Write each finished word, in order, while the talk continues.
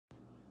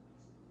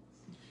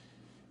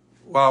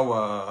waaw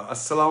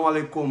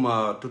asalaamaaleykum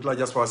toute la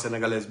diaspora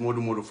sénégalaise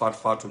Modou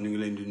Fatou ñu ngi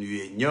leen di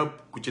nuyee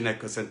ñëpp ku ci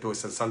nekk seen tur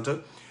seen sant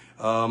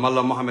man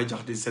la Mohamed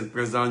Diakhaté seen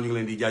président ñu ngi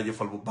leen di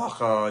jaajëfal bu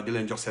baax di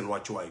leen jox seen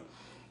wàccuwaay.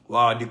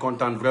 waaw di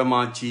kontaan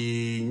vraiment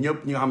ci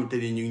ñëpp ñi nga xamante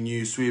ni ñu ngi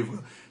ñuy suivre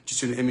ci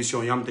suñu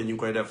émission yi nga xamante ni ñu ngi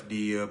koy def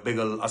di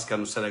bégal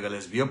askanu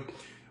sénégalaise bi yëpp.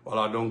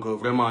 voilà donc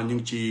vraiment ñu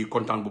ngi ci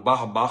kontaan bu baax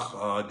a baax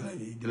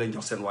di leen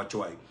jox seen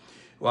wàccuwaay.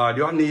 waaw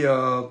di wax ni.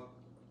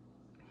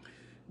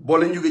 boo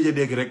leen ñu gëjee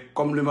dégg rek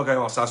comme li ma koy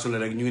wax saa su ne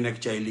rek ñu ngi nekk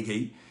ci ay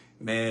liggéey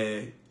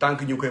mais tant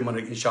que ñu koy mën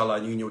rek incha allah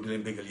ñu ngi ñëw di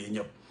leen bégal yéen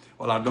ñëpp.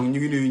 voilà donc ñu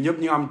ngi nuyu ñëpp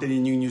ñi nga xamante ni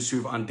ñu ngi ñuy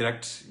suivre en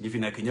direct ñi fi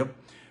nekk ñëpp.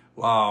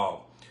 waaw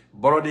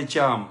Borode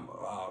Thiam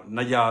waaw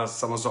Nadia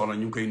sama soxna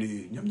ñu ngi koy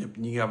nuyu ñoom ñëpp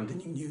ñi nga xamante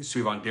ni ñu ngi ñuy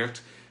suivre en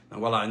direct. donc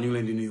voilà ñu ngi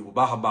leen di nuyu bu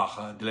baax a baax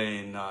di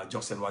leen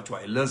jox seen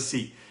wàccuwaay la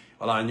si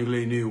voilà ñu ngi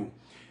lay nuyu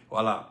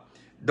voilà.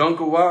 donc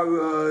waa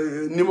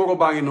numéro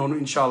baa ngi noonu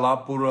incha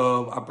allah pour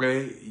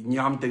après ñi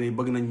nga xamante ni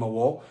bëgg nañ ma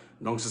woo.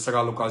 donc ce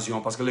sera l'occasion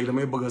parce que léegi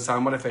damay bëgg saa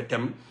ma defee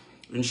thème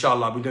incha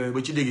allah bu ñu demee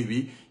ba ci digg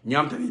bi ñi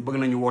xam te ni bëgg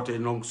nañu woote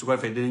donc su ko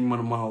defee dinañ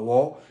mën ma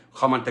woo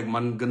xamante ak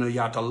man gën a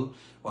yaatal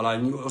voilà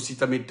ñu aussi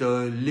tamit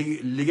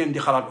li ngeen di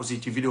xalaat aussi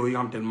ci vidéo yi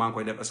nga xam te ni maa ngi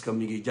koy def est-ce que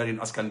mi ngi jariñ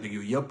askan bi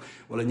yooyu yëpp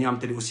wala ñi nga xam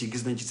te ni aussi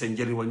gis nañ ci seen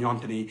njëriñ wala ñoo xam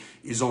te ni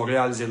ils ont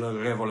réalisé leur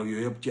rêve wala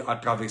yooyu yëpp ci à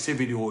travers ces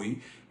vidéos yi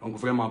donc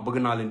vraiment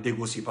bëgg naa leen dégg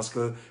aussi parce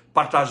que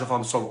partage dafa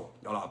am solo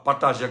voilà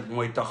partage rek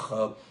mooy tax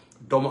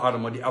doomu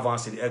aadama di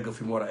avancer di egg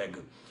fi mu war a egg.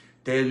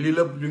 te lii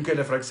lépp lu ñu koy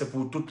def rek c'est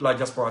pour toute la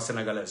diaspora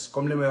sénégalaise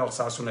comme li may wax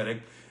saa su ne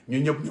rek ñu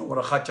ñëpp ñoo war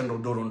a xàccandoo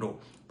dóorandoo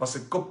parce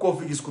que képp koo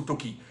fi gis ku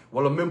tukki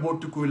wala même boo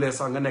tukkulee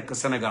sax nga nekk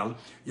Sénégal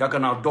yaakaar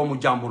naa doomu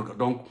jàmbur nga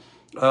donc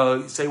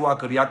say waa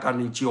kër yaakaar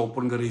nañ ci yow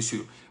pour nga réussir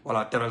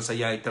voilà teral sa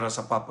yaay teral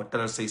sa papa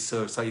teral say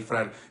sœur say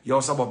frère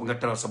yow sa bopp nga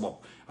teral sa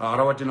bopp.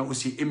 rawatina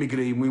aussi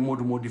émigré yi muy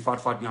Modou di faat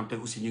ñi nga xam te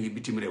aussi ñu ngi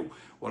bitim réew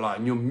voilà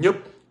ñoom ñëpp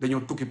dañoo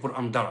tukki pour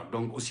am dara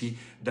donc aussi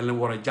dañ leen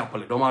war a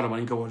jàppale doomu aadama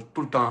dañ ko war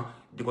tout le temps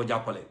di ko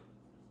jàppale.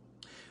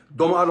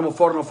 doomu aadama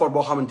fort na fort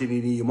boo xamante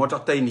ni nii moo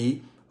tax tey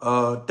nii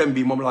thème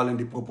bi moom laa leen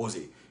di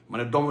proposé ma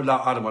ne doomu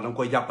aadama da nga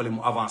koy jàppale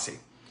mu avancé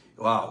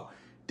waaw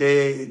te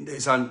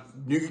ndeysaan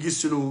ñu ngi gis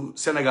suñu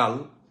Sénégal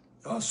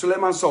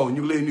Souleymane Sow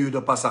ñu ngi lay nuyu de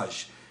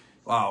passage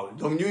waaw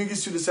donc ñu ngi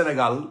gis suñu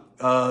Sénégal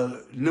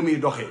ni muy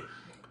doxee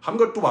xam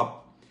nga tubaab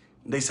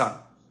ndeysaan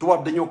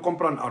tubaab dañoo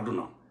comprendre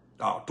àdduna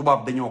waaw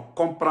tubaab dañoo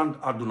comprendre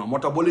àdduna moo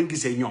tax boo leen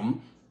gisee ñoom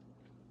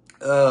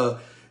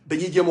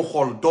dañuy jéem a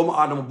xool doomu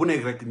aadama bu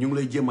nekk rek ñu ngi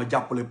lay jéem a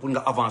jàppale pour nga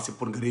avancer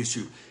pour nga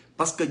réussir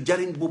parce que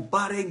jariñ bu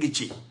baree ngi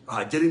ci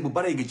waaw jariñ bu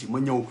baree ngi ci ma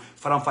ñëw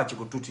faram-fàcce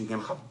ko tuuti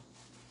ngeen xam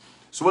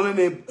su ma la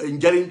nee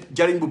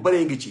jariñ bu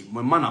baree ngi ci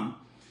mooy maanaam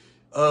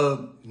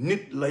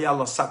nit la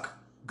yàlla sàkk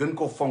gën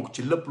koo fonk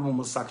ci lépp lu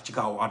mu sàkk ci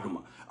kaw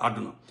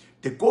àdduna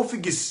te koo fi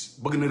gis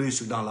bëgg na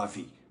réussir dans la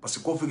vie parce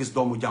que koo fi gis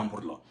doomu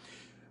jàmbur la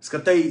parce que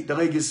tey da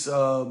ngay gis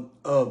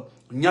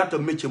ñaata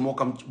métier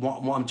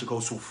moo am ci kaw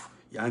suuf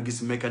yaa ngi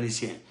gis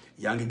mécanicien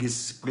yaa ngi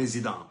gis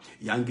président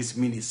yaa ngi gis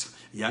ministre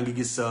yaa ngi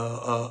gis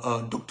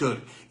docteur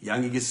yaa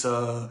ngi gis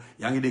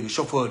yaa ngi dégg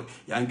chauffeur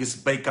yaa ngi gis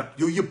baykat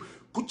yooyu yëpp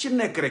ku ci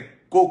nekk rek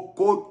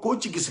koo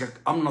ci gis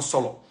rek am na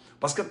solo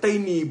parce que tey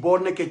nii boo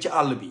nekkee ci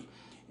àll bi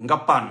nga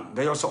paan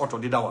nga yor sa oto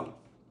di dawal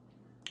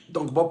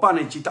donc boo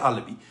paanee ci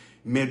àll bi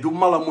mais du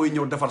mala mooy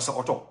ñëw defar sa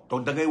oto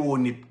donc da ngay woo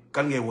nit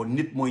kan ngay woo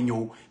nit mooy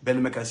ñëw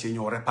benn mécanicien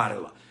ñëw réparer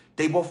la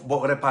tey boo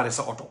réparer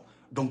sa oto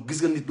donc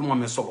gis nga nit du mu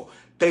amee solo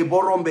tey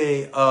boo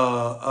rombee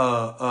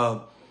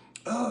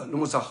lu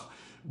mu sax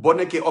boo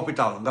nekkee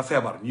hôpital nga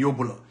feebar ñu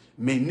yóbbu la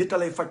mais nit a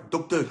lay faj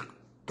docteur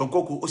donc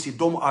kooku aussi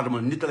doomu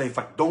aadama nit a lay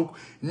faj donc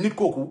nit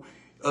kooku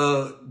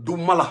du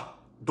mala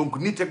donc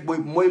nit rek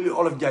mooy li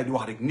olof jaay di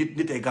wax rek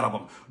nit ay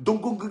garabam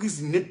donc nga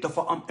gis nit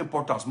dafa am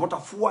importance moo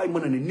tax fu waay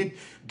mën a ne nit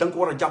da nga ko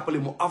war a jàppale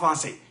mu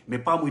avancé mais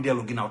pas muy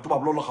dellu ginnaaw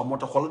tubaab loolu xam moo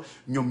tax xool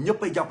ñoom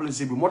ñëpp ay jàppale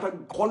si bi moo tax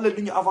xool leen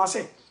li ñu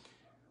avancé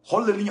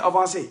xool leen li ñu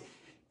avancé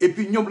et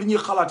puis ñoom li ñuy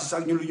xalaati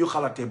sax ñun li ñu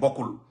xalaatee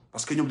bokkul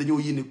parce que ñoom dañoo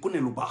yéene ku ne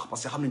lu baax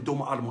parce que xam nañ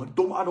doomu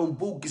aadama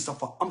boo gis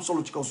dafa am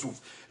solo ci kaw suuf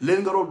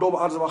léegi nga doon doomu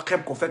aadama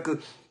xeeb ko fekk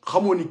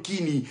xamoo ni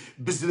kii nii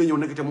bis dina ñëw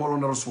nekk te moo la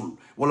nar a suul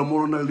wala moo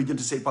la nar a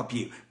lijjanti say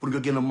papier pour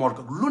nga génn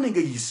morgue lu ne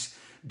nga gis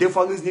des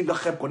fois nga gis ni nga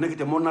xeeb ko nekk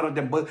te moo nar a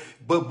dem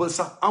ba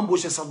sax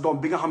embauché sax doom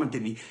bi nga xamante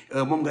ni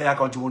moom nga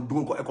yaakaar ci moom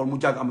dugal ko école mu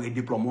jàng am ay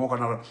diplôme moo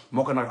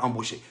ko nar a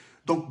embauché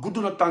donc gudd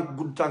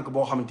tànk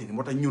boo xamante ni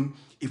moo tax ñun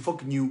il faut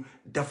que ñu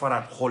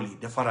defaraat xool yi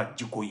defaraat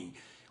jikko yi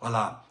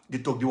voilà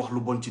di toog di wax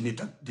lu bon ci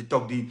nit ak di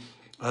toog di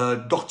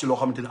dox ci loo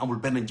xamante ni amul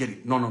benn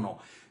njëriñ non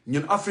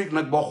ñun Afrique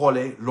nag boo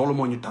xoolee loolu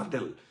moo ñu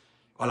tardel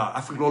voilà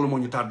Afrique loolu moo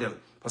ñu tardel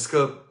parce que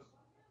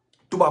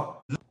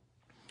tubaab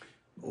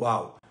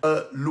waaw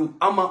lu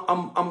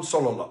am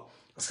solo la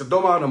parce que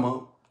doomu aadama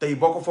tey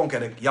boo ko fonkee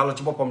rek yàlla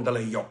ci boppam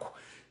dalay yokk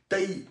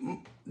tey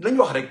nañ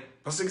wax rek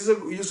parce que gis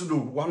nga Youssou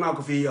Ndour wax naa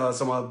ko fii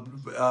sama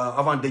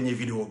avant dernier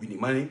vidéo bi nii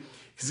ma ne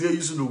gis nga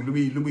Youssou Ndour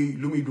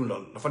lu muy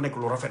dundal dafa nekk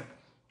lu rafet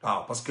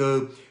waaw parce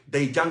que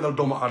day jàngal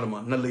doomu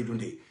aadama nan lay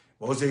dundee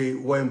boo see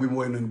woyam bi mu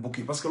woy nañu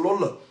bukki parce que loolu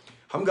la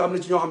xam nga am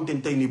na ci ñoo xamante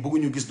ni tey nii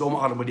bëgguñu gis doomu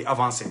aadama di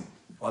avancer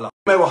voilà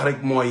may wax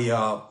rek mooy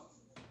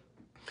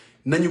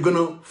nañu gën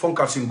a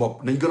fonkaat suñu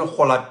bopp nañu gën a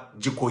xoolaat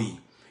jikko yi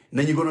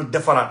nañu gën a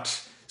defaraat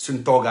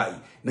suñu toogaay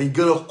nañ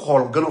gën a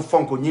xool gën a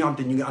fonk ñi nga xam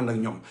te ñu ngi ànd ak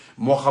ñoom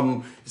moo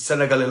xam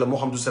sénégalais la moo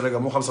xam du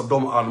sénégal moo xam sax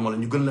doomu aadama la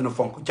ñu gën leen a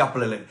fonk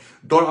jàppale leen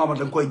doon amat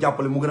da nga koy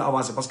jàppale mu gën a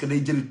avancé parce que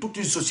day jëli toute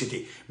une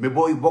société mais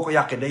boo ko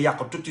yàqee day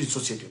yàq toute une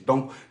société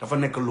donc dafa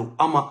nekk lu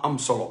am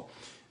solo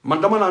man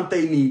dama naan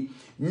tey nii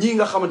ñii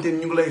nga xamante ni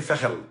ñu ngi lay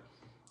fexel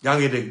yaa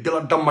ngi dégg di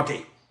la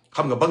dammatee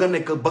xam nga ba nga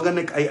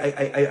nekk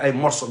ay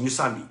morceau ñu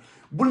sànni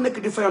bul nekk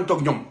di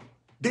fayantoog ñoom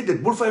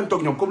déedéet bul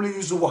fayantoog ñoom comme li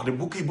Youssou wax de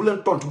bu kii bu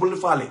leen tontu bu leen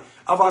faale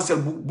avancé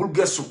bul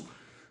gestu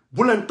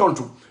bu leen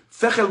tontu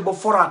fexeel ba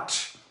foraat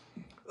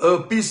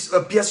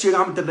pièces yi nga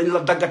xamante dañ la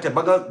daggate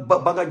ba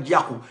nga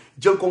yàqu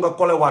jël ko nga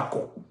kolewaat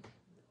ko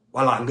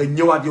voilà nga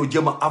ñëwaat yow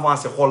jéem a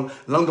avancé xool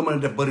lan nga mën a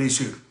def ba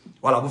réussir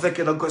voilà bu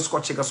fekkee da nga koy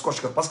scotché nga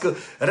scotché ko parce que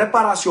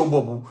réparation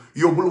boobu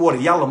yow bul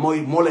wari yàlla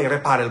moo lay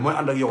réparel mooy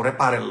ànd ak yow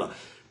réparel la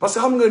parce que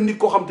xam nga nit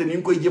koo xam te ni ñu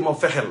ngi koy jéem a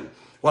fexeel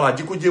voilà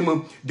di ko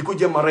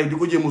jéem a rey di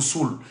ko jéem a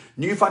suul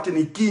ñu ngi fàtte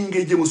ni kii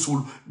ngay jéem a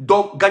suul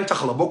donc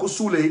gàncax la boo ko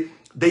suulee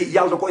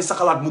yàlla da koy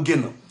saxalaat mu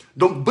génn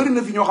donc bëri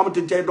na fi ñoo xamante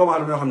ni ci ay doomu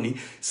aadama yoo xam ni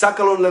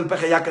sàkkaloon leen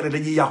pexe yaakaar ne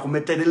dañuy yàqu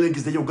mais tey dañ leen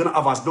gis dañoo gën a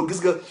avancé donc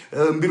gis nga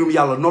mbirum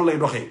yàlla noonu lay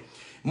doxee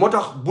moo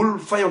tax bul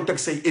fayonteeg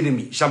say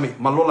ennemi jamais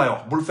man loolu lay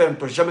wax bul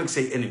fayonteeg jamais ak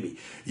say ennemi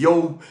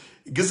yow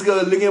gis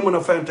nga li ngay mën a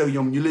fayonteeg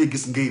ñoom ñu lay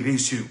gis ngay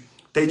réussir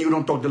tey ñu ngi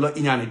doon toog di la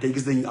iñaane tey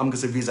gis nañu am nga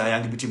sa visa yaa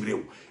ngi bitim réew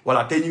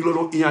voilà tey ñu ngi la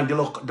doon iñaan di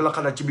la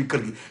xalaat ci biir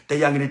kër gi tey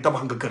yaa ngi ni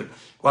tabax nga kër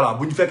voilà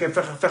bu ñu fekkee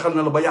fexal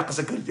na la ba yàq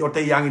sa kër yow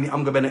tey yaa ngi ni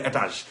am nga benn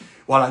étage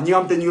voilà ñi nga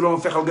xam te ñu ngi doon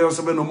fexal nga yow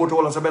sa benn moto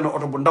wala sa benn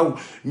oto bu ndaw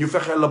ñu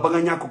fexeel la ba nga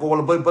ñàkk ko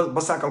wala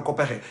ba sàkkal ko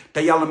pexe te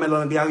yàlla mel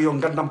na yaa ngi yow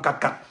ngandam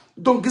 4x4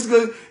 donc gis nga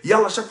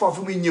yàlla chaque fois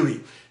fu muy ñëwee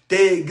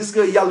te gis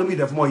nga yàlla muy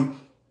def mooy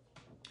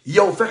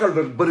yow fexeel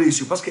ba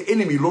réussir parce que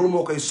ennemi loolu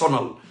moo koy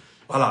sonal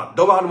voilà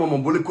doomu aadama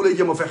moom ku lay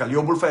jëm a fexeel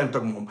yow bul fayante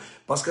ak moom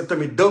parce que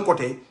tamit d'un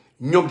côté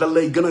ñoom dañ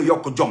lay gën a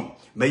yokk jom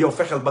mais yow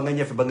fexeel ba nga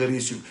ñefe ba nga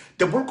réussir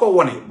te bul ko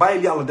wone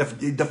bàyyil yàlla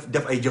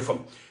def ay jëfam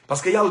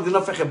parce que yàlla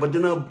dina fexe ba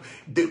dina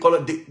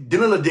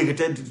la dégg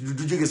te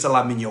du jóge sa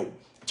làmmiñ yow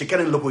ci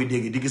keneen la koy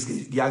dégg di gis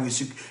yaa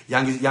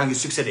ngi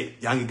succédé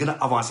yaa ngi gën a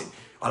avancé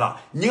voilà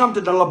ñi nga xam te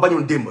dañ la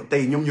bañoon démb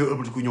tey ñoom ñooy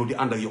ëlbatiku ñëw di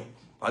ànd ak yow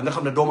waaye nga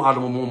xam ne doomu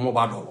aadama moom moo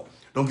baa doolo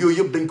donc yooyu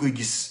yëpp dañ koy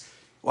gis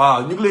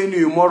waaw ñu ngi lay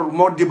nuyu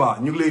Mor Diba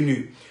ñu ngi lay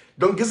nuyu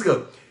donc gis nga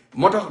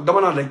moo tax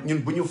dama naan rek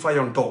ñun bu ñu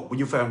fayontoo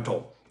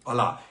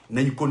voilà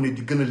nañu ko ne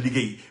di gën a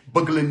liggéey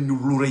bëgg leen ñu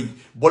lu rëy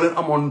boo leen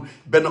amoon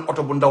benn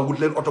oto bu ndaw wut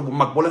leen oto bu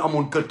mag boo leen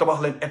amoon kër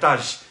tabax leen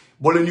étage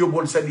boo leen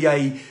yóbboon seen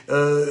yaay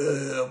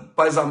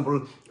par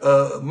exemple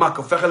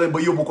màkk fexe leen ba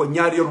yóbbu ko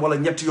ñaari yoon wala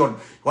ñetti yoon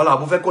voilà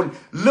bu fekkoon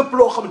lépp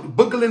loo xam ne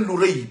bëgg leen lu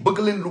rëy bëgg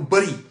leen lu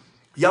bëri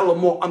yàlla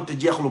moo am te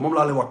jeexlu moom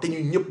laa lay wax te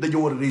ñun ñëpp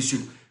dañoo war a réussir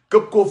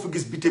képp koo fi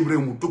gis bitim réew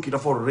mu tukki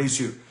dafa war a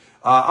réussir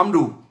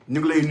Amdou ñu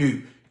ngi lay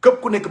nuyu képp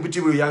ku nekk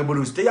bitim réew yaa ngi ba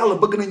réussir te yàlla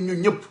bëgg nañ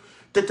ñun ñëpp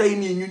te tey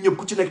nii ñun ñëpp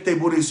ku ci nekk tey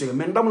boo réussir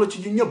mais ndam la ci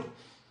ñun ñëpp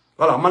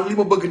voilà man li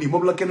ma bëgg nii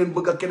moom la keneen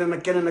bëgg ak keneen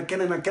ak keneen ak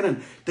keneen ak keneen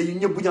te ñun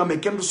ñëpp bu ñu amee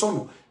kenn du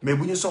sonn mais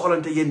bu ñu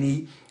soxalante yenn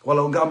yi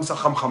wala nga am sa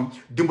xam-xam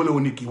dimbale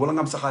woon nit ki wala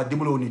nga am sa xaalis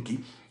dimbale woon nit ki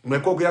mais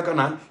kooku yaakaar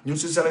naa ñun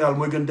suñu Sénégal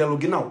mooy gën dellu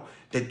ginnaaw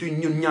te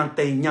ñun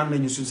ñaan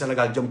nañu suñu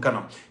Sénégal jëm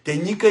kanam te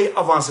ñi koy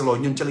avancé loo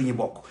ñun ca la ñuy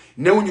bokk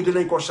néewuñu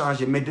dinañ ko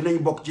changé mais dinañ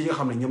bokk ci ñi nga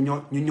xam ne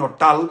ñun ñoo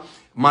taal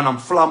maanaam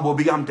flambeau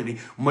bi nga xam te ni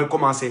mooy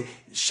commencé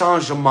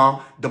changement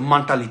de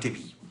mentalité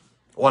bi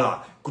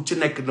voilà ku ci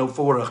nekk na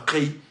fa war a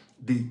xëy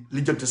di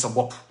lijjanti sa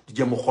bopp di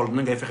jéem a xool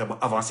na ngay fexe ba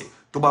avancé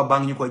tubaab baa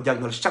ngi ñu koy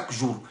jàngal chaque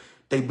jour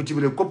tey bitim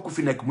réew képp ku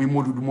fi nekk muy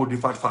Modou du Modou di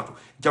faatu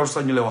jarul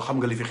sax ñu lay wax xam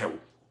nga li fi xew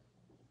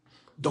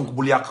donc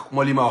bul yàq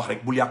mooy li ma wax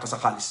rek bul yàq sa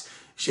xaalis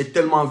j'ai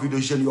tellement vu de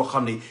jeunes yoo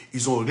xam ne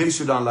ils ont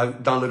réussi dans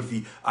leur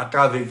vie à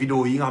travers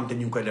vidéo yi nga xam te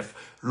ñu ngi koy def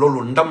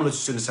loolu ndam la si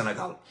suñu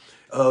Sénégal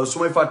su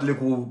may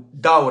fàttaliku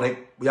daaw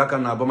rek yaakaar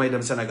naa ba may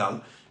dem Sénégal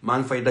maa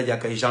ngi fay daje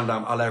ak ay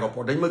gendarme à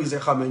l'aéroport dañ ma gisee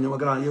xam ne ñu ma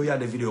grand yow yaa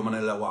des vidéos ma ne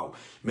la waaw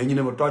mais ñu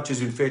ne ma toi tu es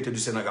une fierté du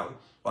Sénégal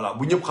voilà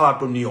bu ñëpp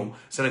xalaatoon ni yow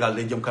Sénégal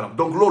day jëm kanam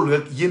donc loolu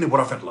rek yéene bu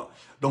rafet la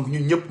donc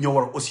ñun ñëpp ñoo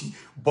war aussi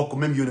bokk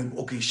même yéene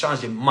ok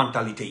changer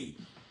mentalité yi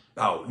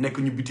waaw nekk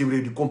ñu bitim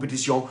réew di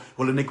compétition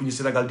wala nekk ñu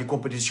Sénégal di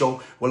compétition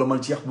wala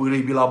man ci yax bu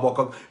réy bi laa bokk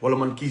ak wala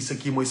man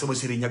kii mooy sama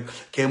sëriñ ak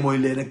kee mooy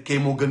leen ak kee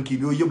moo gën kii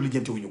bi yooyu yëpp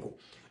lijjanti wuñu ko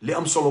li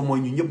am solo mooy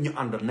ñu ñëpp ñu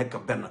ànd nekk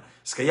benn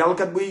parce que yàlla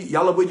kat buy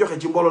joxe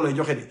ci mbooloo lay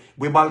joxe de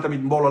buy baal tamit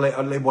mbooloo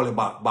lay boole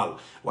baal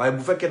waaye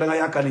bu fekkee da nga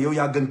yaakaar ne yow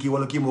yaa gën kii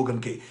wala kii moo gën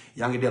kii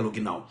yaa ngi dellu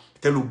ginnaaw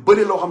te lu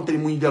bëri loo xam te ni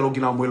mu ñu dellu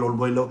ginnaaw mooy loolu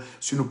mooy la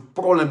suñu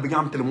problème bi nga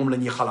xam te ne moom la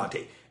ñuy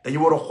xalaatee dañu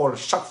war a xool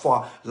chaque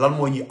fois lan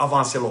mooy ñuy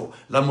avancé loo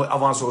lan mooy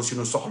avancé loo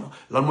suñu soxna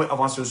lan mooy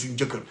avancé loo suñu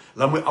jëkkër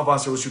lan mooy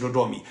avancé loo suñu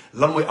doom yi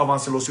lan mooy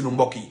avancé loo suñu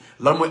mbokk yi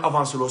lan mooy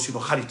avancé loo suñu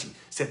xarit yi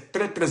c'est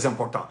très très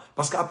important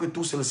parce que après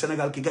tout c'est le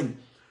Sénégal qui gagne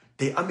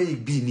te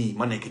Amérique bii nii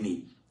ma nekk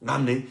nii nga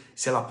xam ne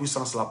c'est la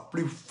puissance la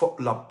plus forte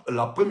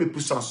la première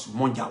puissance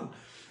mondiale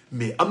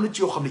mais am na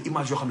ci yoo xam ne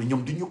image yoo xam ne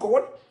ñoom duñu ko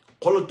won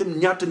xoolal tam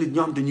ñaata nit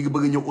ñoo xam te ñu ngi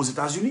bëgg a ñëw aux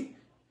États-Unis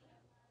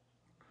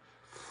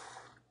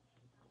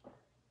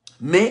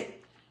mais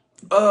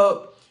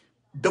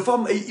dafa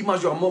am ay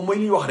image yoo xam moom mooy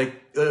li ñuy wax rek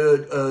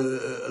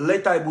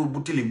laytaay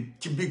bu tilim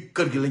ci biir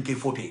kër gi lañ koy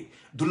fóotee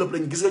du lépp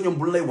lañ gis nga ñoom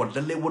bu lay won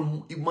dañ lay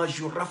won image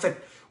yu rafet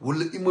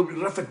wala immeuble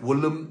yu rafet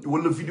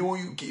wala vidéo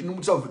yu kii nu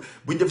mu sax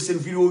buñ def seen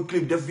vidéo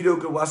clip def vidéo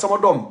clip waa sama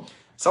doom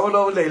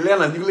lay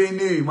leena ñu ngi lay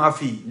nuyu maa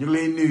fii ñu ngi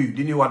lay nuyu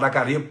di nuyu waa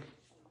Dakar yëpp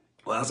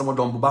voilà sama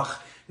doom bu baax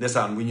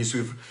ndeysaan bu ñuy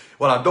suivre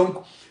voilà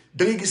donc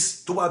da ngay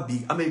gis tubaab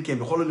bi américain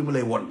bi xoolal li mu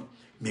lay won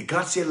mais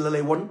gratte-ciel la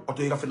lay won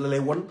oto yu rafet la lay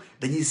won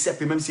dañuy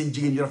seppi même seen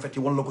jigéen yu rafet yi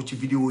won la ko ci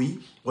vidéo yi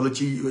wala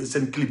ci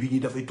seen clip yi ñuy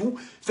def et tout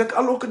fekk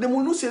alors que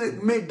demul nu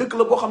c'est mais dëkk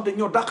la boo xam te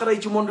ñoo dàqarey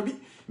ci monde bi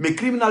mais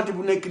criminalité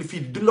bu nekk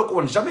fii duñ la ko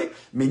won jamais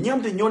mais ñi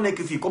xam te ñoo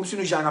nekk fii comme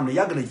suñu genre am ne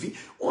yàgg nañ fii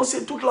on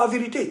sait toute la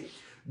vérité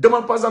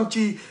demal par exemple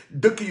ci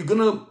dëkk yu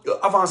gën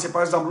a avancé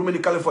par exemple lu mel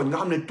ni Californie nga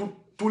xam ne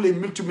tous les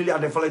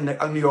multimilliardaires fa lañ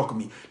nekk ak New York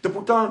mi te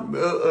pourtant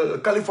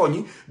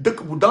Californie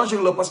dëkk bu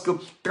dangereux la parce que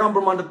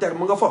tremblement de terre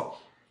mu nga fa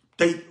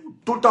tey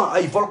tout le temps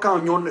ay volcan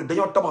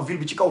dañoo tabax ville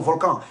bi ci kaw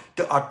volcan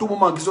te à tout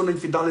moment gisoon nañ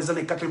fi dans les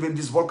années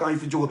 90 volcan yi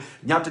fi jóg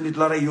ñaata nit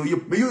la rey yooyu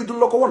yëpp mais yooyu duñ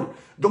la ko won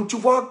donc tu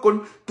vois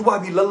kon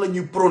tubaab yi lan la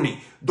ñuy prôné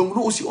donc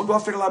nous aussi on doit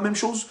faire la même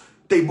chose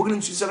tey bëgg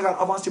nañ suñu Sénégal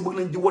avancé bëgg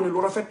nañ di wane lu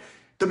rafet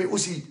tamit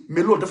aussi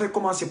mais loolu dafay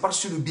commencer par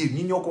suñu biir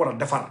ñi ñoo ko war a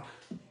defar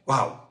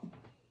waaw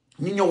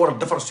ñi ñoo war a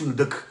defar suñu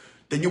dëkk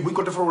te ñu buñ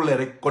ko defarulee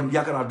rek kon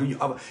yaakaar naa duñu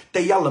te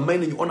yàlla may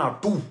nañu on a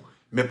tout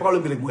mais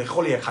problème bi rek mooy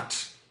xool yee xat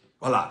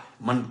voilà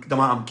man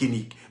damaa am kii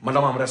nii man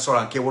dama am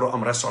restaurant kii waroo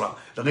am restaurant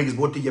da ngay gis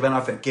boo tijjee benn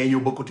affaire kii ñëw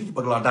bëgg ko tijji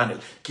bëgg laa daaneel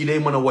kii day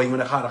mën a woy nga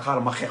ne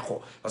xaaral ma xeex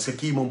ko parce que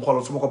kii moom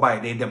xoolal su ma ko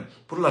bàyyee day dem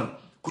pour lan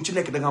ku ci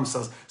nekk da nga am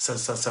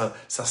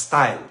sa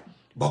style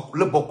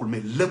lépp bokkul mais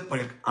lépp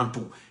rek en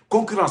tout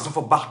concurrence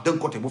dafa baax d'un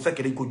côté bu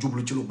fekkee dañ ko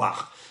jublu ci lu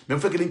baax mais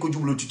bu fekkee dañ ko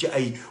jublu ci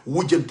ay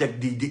wujjanteeg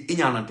di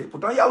iñaanante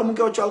pourtant yàlla mu ngi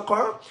koy wax ci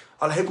alquran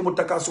alhaakumu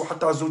takaasur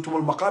hattaa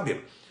zurtumul maqaabir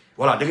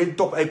voilà da ngay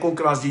topp ay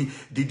concurrence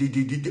di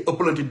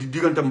ëppalante di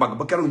diggante mbagg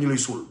ba keroog ñu lay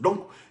suul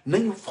donc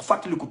nañu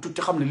fàttaliku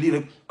tuuti xam ne lii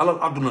rek alal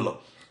àdduna la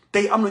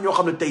tey am na ñoo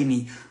xam ne tey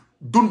nii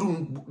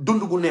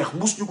dund gu neex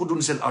mus ñu ko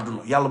dund seen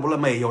àdduna yàlla bu la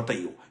mayee yow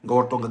tey yow nga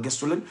war toog nga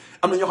gëstu leen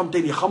am na ñoo xam ne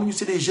tey nii xamuñu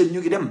c'est des jeunes ñu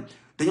ngi dem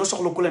dañoo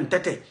soxla ku leen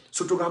tete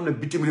surtout nga xam ne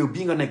bitim réew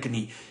bii nga nekk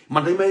nii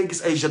man dañ may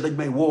gis ay jeunes dañ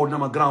may woo na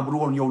ma grand bu du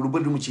woon yow lu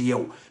bëri mu ci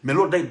yeew mais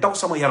loolu day daw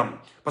sama yaram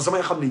parce que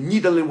damay xam ne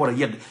ñii dañ leen war a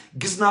yedd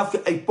gis naa fi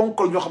ay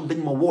ponkal ñoo xam dañ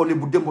ma woo ne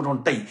bu démb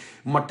doon tey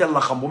ma teel la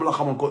xam bu ma la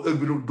xamoon kon heure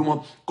bi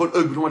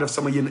du ma def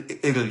sama yenn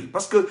erreur yi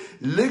parce que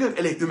l'erreur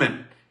elle est humaine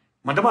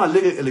man damaa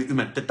léegi elle est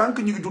humaine te tant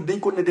que ñu ngi dund dañ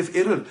ko ne def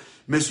erreur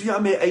mais su ñu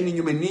amee ay nit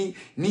ñu mel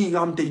nii nga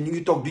xam te ñu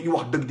ngi toog di ñu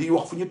wax dëgg di ñu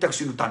wax fu ñu teg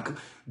suñu tànk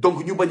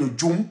donc ñu bañ a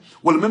juum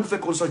wala même bu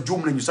fekkoon sax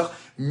juum nañu sax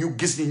ñu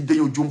gis ni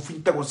dañoo juum fu ñu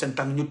tegoon seen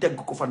tànk ñu teg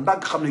ko fa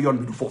ndànk xam ne yoon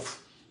bi du foofu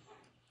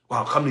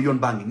waaw xam ne yoon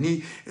baa ngi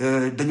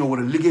nii dañoo war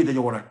a liggéey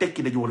dañoo war a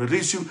tekki dañoo war a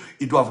réussir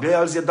ils doivent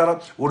réaliser dara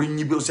waruñu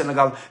ñibbi au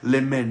Sénégal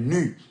les mains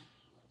nues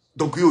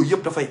donc yooyu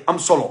yëpp dafay am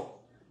solo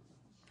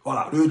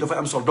voilà yooyu dafay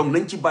am solo donc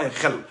nañ ci bàyyi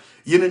xel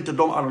yeneen te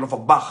doomu aadama dafa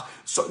baax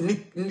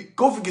nit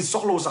koo fi gis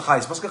soxlawu sa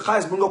xaalis parce que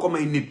xaalis mën nga ko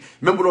may nit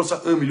même bu doon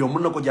sax 1 million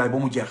mën na ko jaay ba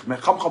mu jeex mais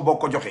xam-xam boo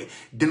ko joxee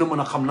dina mën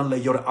a xam nan lay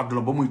yore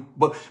àdduna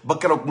ba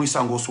keroog muy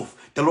sàngoo suuf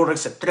te loolu rek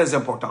c'est très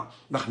important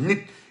ndax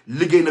nit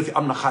liggéey na fi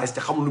am na xaalis te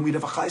xamul lu muy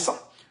defa xaalis sax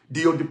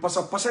di yow di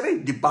pasare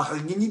di baax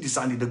ak nit ñi di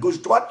sànni de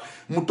gauche droite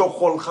mu toog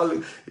xool xale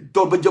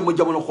toog ba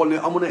jamono xool ne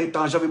amoon na ay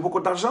temps j'avais beaucoup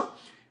d'argent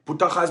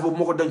pourtant xaalis boobu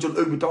moo ko dencoon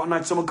heure bi tabax naa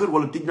ci sama kër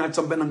wala tij naa ci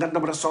sama benn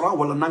ngandam restaurant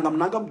wala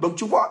nangam donc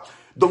tu vois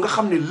donc nga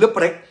xam ne lépp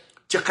rek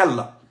ci xel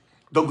la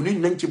donc nit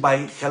nañ ci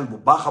bàyyi xel bu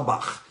baax a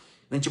baax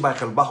nañ ci bàyyi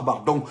xel bu baax a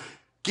baax donc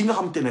ki nga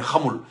xam te ne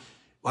xamul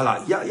voilà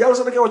yàlla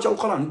sax da koy wax ci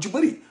alxuraan ñu ci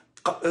bëri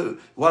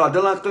voilà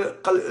dana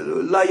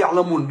laa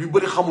ya'lamuun ñu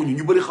bëri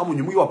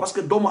xamuñu muy wax parce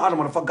que doomu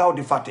aadama dafa gaaw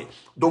di fàtte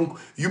donc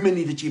yu mel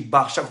nii da ciy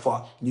baax chaque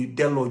fois ñuy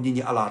delloo nit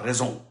ñi à la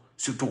raison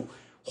surtout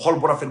xol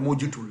bu rafet moo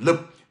jiitu lépp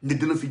nit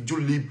dina fi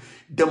julli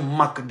dem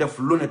màkk def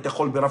lu ne te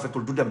xol bi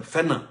rafetul du dem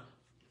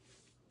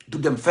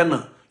fenn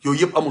yooyu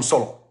yëpp amul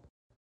solo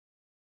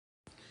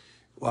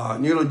waaw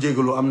ñu ngi doon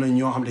jégalu am na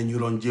ñoo xam ne ñu ngi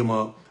doon jéem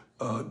a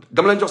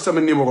dama leen jox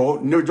sama numéro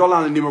jox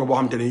naa la numéro boo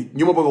xam te ne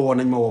ñu ma bëgg a woo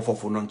nañ ma woo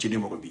foofu noonu ci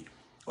numéro bi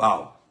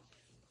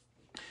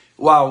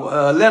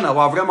waaw Lena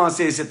waaw vraiment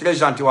c'est très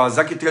gentil waaw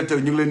Zaki traiteur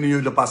ñu ngi leen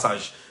nuyu de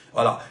passage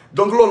voilà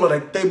donc loolu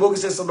rek tey boo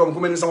gisee sa doom ku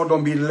mel ni sama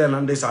doom bii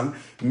Lena ndeysaan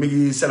mi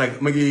ngi Sénégal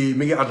mi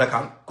ngi à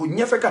Dakar ku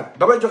ñefekat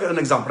damay joxe un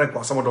exemple rek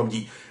quoi sama doom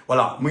ji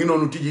voilà mu ngi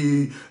noonu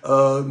tijji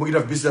mu ngi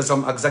def business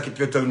am ak Zaki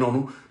traiteur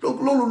noonu donc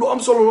loolu lu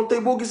am solo tey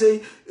boo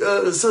gisee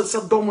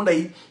sa doomu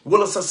ndey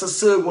wala sa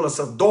sœur wala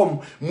sa doom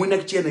mu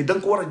nekk ci yenn da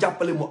nga ko war a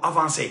jàppale mu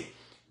avancer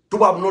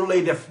tubaab noonu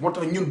lay def moo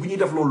tax ñun bu ñuy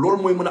def loolu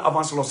mooy mën a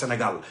avancer loo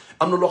Sénégal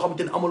am na loo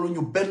xamante ne amalu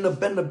ñu benn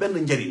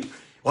njëriñ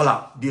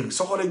voilà di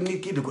soxla rek nit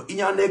ki di ko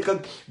iñaaneek ak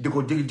di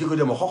ko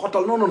dem a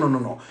xoxotal non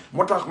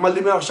moo tax man li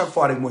may wax chaque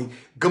fois rek mooy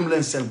gëm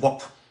leen seen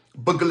bopp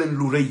bëgg leen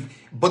lu rëy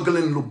bëgg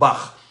leen lu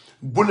baax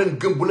bu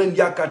leen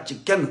yaakaar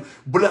ci kenn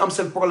bu leen am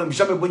seen problème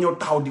jamais ba ñëw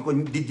taxaw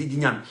di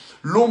ñaan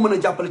loo mën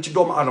a jàppale ci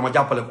doomu aadama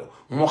jàppale ko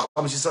moo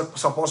xam si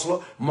sa poche la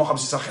moo xam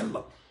si sa xel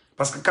la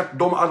parce que kat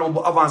doomu aadama bu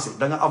avancé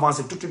da nga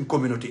avancé toute une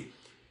communauté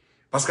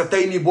parce que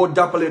tey nii boo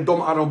jàppalee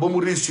doomu aadama ba mu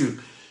réussir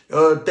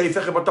tey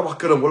fexe ba tabax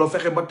këram wala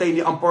fexe ba tey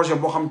nii am projet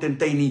boo xamante ni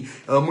tey nii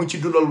mu ngi ci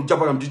dundal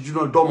jabaram di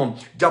dundal doomam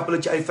jàppale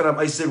ci ay frèram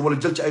ay sœur wala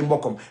jël ci ay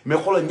mbokkam mais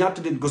xoolal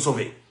ñaata nit nga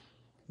sauvé.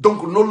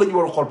 donc noonu la ñu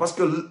war a xool parce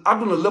que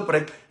àdduna lépp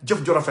rek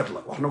jëf ju rafet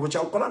la wax na ko ci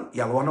alquran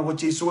yàlla wax na ko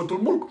ci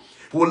suratul mulk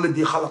wala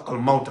di xalaqal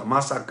mawta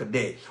maa sàkk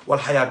dee wal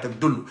xayaat ak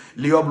dund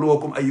li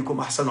yabluwakum ayyukum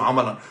ahsanu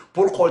amalan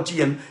pour xool ci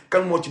yéen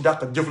kan moo ci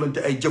dàq jëflante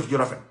ay jëf ju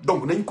rafet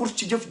donc nañ course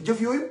ci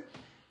jëf yooyu.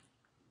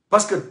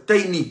 parce que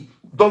tey nii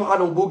doomu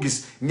aadama boo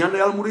gis ñaan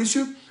yàlla mu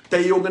réussir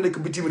tey yow nga nekk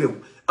bitim réew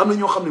am na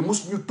ñoo xam ne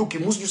mus ñu tukki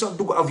mus ñu sax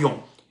dugg avion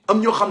am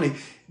ñoo xam ne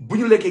bu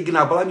ñu lekkee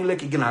ginaar balaa ñu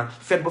lekkee ginaar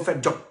feet ba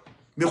feet jot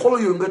mais xoolal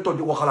yooyu ngay toog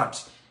di ko xalaat.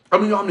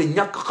 am na ñoo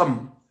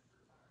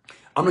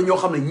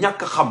xam ne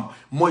ñàkk xam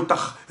mooy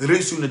tax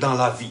réussir na dans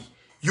la vie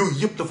yooyu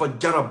yëpp dafa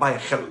jara bàyyi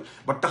xel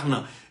ba tax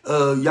na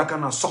yaakaar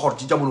naa soxor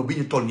ci jamono bi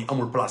ñu toll nii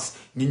amul place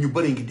ñi ñu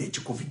bëri ngi dee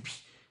ci Covid bi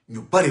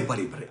ñu bëri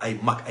ay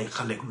mag ay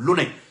xale lu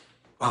ne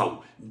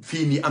waaw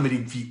fii nii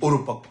Amérique fii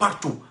Europe ak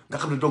partout nga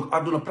xam ne donc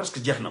àdduna presque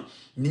jeex na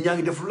nit ñaa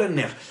ngi def lu leen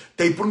neex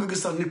tey pour nga gis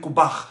sax nit ku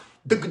baax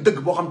dëgg-dëgg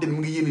boo xam te ne mu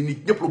ngi yéene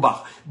nit ñëpp lu baax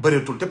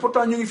bëreetul te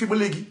pourtant ñu ngi fi ba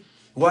léegi.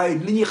 waaye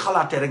li ñuy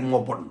xalaatee rek moo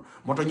bon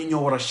moo tax ñu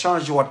ñoo war a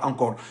changer waat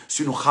encore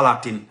suñu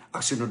xalaatin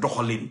ak suñu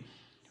doxalin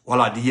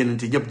voilà di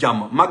yéenante ñëpp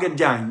jàmm. Maguette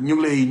Diagne ñu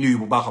ngi lay nuyu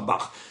bu baax a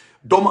baax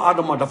doomu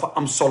aadama dafa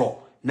am solo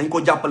nañ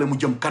ko jàppale mu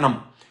jëm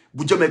kanam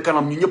bu jëmee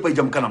kanam ñu ñëpp ay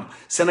jëm kanam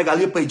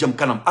Sénégal yëpp ay jëm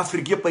kanam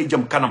Afrique yëpp ay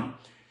jëm kanam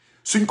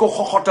suñ ko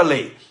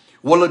xoxotalee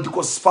wala di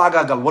ko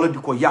faagaagal wala di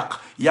ko yàq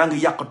yaa ngi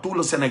yàq tout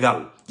le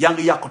Sénégal yaa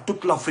ngi yàq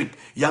toute l'Afrique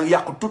yaa ngi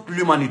yàq toute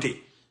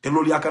l'humanité te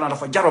loolu yaakaar naa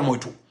dafa jara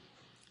moytu.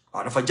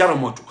 waaw dafa jara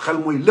moytu xel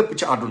mooy lépp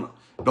ci àdduna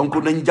donc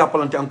nañ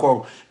jàppalante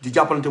encore di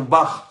jàppalante bu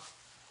baax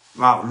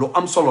waaw lu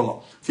am solo la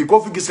fii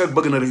koo fi gis rek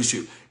bëgg na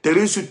réussir te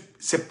réussir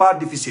c'est pas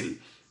difficile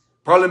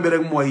problème bi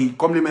rek mooy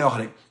comme li may wax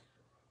rek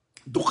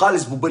du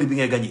xaalis bu bëri bi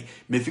ngay gagné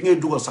mais fi ngay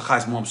dugal sa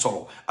xaalis moo am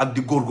solo ak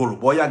di góorgóorlu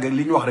boo yàggee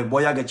li ñu wax rek boo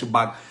yàggee ci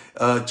baag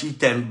ci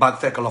teen baag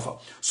fekk la fa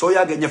soo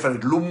yàggee ñafe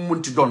rek lu mu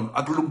mënti doon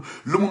ak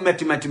lu mu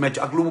metti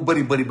ak lu mu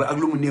bëri ak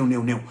lu mu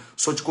néew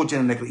soo ci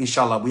continuer nekk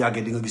incha allah bu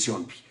yàggee di nga gis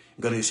yoon bi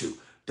nga réussir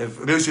te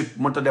réussite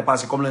mënut a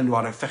dépassé comme leen di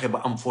wax rek fexe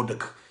ba am foo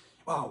dëkk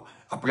waaw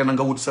après na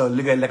nga wut sa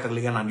li ngay lekk ak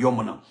li nga naan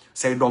yomb na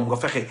say doom nga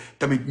fexe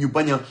tamit ñu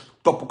bañ a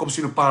topp comme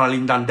suñu parents yi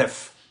ñu daan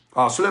def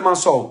waaw Souleymane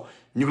Sow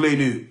ñu ngi lay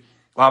nuyu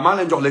waaw maa ngi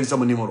leen jox léegi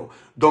sama numéro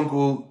donc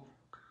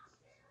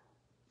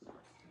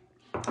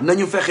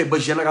nañu fexe ba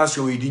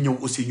génération yi di ñëw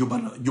aussi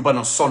ñu ban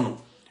a sonn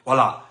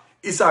voilà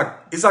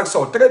Isaac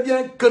Sow très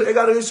bien kër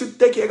égal réussite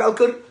tekki égal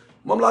kër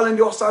moom laa leen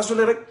di wax saa su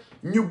ne rek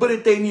ñu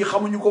bëri tey nii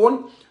xamuñu ko woon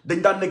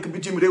dañ daan nekk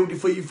bitim réew di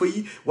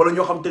fëyi wala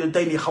ñoo xam te ne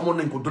tey nii xamoon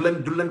nañ ko du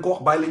leen ko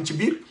wax bàyyi leen ci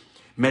biir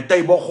mais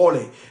tey boo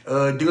xoolee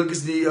di nga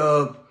gis ni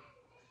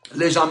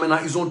les gens maintenant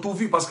ils ont tout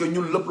vu parce que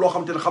ñun lépp loo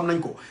xam te ne xam nañ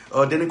ko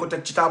danañ ko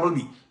teg ci table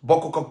bi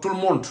bokk ko tout le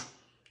monde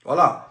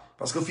voilà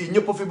parce que fii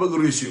ñëpp a fi bëgg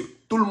réussir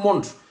tout le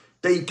monde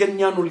tey kenn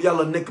ñaanul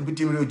yàlla nekk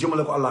bitim réew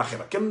jëmale ko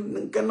àllaaxira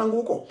kenn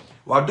nangu ko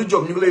waaw du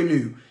job ñu ngi lay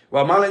nuyu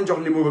waaw maa leen jox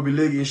numéro bi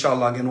léegi incha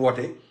allah ngeen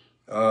woote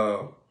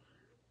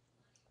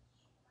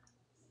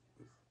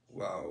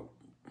waaw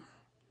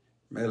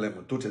mais leen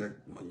ma tuuti rek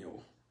ma ñëw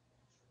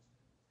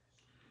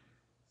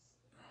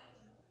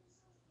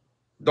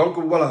donc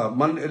voilà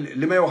man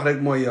li may wax rek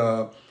mooy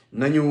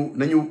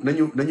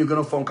nañu gën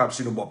a fonkaat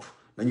suñu bopp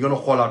nañu gën a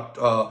xoolaat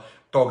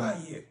toogaay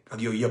yi ak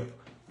yooyu yëpp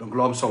donc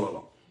loo am solo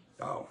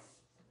la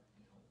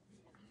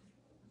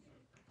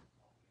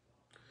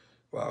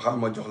waaw xam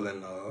ma jox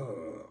leen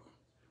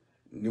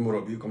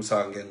numéro bi comme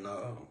ça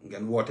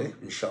ngeen woote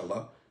incha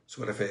allah su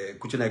ko defee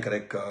ku ci nekk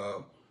rek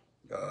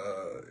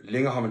li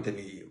nga xamante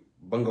ni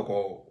ba nga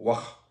ko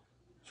wax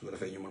su ko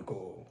defee ñu mën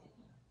ko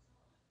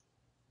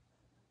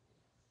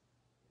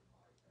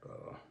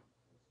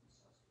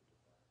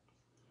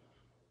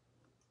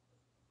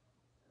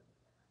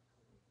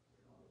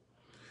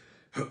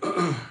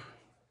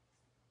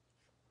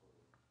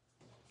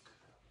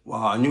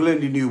waaw ñu ngi leen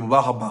di nuyu bu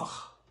baax a baax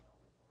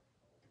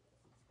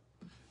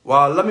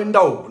waaw Lamine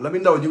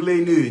Ndaw ñu ngi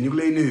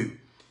lay nuyu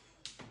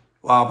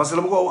waaw parce que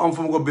la ma ko am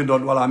fu ma ko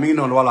bindoon voilà mi ngi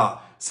noonu voilà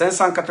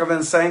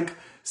 585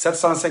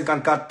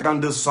 754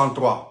 32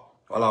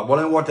 63 voilà boo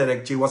leen wootee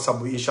rek ci whatsapp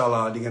bi incha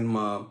allah di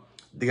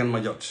ngeen ma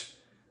jot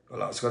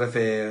voilà su ko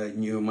defee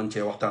ñu mën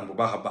cee waxtaan bu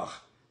baax a baax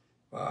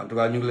waaw en tout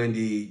cas ñu ngi leen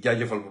di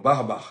jaajëfal bu baax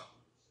a baax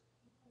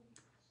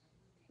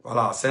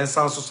voilà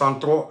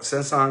 563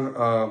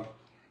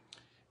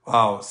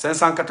 waaw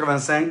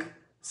 585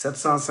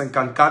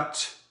 754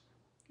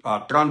 waaw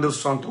 32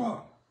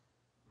 63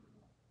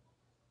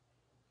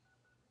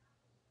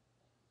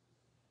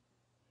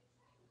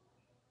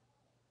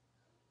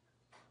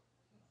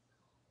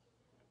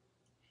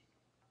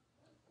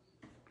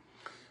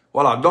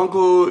 voilà donc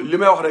li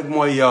may wax rek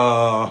mooy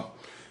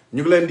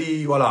ñu ngi leen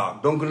di voilà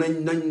donc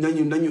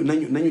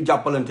nañu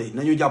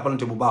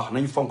jàppalante bu baax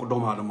nañu fonk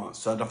doomu aadama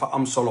ça dafa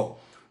am solo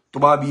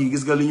tubaab yi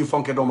gis nga li ñu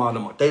fonke doomu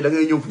aadama tey da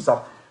ngay ñëw fi sax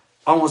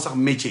amoon sax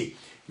métier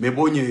mais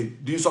boo ñëwee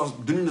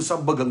duñu sax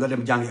bëgg nga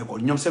dem jàng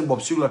école ñoom seen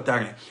bopp sur le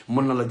terrain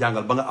mën na la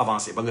jàngal ba nga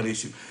avancer ba nga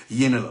réussir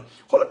yéene la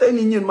xoolal tey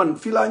nii ñeen man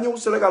fii laa ñëw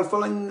Sénégal fa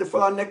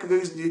laa nekk nga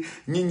gis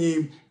nit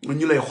ñi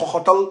ñu lay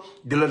xoxotal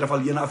di la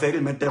defal yenn affaire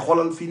yi mais tey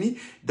xoolal fii nii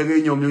da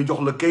ngay ñëw ñu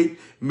jox la kayit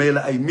mais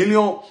la ay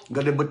millions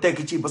nga dem ba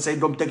tekki ci ba say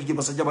doom tekki ci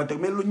ba sa jabar tekk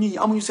mais lu ñi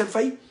amuñu seen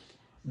fay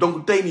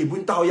donc tey nii bu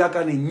ñu taxaw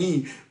yaakaar ne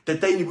ñii te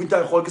tey nii bu ñu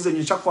taxaw xool gis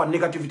nañu chaque fois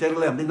négativité rek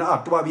lay am dañ ne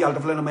tubaab bi yàlla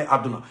dafa leen a may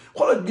àdduna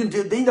xoolal ñun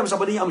dañuy dem sax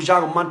ba dañuy am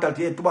genre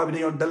mentalité tubaab bi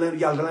yàlla da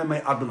leen may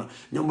àdduna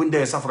ñoom bu ñu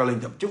dee safara lañ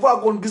dem tu vois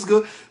kon gis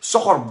nga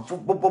soxor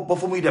ba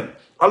fu muy dem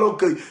alors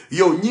que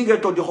yow ñii ngay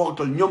toog di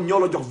xooxatal ñoom ñoo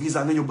la jox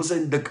visa nga ñëw ba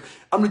seen dëkk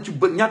am na ci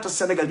ñaata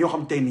Sénégal ñoo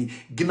xam tey nii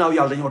ginnaaw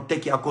yàlla dañoo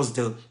tekki à cause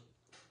de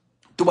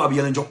tubaab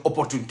yi leen jox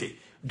opportunité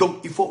donc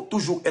il faut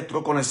toujours être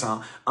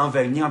reconnaissant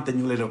envers ñi nga xam te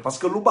ñu ngi lay def parce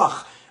que lu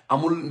baax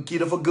amul kii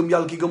dafa gëm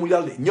yàlla kii gëmul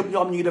yàlla de ñëpp ñoo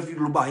xam ñu ngi def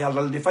lu baax yàlla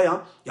da leen di fay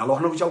yàlla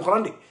wax na ko ci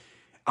alxuraan de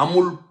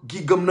amul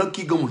kii gëm na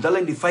kii gëmul da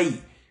leen di fay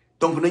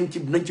donc nañ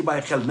ci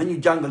bàyyi xel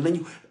nañu jàngal nañu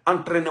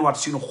entraîné waat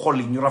suñu xol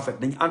yi ñu rafet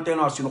nañu entraîné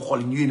waat suñu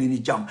xol yi ñu yéene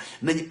ñu jàmm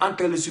nañu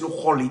entraîné suñu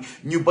xol yi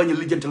ñu bañ a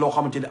lijjanti loo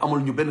xamante ne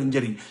amul ñu benn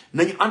njëriñ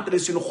nañu entraîné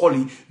suñu xol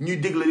yi ñuy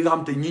déglu li nga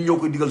xamante ne ñi ñoo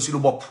koy digal suñu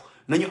bopp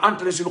nañu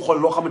entraîné suñu xol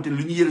loo xamante ne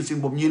lu ñu yéene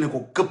suñu bopp ñu yéene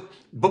ko këpp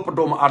bëpp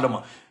doomu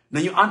aadama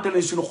nañu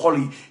entraîné suñu xol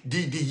yi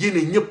di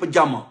yéene ñëpp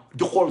jàmm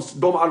di xool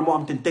doomu aadama moo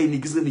xam te ne tey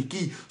nii gis nga ni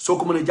kii soo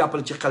ko mënee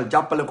jàppale ci xel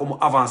jàppale ko mu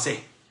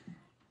avancé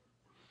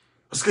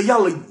parce que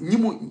yàlla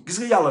gis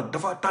nga yàlla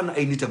dafa tànn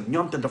ay nitam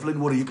ñoo xam te ne dafa leen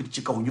war a yëkkati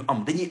ci kaw ñu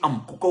am dañuy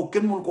am ku kaw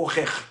kenn mënu koo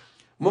xeex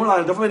moom laa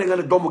ne dafa mel ne nga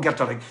ne doomu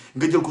gerte rek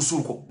nga jël ko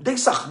suul ko day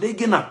sax day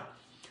génnaat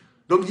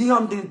donc yi nga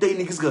xam te ne tey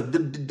nii gis nga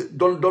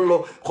doon la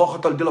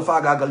xooxatal di la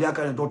faagaagal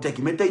yaakaar ne doo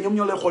tekki mais tey ñoom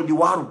ñoo lay xool di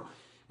waaru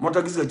moo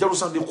tax gis nga jaru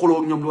sax di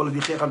xuloo ak ñoom wala di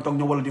xeexantoog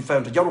ñoom wala di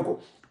fayante jaru ko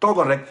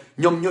toogal rek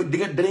ñoom ñoo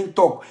danañ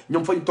toog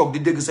ñoom fañ toog di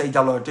dégg say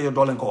jàlloo te yow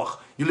doo leen ko wax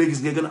ñu lay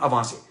gis ngay gën a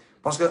avancé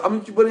parce que am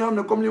na ci bëri yoo xam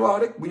ne comme li wax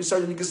rek bu ñu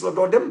sañoon ñu gis la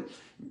doo dem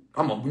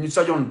xam nga bu ñu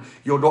sañoon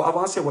yow doo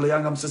avancé wala yaa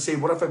nga am sa sëy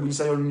bu rafet bu ñu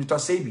sañoon ñu tas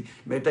sëy bi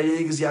mais tey yaa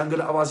ngi gis yaa ngi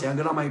gën a avancé yaa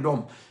ngi gën a am ay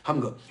doom xam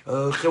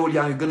nga xewal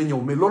yaa ngi gën a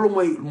ñëw mais loolu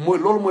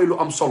mooy lu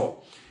am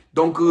solo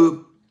donc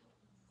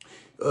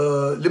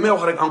li may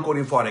wax rek encore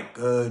une fois rek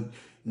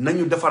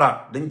dañu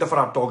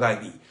defaraat toogaay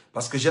bi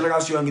parce que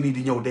génération yaa ngi nii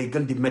di ñëw day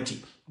gën di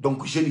métti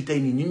donc jeunes yi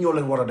tey nii ñun ñoo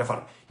leen war a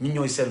defar ñun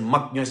ñooy seen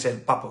mag ñooy seen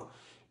papa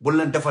bu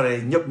leen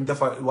defaree ñëpp ñu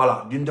defar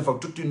voilà duñ defar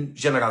toute une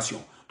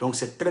génération donc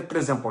c'est très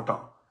très important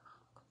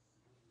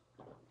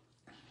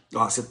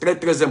waaw c'est très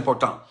très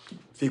important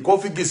fii koo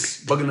fi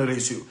gis bëgg na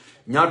réussir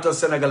ñaata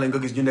sénégalais nga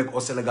gis ñu nekk au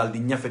Sénégal di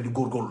ñafe di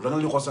góorgóorlu da nga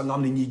leen xool sax nga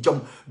xam ne ñii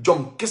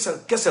jom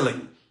kese lañ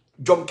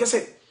jom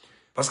kese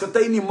parce que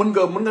tey nii mën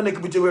nga nekk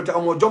bi ci wér te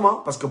amoo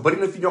joma parce que bari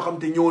na fi ñoo xam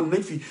te ñëwoon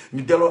nañ fi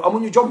ñu delloo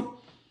amuñu jom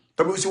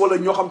tamit aussi wala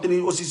ñoo xam te ni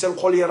aussi seen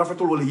xol yi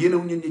rafetul wala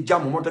yéenewuñ ñu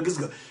jàmm moo tax gis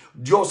nga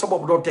yow sa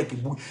bopp doo tekki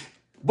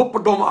bëpp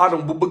doomu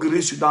aadama bu bëgg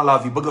réussir dans la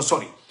vie bëgg a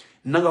sori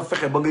na nga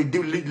fexe ba ngay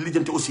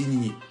lijjanti aussi nit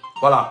ñi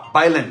voilà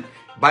bàyyi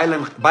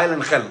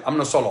leen xel am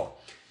na solo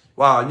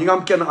waaw ñi nga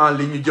am kenn en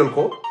ligne ñu jël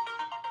ko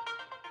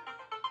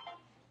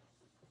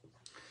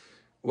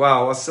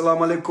waaw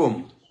asalaamaaleykum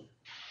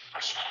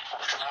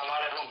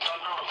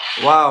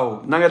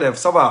waaw na nga def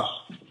ça va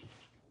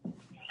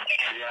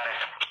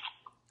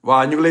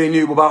waaw ñu ngi lay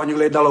nuyu bu baax ñu ngi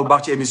lay dalal bu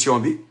baax ci émission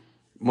bi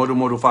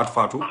Modou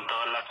Fatou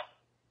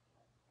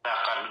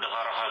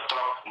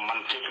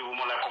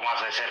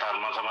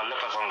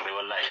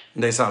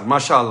ndeysaan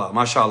macha allah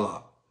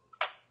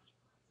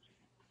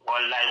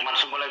wallaay man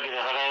su ma la gisee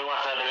da ngay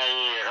wax da ngay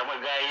sama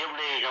gars yëpp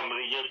léegi xam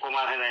nga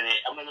commencé na ne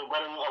am na ñu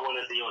bari ñu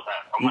abonné si yow sax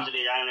commencé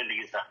yaa ngi leen di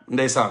gis sax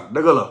ndeysaan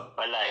dëgg la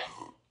wallaay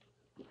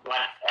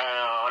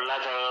wallaay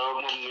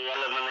moom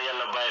yàlla mën na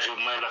yàlla bàyyi fi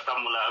may la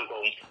sàmm la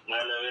encore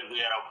may la wér gu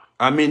yaram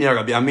amiin yaa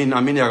rabbi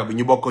amiin yaa rabbi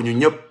ñu bokk ñu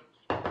ñëpp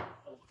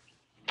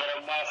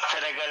vraiment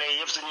sénégalais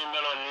yëpp suñu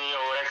meloon ni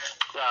yow rek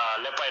waaw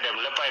léppay dem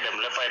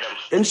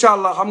incha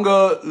allah xam nga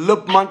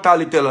lépp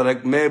mentalité la rek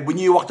mais bu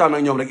ñuy waxtaan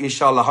ak ñoom rek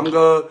incha allah xam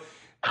nga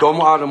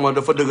doomu aadama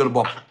dafa dëgër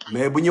bopp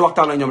mais bu ñuy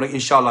waxtaan ak ñoom rek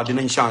incha allah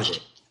dinañ changé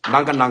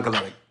ndànk la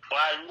rek.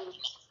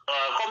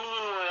 waaw comme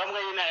ñun xam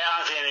nga ñu ne ay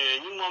anciens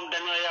ñun moom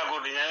dañoo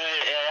yàggul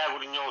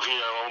di ñëw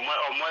fii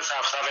au moins ça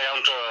fait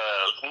entre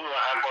mu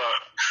wax encore.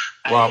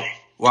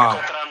 waaw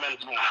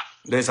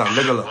ndeysaan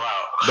dëgg la.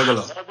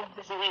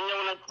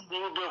 ñëw na ci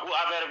ubbeeku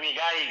affaire bi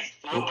gars yi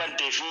ñu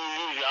bante fii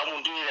lii amul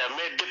tuuti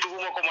mais depuis bu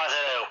ma commencé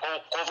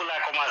kooku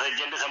laa commencé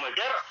jënd sama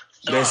kër.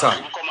 ndeysaan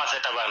ñu commencé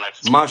tabax nag.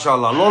 macha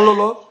allah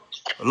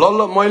loolu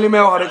la mooy li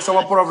may wax rek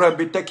sama proverbe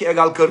bi tekki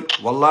égal kër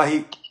wallahi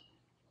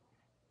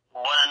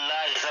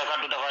sa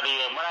kaddu dafa di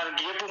maanaam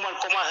yëpp man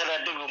commencé la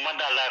déglu man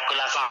daal la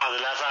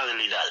change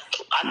lii daal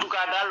en tout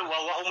cas daal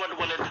waxuma du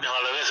ma leen di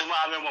defal mais su ma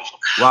amee moom.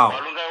 waaw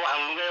lu ngay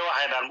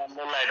waxee daal moom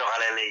loolu lay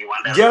doxalee léegi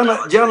man.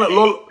 jeex na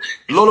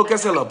loolu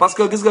kese la parce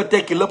que gis nga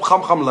tekki lépp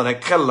xam-xam la rek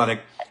xel la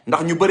rek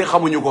ndax ñu bëri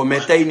xamuñu ko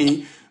mais tey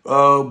nii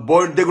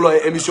boo dégloo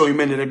ay émission yu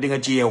mel ni rek di nga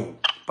ci yeewu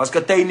parce que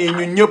tey nii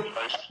ñun ñëpp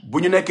bu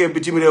ñu nekkee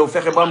bitim réew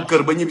fexe ba am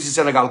kër ba ñibbi si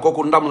Sénégal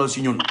kooku ndam la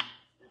si ñun.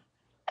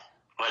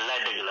 wallaay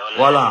dëgg la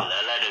voilà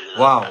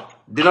waaw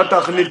dina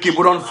tax nit ki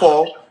bu doon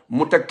foo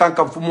mu teg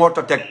tànkam fu mu war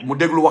a teg mu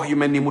déglu wax yu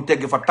mel nii mu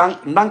teggi fa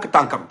ndànk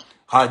tànkam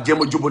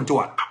jéem a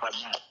jubbantiwaat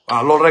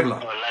waaw loolu rek la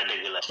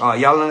waaw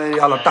yàlla na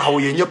yàlla taxaw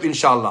yee ñëpp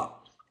incha allah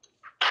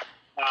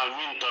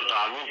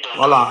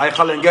voilà ay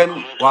xale ngeen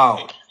waaw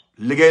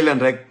liggéey leen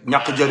rek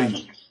ñàkk jëriñu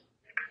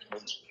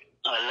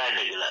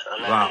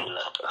waaw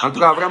en tout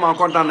cas vraiment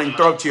kontaan nañ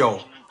trop ci yow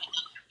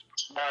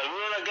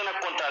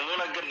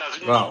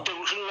waaw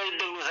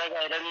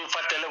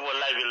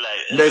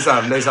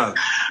ndeysaan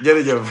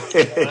jërëjëf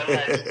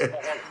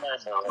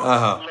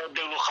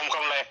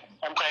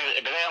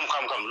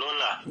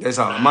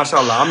ndeysaan macha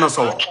allah am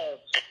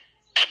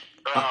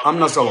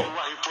na solo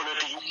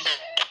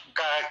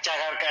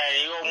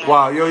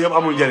waaw yooyu yëpp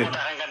amul njëriñ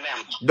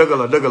dëgg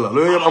la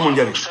yooyu yëpp amul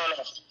njëriñ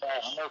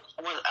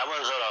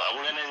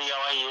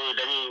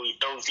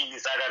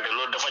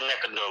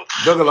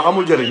dëgg la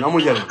amul njëriñ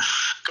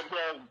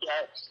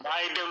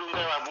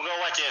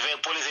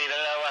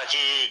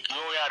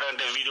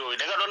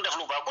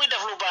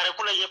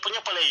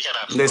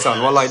ndeysaan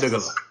wallahi dëgg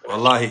la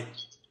wallahi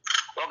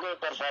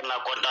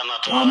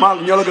waaw maa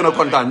ñoo la gën a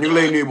kontaan ñu ngi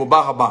lay nuyu bu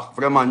baax a baax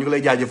vraiment ñu ngi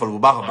lay jaajëfal bu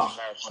baax a baax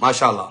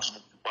macha allah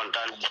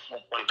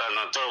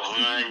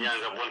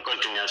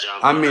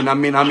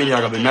amin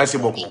yaa rabbi merci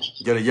beaucoup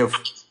jërëjëf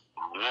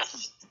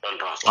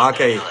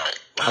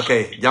ok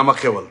jàmm ak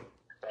xewal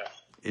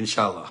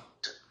incha allah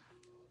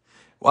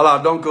voilà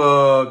donc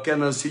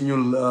kenn si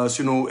ñun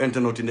sunu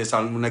internet yi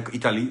ndeysaan mu nekk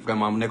Italie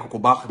vraiment mu nekk ku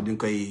baax di nga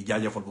koy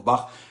jaajëfal bu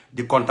baax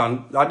di kontaan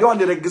waaw di wax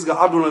ni rek gis nga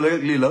àdduna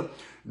rek lii la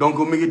donc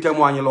mi ngi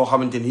témoigner loo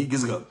xamante ni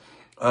gis nga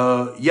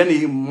yenn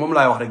yi moom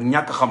laay wax rek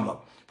ñàkk xam la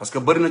parce que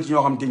bëri na ci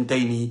ñoo xamante ni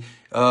tey nii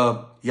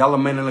yàlla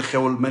may na la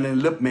xewal may na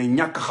lépp mais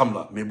ñàkk xam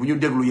la mais bu ñu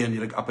déglu yenn yi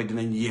rek après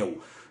dinañ yeewu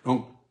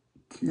donc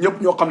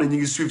ñëpp ñoo xam ne ñu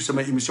ngi suivre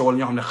sama émission wala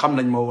ñoo xam ne xam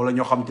nañ ma wala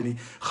ñoo xamante ni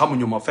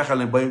xamuñu ma fexeel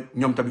leen ba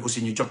ñoom tamit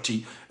aussi ñu jot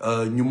ci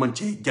ñu mën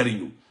ci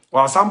jariñu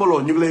waaw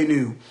Sambalo ñu ngi lay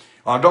nuyu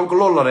waaw donc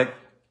loolu la rek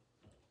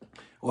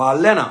waaw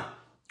Lena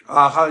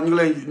xaaral ñu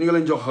ngi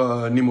leen jox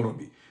numéro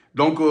bi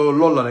donc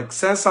loolu la rek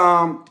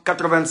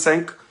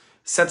 585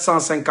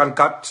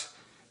 754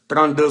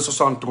 32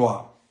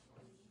 63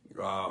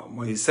 waaw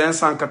mooy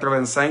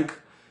 585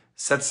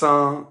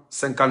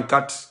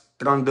 754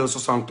 32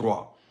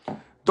 63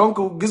 donc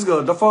gis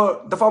nga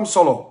dafa am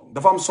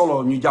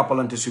solo ñu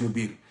jàppalante suñu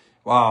biir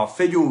waaw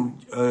Fédiou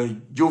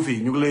Diouf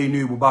yi ñu ngi lay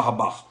nuyu bu baax a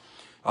baax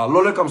waaw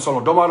loolu rek am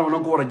solo doomu aadama na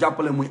nga ko war a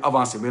jàppale muy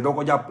avancer mais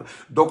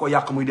doo ko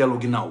yàq muy dellu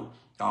ginnaaw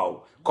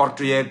waaw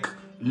korte yeeg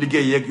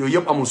liggéey yeeg yooyu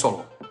yëpp amul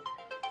solo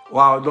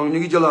waaw donc ñu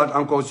ngi jëlaat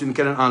encore suñu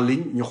keneen en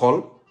ligne ñu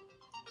xool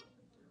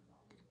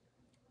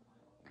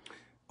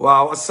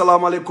waaw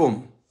asalaamaaleykum.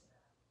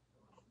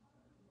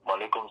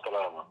 maaleykum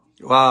salaam.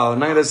 waaw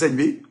na nga def sëñ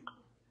bi.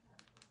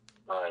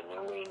 waaw ñu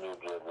ngi lay nuyu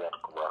di ziar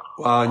bu baax.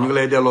 waaw ñu ngi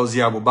lay delloo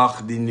ziar bu baax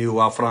di nuyu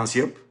waa France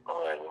yëpp.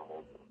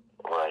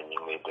 waaw ñu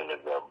ngi lay delloo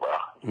ziar bu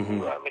baax.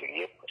 waa Amérique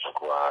yëpp ak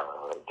waa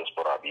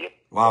diaspora bi yëpp.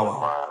 waaw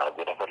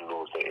di rafetlu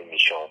sa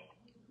émission.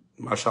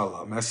 macha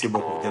allah merci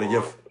beaucoup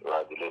jërëjëf.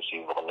 waaw di la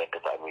suivre nekk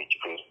tamit ci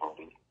Facebook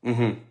bi.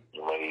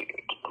 ñu may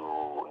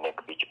tudd nekk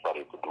bi ci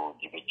Paris tudd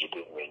Jibi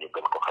Jité mais ñu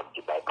gën ko xam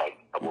ci Baye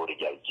Aboori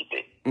Jaay Jité.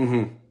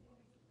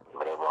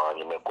 vraiment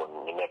ñu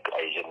nekk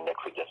ay jeunes nekk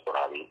fi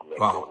diaspora bi.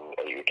 waaw nekkoon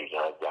ay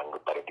étudiants jàng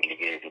pare di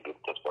liggéey si biir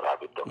diaspora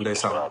bi. donc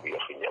ndeysaan diaspora bi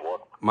yor fi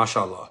njaboot. macha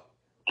allah.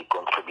 di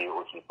contribuer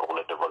aussi pour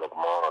le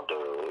développement de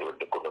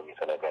l'économie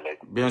sénégalaise.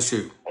 bien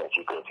sûr.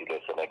 ainsi que aussi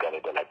les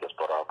Sénégalais de la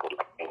diaspora pour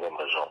la même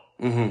région.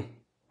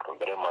 donc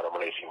vraiment dama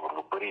lay suivre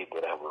lu bëri di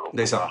rafetlu.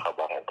 ndeysaan bu baax a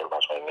baax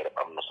intervention yi nga def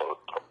am na solo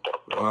trop.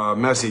 waaw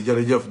merci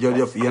jërëjëf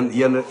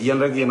yéen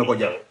rek yéen a ko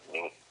jar.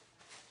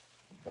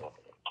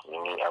 ñu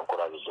ngi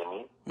encouragé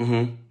jeunes yi.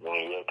 ñu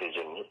ngi yeete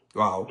jeunes yi.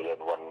 waaw di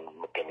leen wan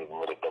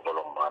mécanisme de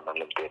développement nan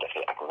lañ koy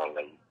defee ak nan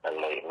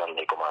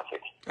lay commencé.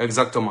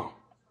 exactement.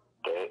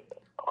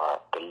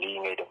 te lii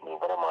ngay def nii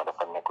vraiment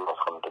dafa nekk loo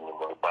xamante ni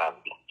mooy base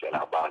bi c'est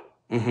la base.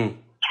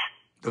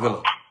 dëgg la.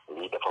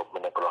 lii dafa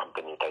nekk loo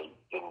xamante ni tey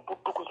yéen bu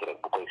dugg si rek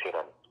bu koy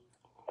siran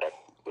rek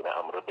dina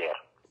am repère.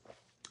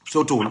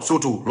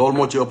 surtout loolu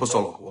moo ci ëpp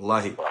solo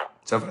wallahi. waaw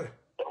c'est vrai.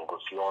 donc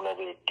si on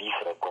avait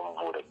 10 rek comme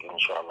vous rek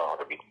incha allah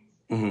rabi.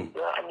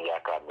 dina am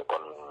yaakaar ni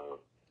kon.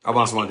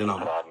 avancement dina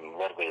am.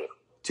 merveilleux.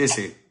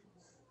 si.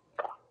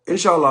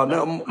 incha allah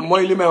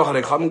mooy li may wax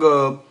rek xam nga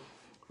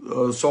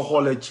soo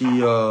xoolee ci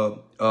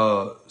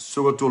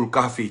suratul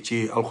kahfi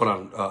ci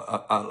alquran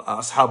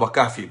ashaaba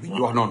kahfi bi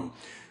ñu wax noonu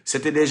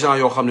c'était des gens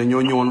yoo xam ne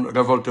ñoo ñëwoon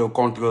révolté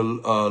contre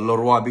le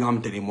roi bi nga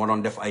xamante ni moo doon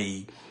def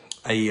ay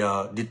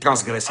di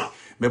transgresser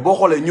mais boo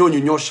xoolee ñooñu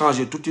ñoo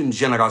changé toute une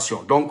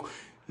génération donc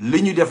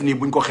li ñu def nii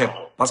buñ ko xeeb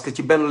parce que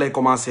ci benn lay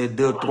commencé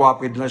 2 3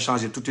 après dina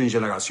changer toute une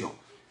génération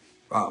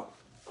waaw.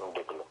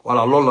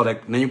 voilà loolu la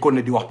rek nañu ko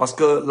ne di wax parce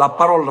que la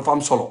parole dafa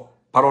am solo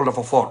parole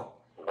dafa fort.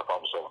 dafa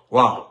am solo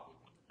waaw.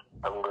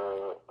 xam nga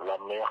la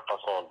meilleure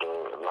façon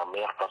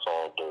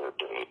de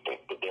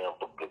un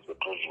peuple c'est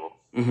toujours.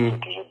 c'est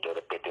toujours de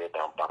répéter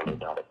d'en parler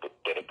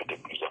de répéter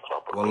plusieurs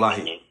fois.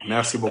 wallahi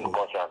merci beaucoup.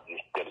 conscience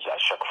à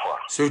chaque fois.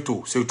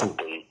 surtout.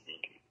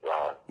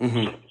 waaw.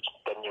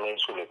 te ñu lay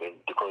soulever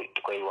di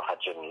koy waxaat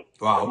jeunes yi.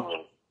 waaw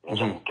ñun nous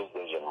sommes tous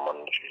des jeunes man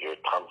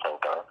j'ai 35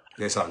 ans.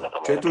 ndeysaan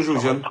tu es toujours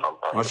jeune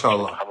macha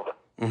allah.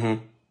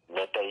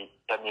 mais tey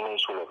thème yi ngay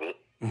soulever.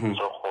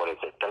 soo xoolee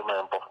c'est tellement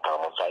important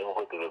man saa yu ma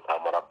koy déggee ça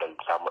me rappelle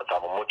ça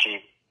me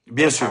motive.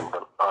 bien sûr ça me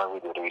donne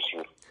envie de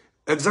réussir.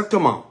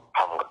 exactement.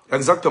 xam nga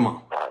exactement.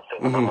 waaw c'est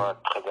vraiment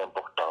très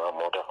important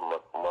moo tax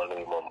ma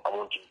lay moom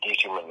amoon ci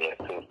 10 yu mel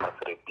nii ça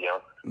serait bien.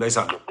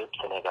 ndeysaan que bépp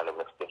Sénégal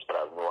ak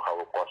diaspora ñu xaw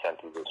a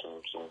conscientiser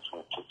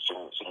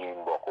suñuy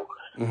mbokk.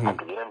 ak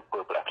yeneen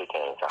peuple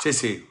africain yi sax.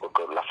 si pour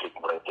que l'Afrique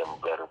mën a jëm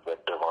vers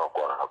devant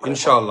quoi.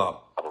 incha allah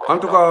en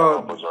tout cas. on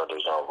a besoin de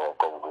gens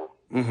comme vous.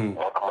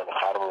 moo tax ma ne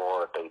xaar ma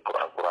woon tey pour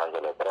encourager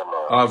les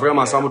vraiment. ah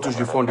vraiment ça me touche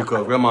du fond du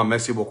cœur vraiment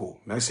merci beaucoup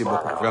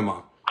vraiment.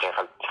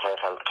 xeexal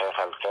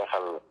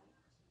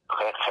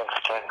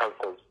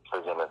sa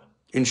jeunesse.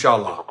 incha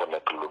allah dafa ko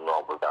nekk lu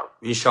noble daal.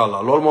 incha allah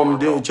loolu moom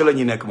ci la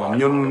ñuy nekk moom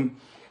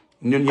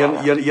ñun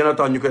yéen a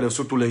tax ñu koy def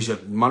surtout les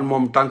jeunes man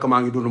moom tant que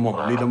maa ngi dund moom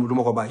lii du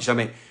ma ko bàyyi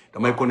jamais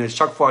damay ko ne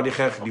chaque fois di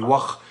xeex di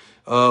wax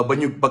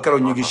ba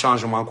keroog ñu ngi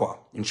changement quoi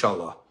incha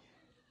allah.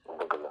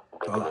 dëgg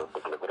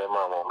la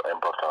vraiment moom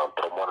important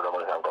trop moo dama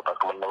la encore parce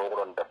que man dama ko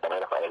doon def damay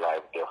def ay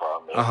live des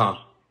fois. mais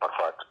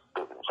parfois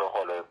soo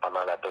xoolee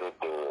pendant la période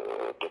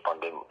de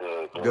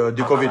pandémie.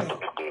 du Covid.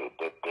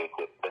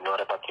 de non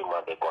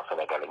répartiment des corps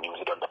sénégalais ñu ngi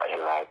si doon def ay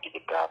live di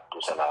grave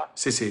tout cela.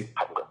 si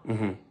xam nga.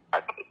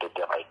 ak de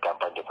def ay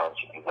campagne de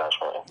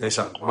sensibilisation.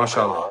 ndeysaan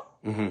macha allah.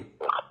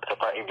 c'est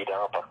pas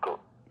évident parce que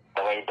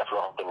da ngay def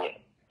loo xam te ne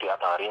tu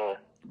attends rien.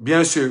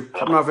 bien sûr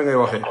xam naa fi ngay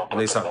waxee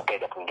ndeysaan. da ngay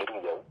def ngir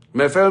yow.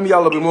 mais fayam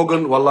yàlla bi moo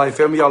gën wallahi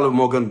fayam yàlla bi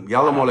moo gën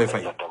yàlla moo lay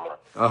fay. moo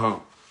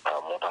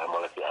tax ma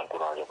la si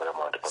encouragé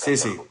vraiment.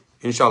 si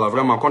incha allah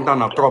vraiment kontaan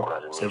naa trop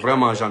c'est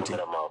vraiment gentil.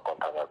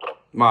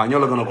 waaw ñoo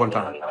la gën a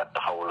kontaan.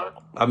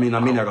 amiin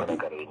amiin ya rabbi.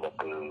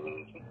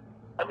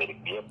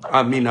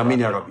 amiin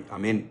ya rabbi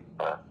amiin.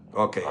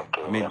 ok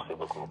amiin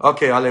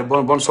ok allez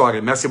bonne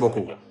soirée merci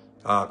beaucoup.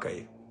 ok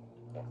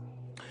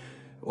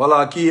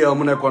voilà kii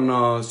mu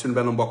nekkoon suñu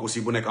benn mbokk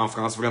aussi bu nekk en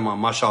France vraiment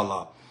macha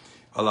allah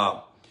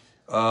voilà.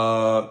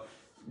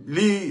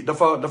 lii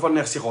dafa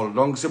neex si xol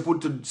donc c'est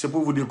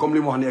pour vous dire comme li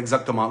mu wax ni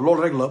exactement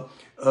loolu rek la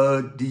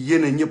di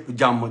yéene ñëpp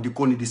jàmm di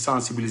koni di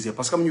sensibiliser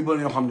parce que am ñu bëri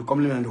ñoo xam ne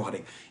comme li leen di wax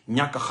rek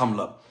ñàkk xam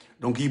la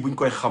donc yii bu ñu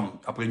koy xam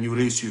après ñu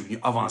réussir ñu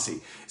avancer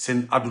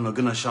seen àdduna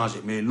gën a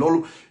changer mais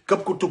loolu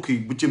képp ku tukki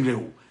bitim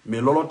réew mais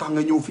looloo tax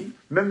nga ñëw fii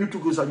même ñu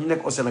tukki sax ñu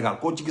nekk au Sénégal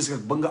koo ci gis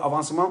rek ba nga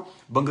avancement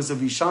ba nga sa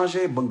vie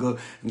changer ba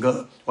nga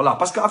voilà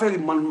parce que affaire yi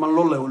man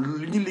loolu la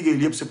li ñu liggéey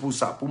yëpp c'est pour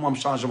ça pour mu am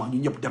changement ñu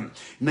ñëpp dem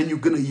nañu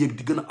gën a yéeg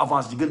di gën a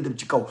avancer di gën a dem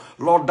ci kaw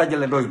loolu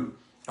dajale doyul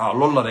waaw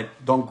loolu la rek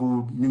donc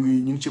ñu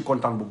ngi ci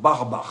kontaan bu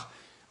baax a baax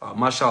waaw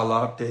macha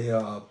allah te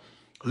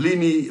lii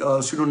nii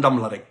suñu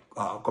ndam la rek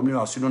waaw comme ni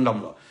wax suñu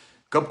ndam la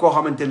képp koo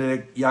xamante ne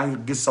rek yaa ngi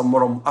gis sa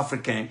morom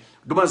africain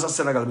du ma ne sax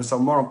Sénégal bi sa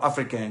morom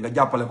africain nga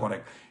jàppale ko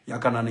rek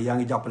yaakaar naa ne yaa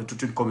ngi jàppale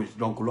toute une communauté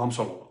donc lu am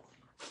solo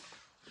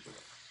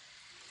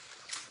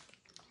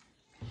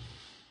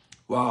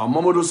la waaw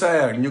Mamadou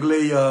Sayer ñu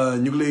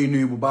ngi lay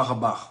nuyu bu baax a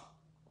baax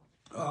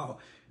waaw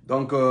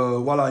donc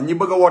voilà ñi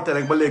bëgg a woote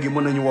rek ba léegi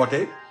mën nañu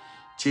woote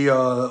ci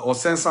au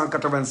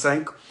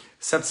 585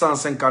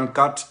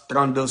 754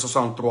 32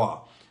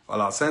 63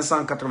 voilà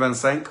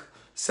 585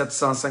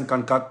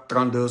 754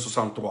 32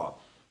 63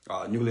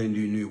 waaw ñu ngi leen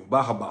di nuyu bu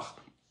baax a baax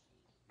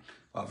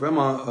waaw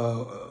vraiment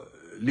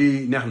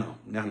lii neex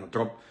na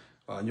trop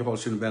waaw ñu xool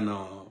suñu benn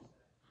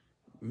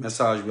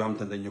message bi xam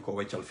te ne dañu ko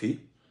weccal fii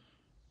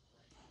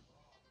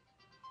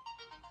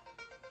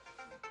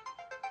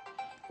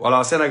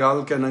voilà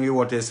Sénégal kenn ngi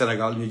wootee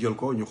Sénégal ñu jël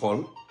ko ñu xool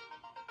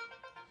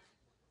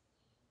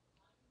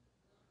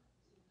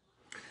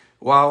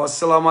waaw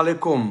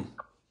asalaamaaleykum.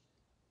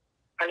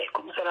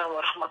 aleykum salaam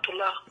wa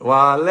rahmatullah.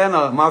 waa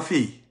Leena maa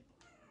fii.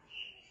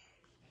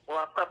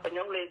 waa papa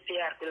ñoo ngi lay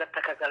ziar di la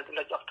takagal di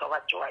la jox ta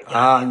wàccuwaay.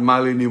 maa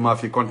ngi lay nuyu maa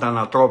fii kontaan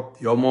naa trop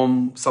yow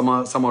moom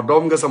sama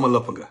doom nga sama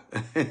lëpp nga.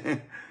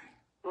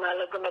 maa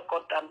la gën a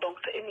kontaan donc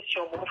sa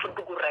émission bu ma fa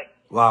dugg rek.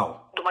 waaw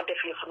du ma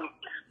def yëfu nit.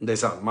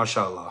 ndeysaan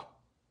macha allah.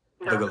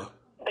 dëgg la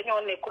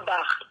dañoo ne ku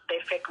baax day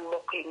fekk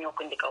mbokk yi ñoo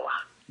ko njëkk a wax.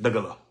 dëgg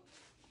la.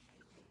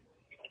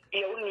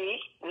 yow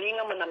nii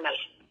nga mën a mel.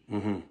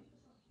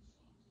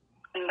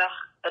 ndax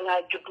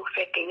dangaa juddu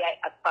fekk yaay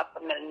ak papa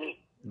mel nii.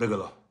 dëgg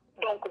la.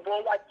 donc boo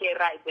wàccee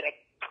raay bi rek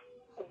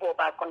ku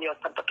boobaa kon yow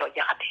santatoo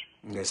jaxate.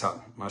 ndeysaan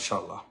macha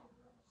allah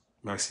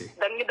merci.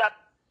 dañu daal.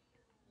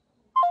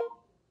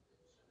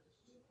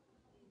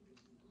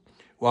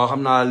 waaw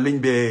xam naa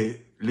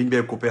ligne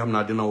bee coupé xam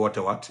naa dina woote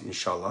waat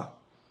incha allah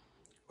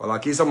voilà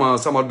kii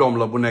sama doom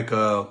la bu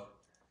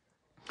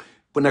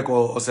nekk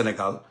au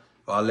Sénégal.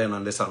 waaw leena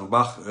ndeysaan bu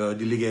baax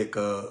di liggéey ak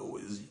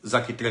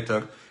Zaki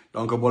traiteur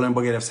donc boo leen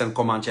bëggee def seen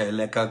commande ci ay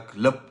lekk ak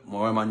lépp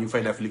vraiment ñu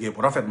fay def liggéey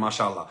bu rafet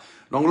macha allah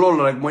donc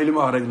loolu rek mooy li ma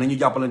wax rek nañu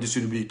jàppalante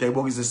suñu biir tey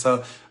boo gisee sa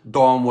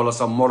doom wala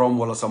sa morom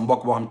wala sa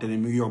mbokk boo xam te ne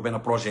mi ngi yor benn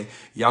projet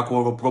yaa ko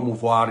war a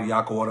promouvoir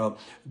yaa ko war a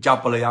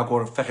jàppale yaa ko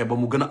war a fexe ba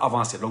mu gën a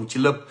avancer donc ci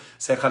lépp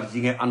say xarit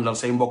yi ngay àndal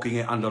say mbokk yi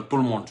ngay àndal tout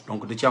le monde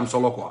donc da ci am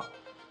solo quoi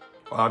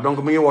voilà donc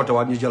mi ngi woote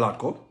waat ñu jëlaat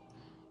ko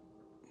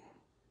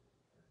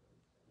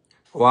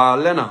waa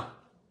Lena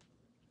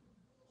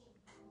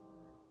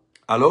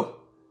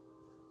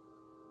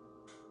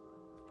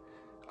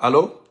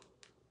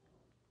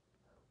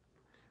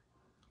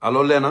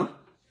allo Lena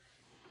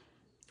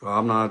waaw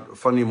xam naa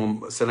fan yi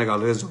moom Sénégal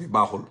réseau bi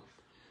baaxul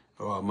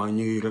waaw maa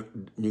ñu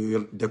ngi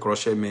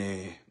décroché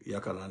mais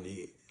yaakaar naa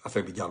ni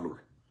affaire bi jàllul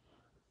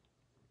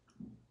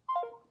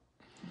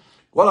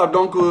voilà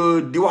donc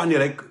di wax ni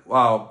rek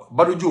waaw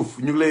Badou Diouf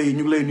ñu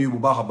ngi lay nuyu bu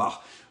baax a baax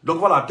donc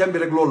voilà thème bi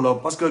rek loolu la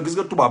parce que gis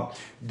nga tubaab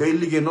day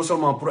liggéey non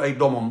seulement pour ay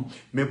doomam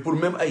mais pour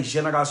même ay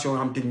génération yoo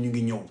xam te ni ñu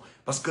ngi ñëw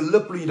parce que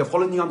lépp lu ñuy def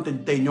xoolal ñi nga xam te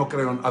ni tey ñoo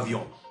créé woon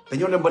avion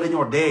dañoo dem ba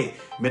dañoo dee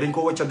mais dañ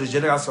ko wàccal de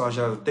génération en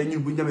génération tey ñun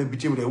bu ñu demee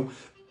bitim réew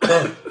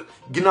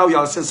ginnaaw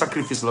yàlla seen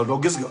sacrifice la doo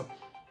gis nga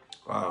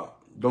waaw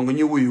donc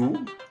ñu wuyu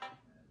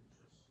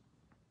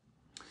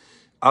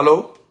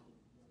allo.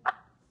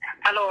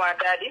 allo waa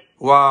Dadi.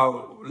 waaw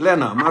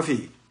Lena maa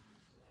fi.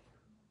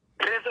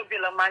 réseau bi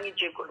la maa ngi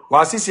jégalu.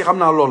 waaw si xam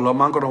naa loolu la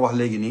maa ngi ko doon wax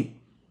léegi nii.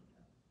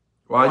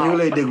 waaw ñu ngi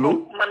lay déglu.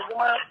 man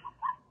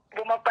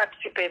bu ma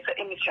participer sa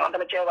émission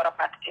dama cee war a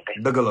participer.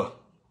 dëgg la.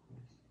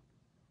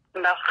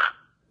 ndax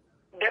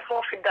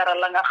defoo fi dara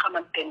la nga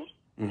xamante ni.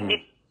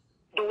 nit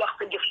du wax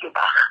sa jëf yu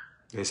baax.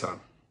 ndeysaan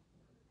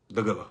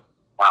dëgg la.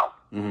 waaw.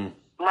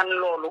 man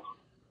loolu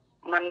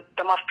man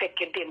dama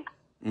fekke démb.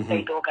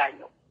 day doogaa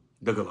ñëw.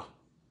 dëgg la.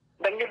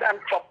 dañu daan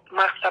fopp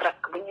maa sa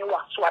rakk bu ñuy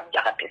wax soit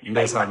jaxate.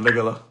 ndeysaan dëgg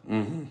la.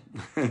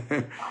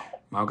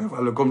 maa ngi koy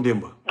fàlle comme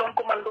démb. donc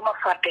man du ma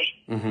fàtte.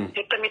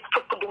 te tamit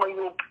fëpp du ma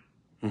yóbbu.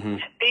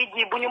 tey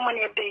jii bu ñu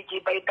mënee tey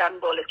jii bay daan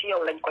doole ci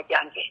yow lañ ko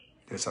jàngee.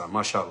 ndeysaan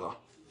macha allah.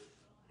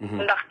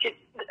 ndax ci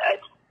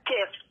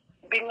Thiès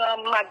bi nga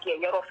màggee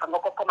yaroo fa nga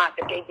ko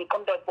commencé tey jii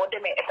comme boo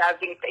demee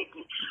États-Unis tey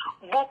jii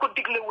boo ko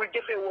diglewul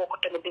jëfee woo ko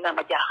tamit dina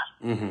ma jaaxal.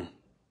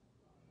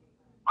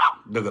 waaw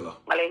dëgg la.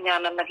 ma lay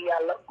ñaanal nag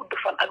yàlla gudd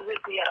fan ak wér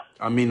gu yaram.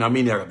 amiin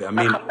amiin yaa rabbi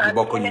amiin ñu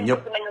bokk ñu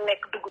ñëpp. nañu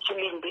nekk dugg ci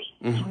ligne bi.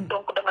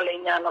 donc dama lay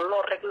ñaanal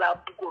loolu rek laa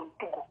bëggoon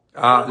dugg.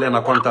 ah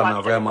Lena kontaan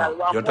naa vraiment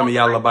yow tamit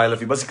yàlla bàyyi la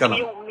fi ba si kanam.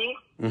 yow mii.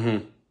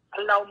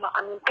 allahumma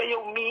amiin te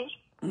yow mii.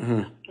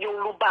 yow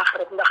lu baax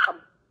rek nga xam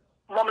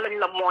moom lañ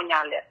la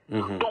mooñaaleen.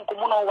 donc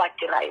munoo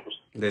wàcc raay bi.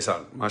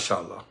 ndeysaan macha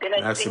allah.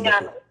 merci beaucoup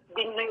dinañ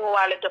di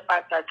nuyuwaale de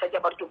passage sa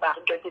jabar ju baax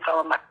jooju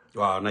sama mag.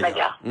 waaw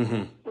Nadia.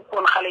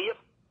 kon xale yëpp.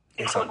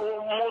 il faut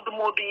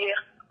moodu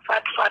yeex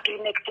faatu yi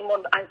nekk ci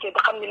monde entier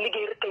ba xam ne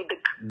liggéey rek tey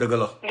dëgg. dëgg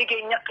la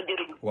liggéey ñàkk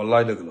jëriñ.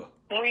 wallaay dëgg la.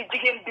 muy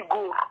jigéen di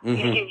góor.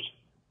 liggéey.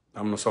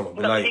 am na solo ndax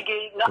bilaay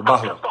liggéey nga bu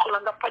baax am la sa soxla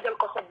nga fajal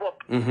ko sa bopp.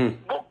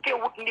 bokkee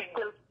wut nit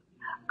jël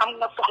am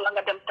nga soxla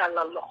nga dem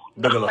tàllal loxo.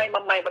 dëgg la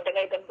ndax may ba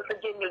dangay dem ba sa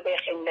jéemil day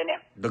xeeñ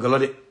leneen. dëgg la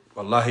de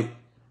wallahi.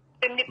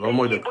 te nit loolu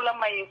mooy dëgg bu la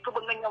mayee suba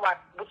nga ñëwaat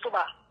bu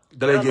subaa.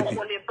 dalay jéppi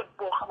xoolee bët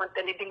boo xamante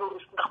ni di nga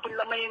rus ndax buñ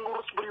la mayee nga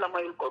rus buñ la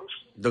mayul ko rus.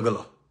 dëgg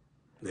la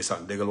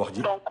ndeysaan déggal wax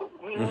ji. donc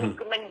ñun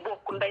nañ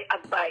bokk ndey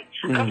ak baay.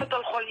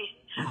 rafetal xol yi.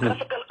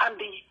 rafetal ànd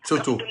yi.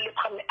 surtout te lépp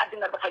xam ne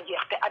àddina dafa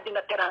jeex te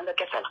àddina teraanga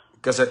kese la.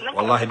 kese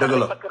wallahi dëgg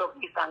la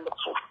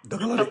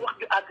dëgg la de wax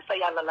ju àgg sa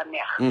yàlla la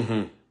neex.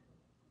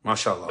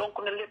 macha allah donc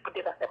na lépp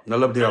di rafet. na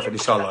lépp di rafet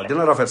incha allah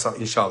dina rafet sax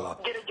incha allah.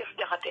 jërëjëf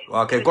Jaxate.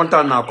 waaw kay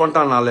kontaan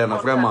naa Lena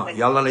vraiment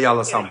yàlla na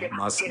yàlla sàmm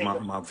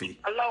ma fii.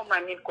 allahumma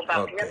amiin ku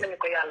baax ñan nañu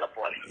ko yàlla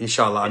boole.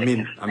 incha allah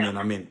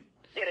amiin.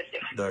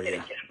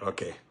 jërëjëf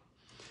ok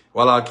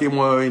voilà kii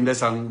mooy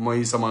ndeysaan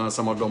mooy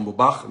sama doom bu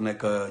baax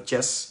nekk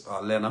Thiès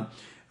waaw Lena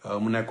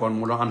mu nekkoon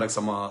mu doon ànd ak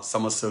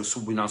sama sœur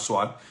su bu naan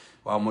Suwaad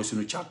waaw mooy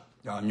suñu caat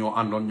waaw ñoo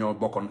àndoon ñoo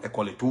bokkoon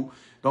école et tout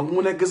donc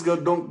mu ne gis nga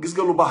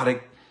lu baax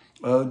rek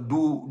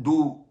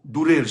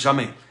du réer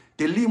jamais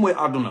te lii mooy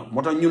àdduna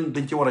moo tax ñun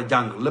dañ ci war a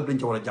jàng lépp dañ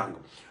ci war a jàng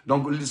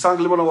donc sànq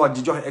li ma la wax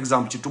di joxe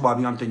exemple ci tubaab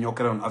yi nga xam te ñoo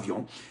créé woon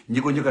avion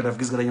ñi ko njëkk a def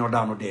gis nga dañoo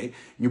daanu dee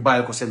ñu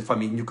bàyyi ko seen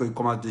famille ñu koy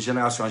commencé de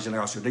génération en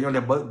génération dañoo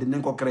dem ba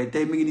dinañ ko créé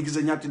tey mi ngi ni gis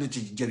nga ñaata nit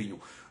ci jëriñu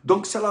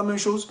donc c'est la même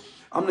chose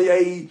am na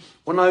ay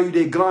on a eu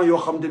des grands yoo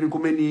xam te ni ku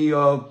mel ni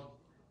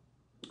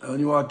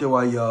ñu waate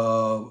waay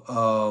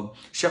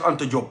Cheikh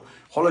Anta Diop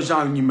xoolal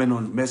genre ñu mel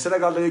noonu mais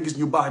Sénégal da ngay gis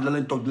ñu baax da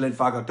leen toog di leen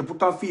faagal te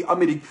pourtant fii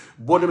Amérique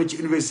boo demee ci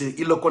université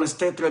ils le connaissent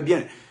très très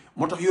bien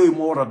moo tax yooyu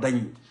moo war a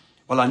dañ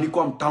voilà ni ko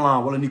am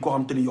talent wala ni ko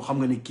xam te ni yoo xam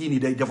nga ni kii nii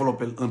day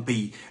développer un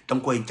pays da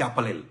nga koy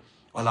jàppaleel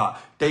voilà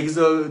tey gis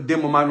nga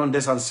démb maa ngi doon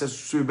descendre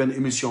sur benn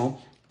émission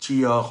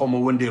ci xaw ma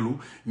wëndeelu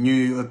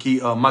ñuy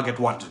kii Maguette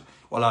Wade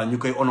voilà ñu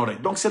koy honorer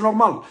donc c'est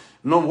normal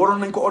non waroon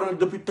nañ ko honorer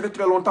depuis très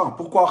très longtemps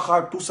pourquoi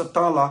xaar tout ce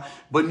temps là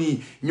ba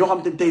nii ñoo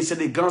xam te ne tey c'est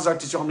des grands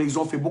artistes yoo xam ne ils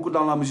ont fait beaucoup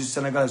dans la musique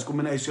sénégalaise ku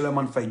mel ni ay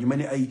Souleymane Faye ñu mel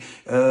ni ay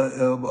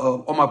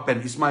Omar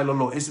Pène Ismaïla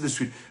Lo ainsi de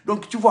suite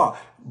donc tu vois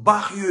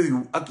baax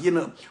yooyu ak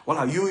yenn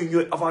voilà yooyu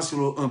ñooy avancer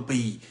un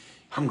pays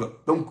xam nga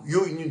donc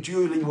yooyu ñun ci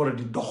yooyu la ñu war a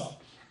di dox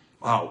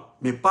waaw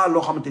mais pas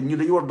loo xamante ni ñun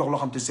dañu war a dox loo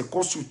xamante c'est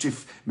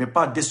constructif mais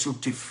pas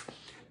destructif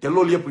te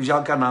loolu yëpp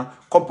yaakaar naa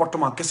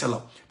comportement kese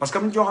la parce que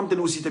am ñoo xam te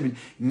ne aussi tamit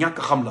ñàkk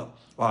xam la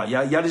waaw y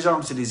a des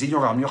gens c'est des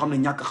ignorants ñoo xam ne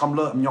ñàkk xam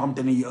la ñoo xam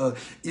te ni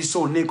ils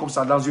sont nés comme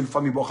ça dans une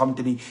famille boo xam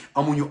te ni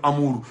amuñu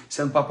amour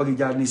seen papa gi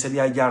jaar nii seen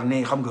yaay jaar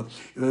nee xam nga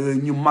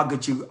ñu màgg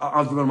ci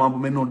environnement bu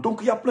mel noonu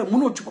donc y a plein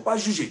mënoo tu peux pas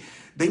juger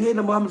da ngay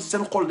ne ba xam ne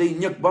seen xol day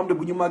ñëkk ba xam ne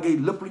bu ñu màggee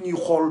lépp lu ñuy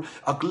xool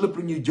ak lépp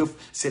lu ñuy jëf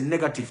c'est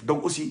négatif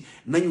donc aussi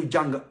nañu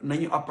jàng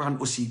nañu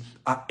apprendre aussi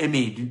à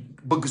aimer di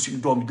bëgg suñu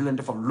doom yi di leen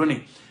defal lu ne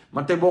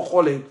man tey boo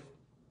xoolee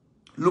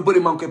lu bëri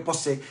maa ngi koy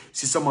posté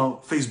si sama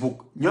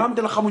Facebook ñoo xam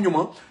te ne xamuñu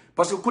ma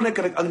parce que ku nekk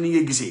rek ak ni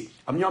ngay gisee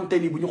am ñoo am tey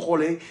nii bu ñu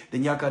xoolee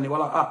dañ yaakaar ni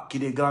voilà ah kii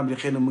de grand bi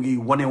xëy na mu ngi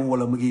wanewu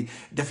wala mu ngi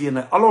def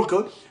yenn alors que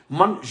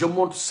man je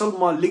montre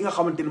seulement li nga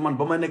xamante ni man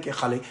ba ma nekkee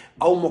xale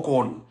aw ma ko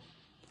woon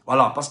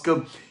voilà parce que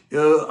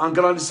en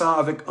grandissant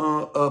avec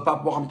un papa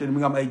boo xamante ni mi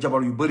ngi am ay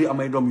jabar yu bëri am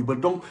ay doom yu bëri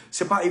donc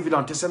c'est pas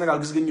évident te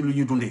Sénégal gis nga ñun lu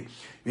ñuy dundee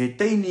mais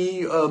tey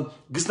nii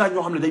gis naa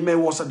ñoo xam ne dañ may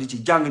woo sax di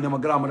ci jàng ne ma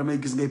grand ma damay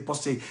gis ngay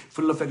posté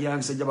fu la fekk yaa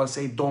ngi sa jabar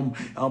say doom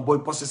booy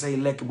posté say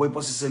lekk booy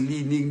posté sa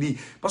lii nii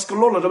parce que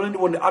loolu dama leen di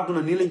woon ne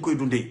àdduna nii lañ koy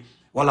dundee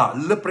voilà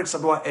lépp rek ça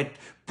doit être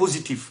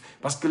positif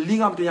parce que li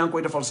nga xam te yaa ngi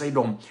koy defal say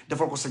doom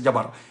defal ko sa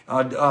jabar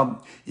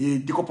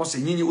di ko posté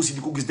ñii ñi aussi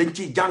di ko gis dañ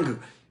ciy jàng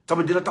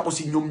tamit dina tax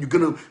aussi ñoom ñu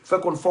gën a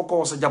fekkoon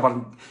fonkoo sa jabar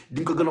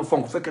di nga ko gën a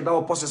fonk fekk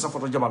daaw posté sa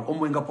photo jabar au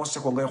moins nga posté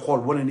ko ngay xool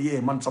wane ni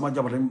yee man sama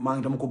jabar maa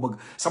ngi dama ko bëgg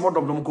sama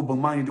doom dama ko bëgg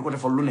maa ngi di ko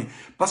defal lu ne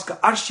parce que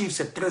archive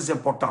c'est très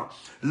important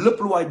lépp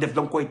lu waay def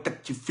da nga koy teg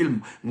ci film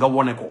nga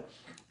wone ko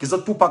gis nga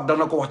Tupac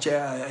dana ko wax ci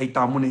ay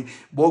temps mu ne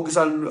boo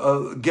gisaan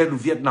guerre du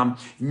Vietnam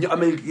ñu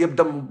Amérique yëpp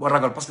dem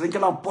ragal parce que dañ ko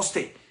daan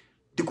posté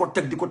di ko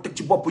teg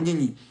ci bopp nit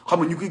ñi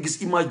xam nga ñu koy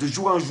gis image de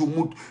jour en jour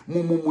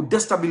mu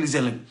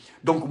déstabiliser leen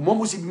donc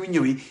moom aussi bi mu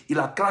ñëwee il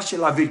a craché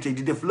la vérité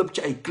di def lépp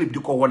ci ay clip di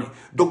ko wane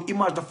donc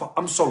image dafa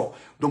am solo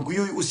donc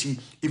yooyu aussi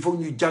il faut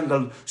ñuy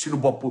jàngal suñu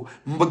bopp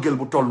mbëggeel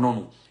bu toll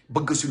noonu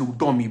bëgg suñu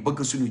doom yi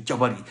bëgg suñu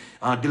jabar yi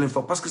di leen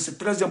fa parce que c'est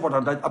très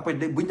important daaj après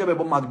bu ñu demee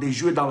ba màgg day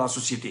jouer dans la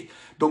société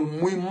donc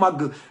muy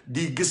màgg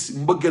di gis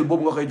mbëggeel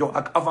boobu nga koy jox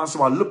ak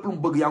avancement lépp lu mu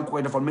bëgg yaa ngi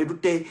koy defal mais du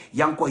tee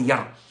yaa ngi koy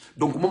yar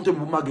donc moom tamit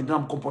bu màggee dina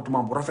am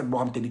comportement bu rafet boo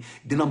xam te ni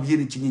dina am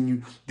yéene ci nit ñi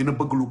dina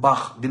bëgg lu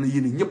baax dina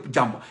yéene ñëpp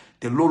jàmm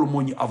te loolu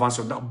moo ñu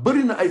avancé ndax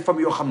bëri na ay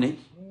famille yoo xam ne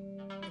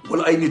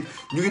wala ay nit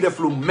ñu ngi def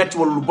lu metti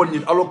wala lu bon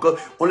nit alors que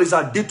on les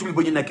a détruits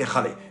ba ñu nekkee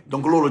xale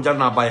donc loolu jar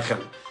naa bàyyi xel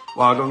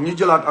waaw donc ñu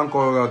jëlaat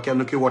encore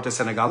kenn ki woote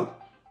Sénégal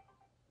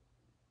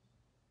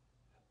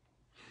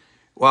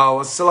waaw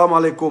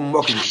asalaamaaleykum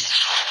mbokk yi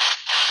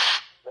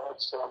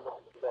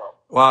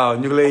waaw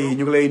ñu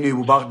ngi lay nuyu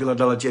bu baax di la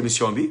dalal ci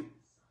émission bi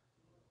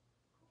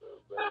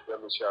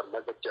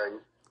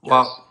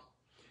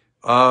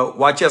waaw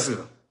waa Thiès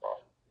nga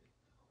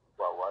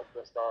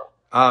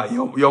ah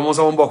yow moom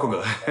sama mbokk nga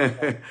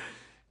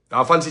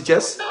waaw fan si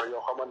Thiès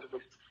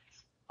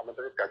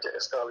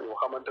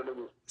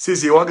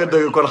si wax nga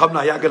dëgg kon xam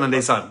naa yàgg na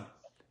ndeysaan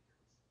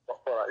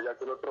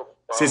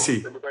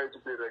si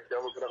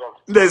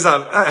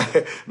ndeysaan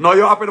non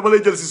yow après dama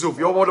lay jël si suuf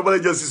yow moom dama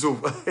lay jël si suuf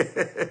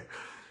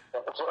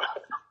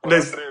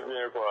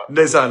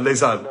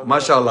ndeysaan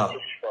macha allah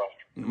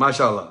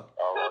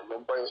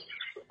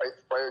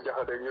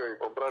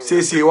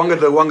si wax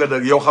nga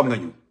dëgg yow xam nga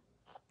ñu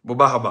bu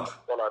baax a baax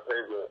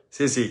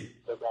si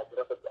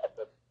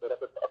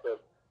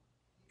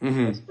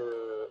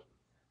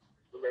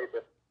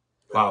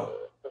waaw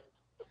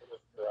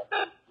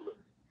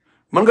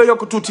mën nga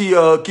yokk tuuti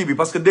kii bi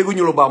parce que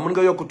dégguñu lu baax mën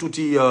nga yokk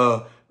tuuti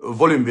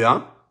volume bi ah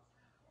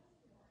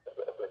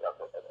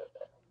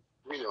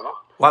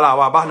voilà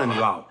waaw baax na ni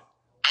waaw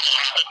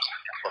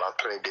voilà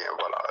très bien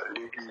voilà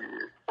léegi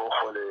boo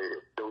xoolee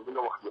yow li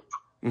nga wax yëpp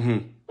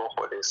boo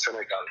xoolee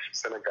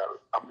Sénégal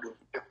am nañu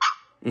lépp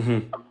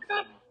am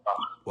nañu baax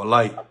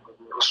wallaay am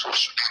nañu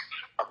ressource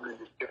am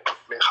nañu lépp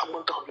mais xam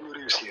nga tax duñu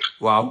réussir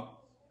waaw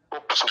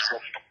bopp sa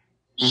bopp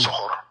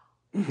soxor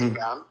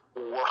gaan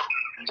wor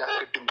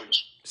ñàkk dimbali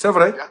c'est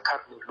vrai yaakaar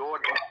ni loo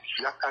def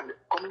yaakaar ni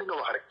comme li nga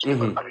wax rek ci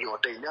avion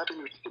tey ñaata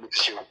ñuy ci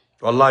bénéficié wu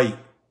wallaay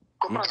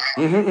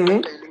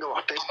comprendre tey li nga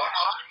wax tey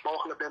ma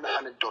wax la benn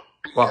anecdote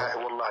waaw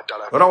wallahi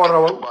taala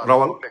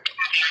rawal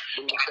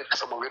bu nga fekk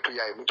sama wetu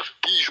yaay mu def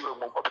 10 jours ak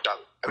moom hôpital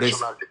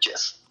régional de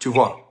Thiès tu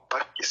vois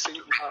parce que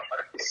Seydina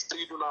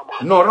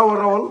non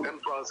rawal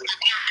 23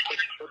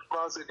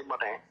 heures du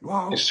matin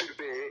waaw di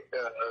surveiller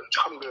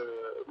xam nga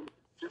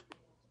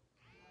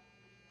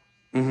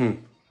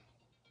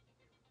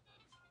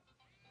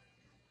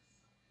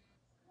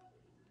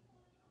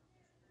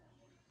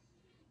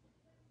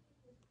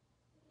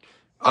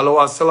allo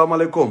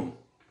asalaamaaleykum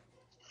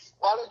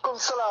waaleykum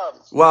salaam.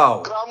 waaw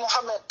grand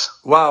Mohamed.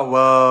 waaw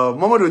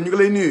Mamadou ñu ngi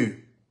lay nuyu.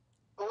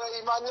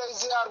 oui maa ngi lay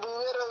ziar bu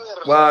wér a wér.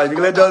 waaw ñu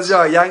ngi lay dalal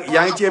ziar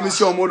yaa ngi ci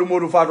émission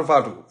Modou Fatou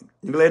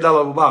ñu ngi lay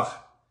dalal bu baax.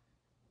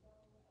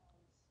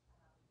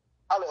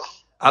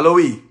 allo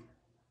oui.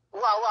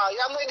 waaw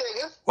yaa ngi may dégg.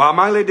 waaw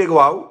maa ngi lay dégg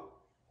waaw.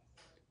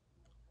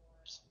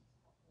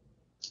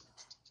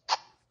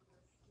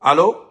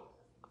 allo.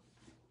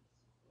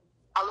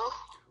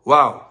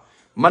 waaw.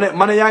 ma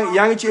ne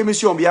yaa ngi ci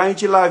émission bi yaa ngi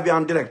ci live bi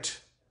en direct.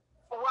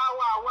 waaw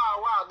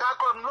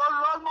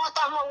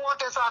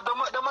woote sax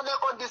dama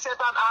nekkoon di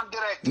seetaan en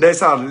direct.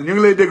 ndeysaan ñu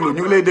ngi lay déglu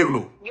ñu ngi lay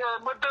déglu.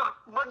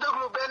 ma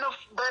déglu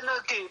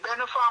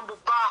benn femme bu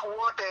baax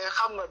woote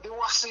xam nga di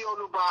wax si yow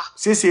lu baax.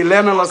 si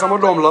lenn la sama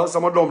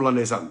doom la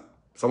ndeysaan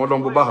sama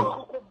doom bu baax la.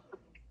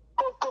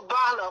 ku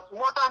baax la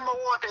moo tax ma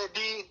woote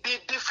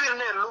di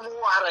firndeel lu mu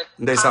wax rek.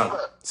 ndeysaan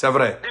c'est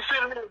vrai. di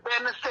firndeel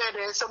benn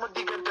seede sama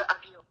diggante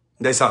ak yow.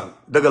 ndeysaan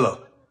dëgg la.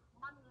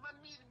 man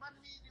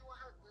mii di wax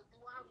ak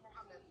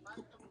Mohamed maa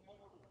ngi tudd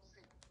Mamadou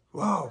Sy.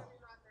 waaw.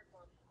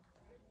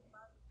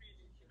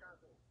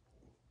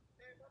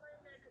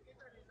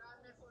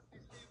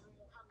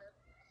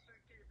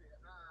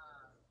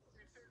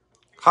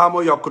 xaaral ma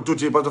yokk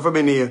tuuti parce que dafa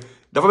mel ni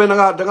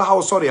da nga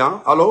xaw sori ah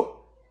allo.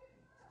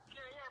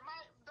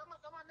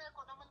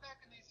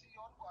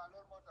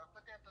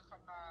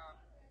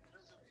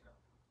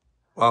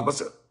 waaw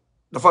parce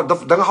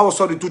que da nga xaw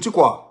sori tuuti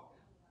quoi.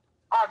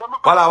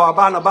 voilà waaw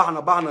baax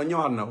na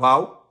ñëwaat na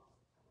waaw.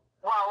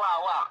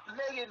 waaw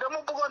léegi dama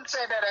bëggoon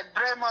seede rek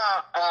vraiment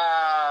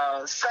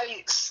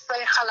say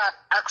xalaat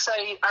ak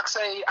say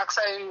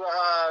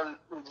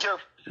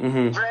jëf.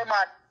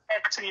 vraiment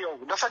nekk si yow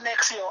dafa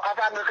nekk si yow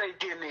avant nga koy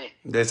génnee.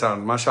 ndeysaan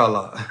macha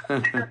allah.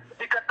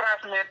 di ko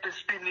transmettre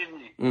si nit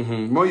ñi.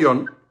 mooy yoon.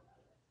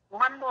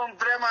 man moom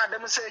vraiment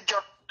dama see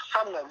jot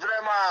xam nga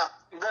vraiment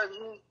nga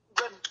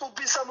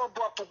ubbi sama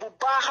bopp bu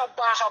baax a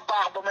baax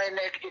ba may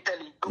nekk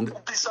Italie. nga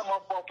ubbi sama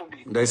bopp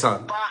bi.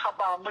 ndeysaan bu baax a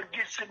baax ma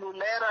gis si lu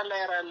leer a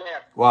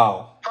leer. waaw.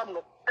 xam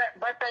nga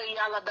ba tey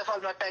yàlla defal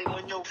ma tey ma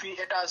ñëw fii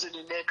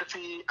États-Unis nekk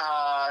fii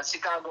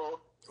Chicago.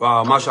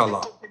 waaw macha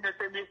allah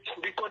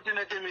di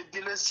continuer tamit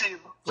di la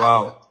suivre.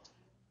 waaw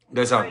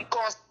ndeysaan.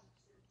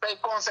 ay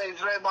conseil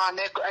vraiment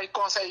nekk ay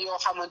conseil yoo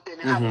xamante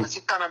ni. xam nga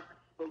si kanam.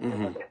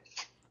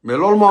 mais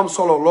loolu moo am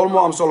solo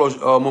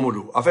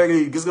Mamadou affaire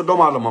yi gis nga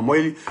doomu aadama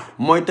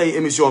mooy tey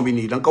émission bi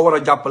nii da nga ko war a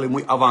jàppale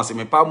muy avancer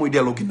mais pas muy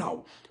dellu ginnaaw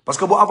parce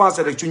que bu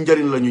avancer rek ci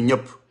njëriñ la ñu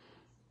ñëpp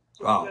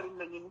waaw.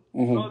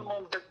 loolu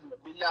moom dëgg la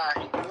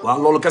billaahi. waaw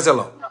loolu kese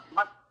la.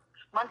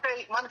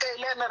 man kay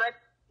lenn rek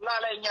laa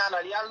lay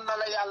ñaanal yàlla na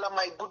la yàlla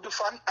may gudd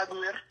fan ak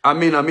wér.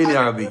 amiin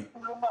yaa rabbi.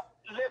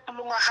 lépp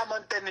lu nga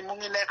xamante ni mu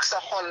ngi nekk sa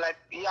xol rek.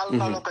 yàlla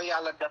na la ko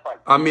yàlla defal.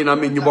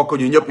 amiin ñu bokk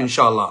ñu ñëpp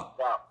incha allah.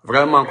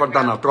 vraiment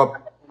kontaan naa trop.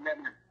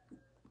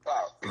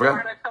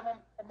 vraiment rek sama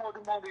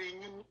Modou yi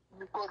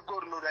ñu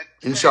góorgóorlu rek.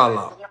 incha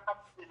allah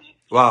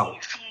waaw.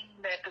 fii ñu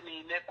nekk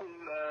nii nekkul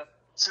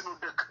suñu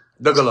dëkk.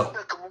 dëgg la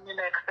dëkk mu ngi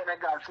nekk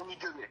Sénégal fu ñu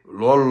jógee.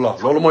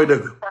 loolu mooy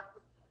dëgg.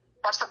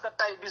 parce que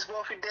tey bis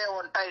boo fi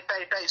deewoon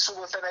tey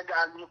suba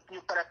Sénégal ñu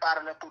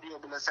préparé la pour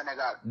yóbbu la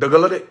Sénégal. dëgg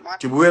la de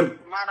ci bu wér.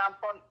 maanaam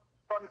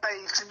kon tey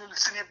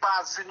suñu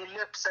base suñu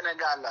lépp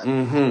Sénégal la.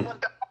 kon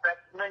rek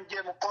nañ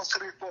jéem a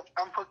construire foofu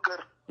am fa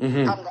kër.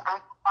 xam nga am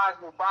fa base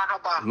bu baax a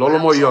baax. loolu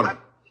mooy yoon.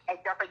 ay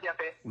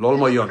jafe-jafe. loolu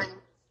mooy yoon.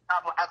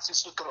 ak si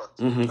sutura.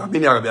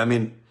 amiin yaa rabbi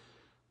amiin.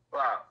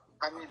 waaw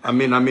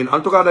amiin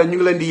en tout cas daal ñu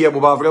ngi leen di yee bu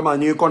baax vraiment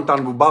ñu ngi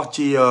kontaan bu baax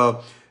ci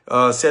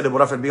seede bu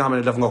rafet bi nga xam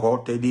ne def nga ko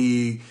te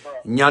di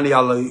ñaan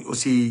yàlla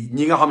aussi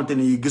ñi nga xamante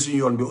ni gisuñu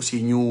yoon bi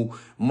aussi ñu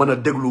mën a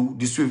déglu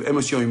di suivre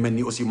émission yu mel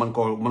nii aussi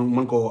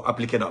mën koo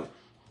appliquer daal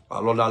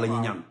waaw loolu daal la ñuy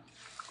ñaan.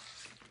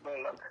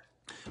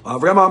 waaw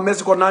vraiment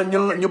merci kon naa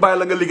ñu bàyyi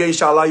la nga liggéey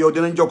incha allah yow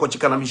dinañ jokkoo ci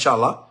kanam incha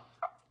allah.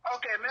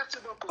 merci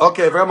beaucoup. ok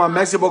vraiment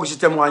merci beaucoup ci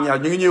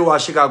témoignage ñu ngi ñuy waa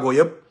Chicago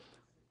yëpp.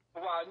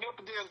 waaw ñëpp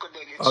dinañ ko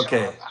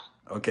dégg.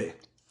 ok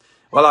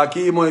voilà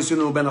kii mooy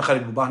sunu benn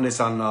xarit bu baax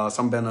ndeysaan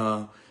sam benn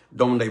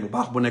doomu ndey bu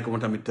baax bu nekk moom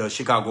tamit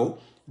Chicago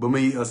ba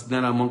muy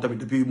nee na moom tamit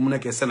depuis mu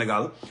nekkee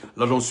Sénégal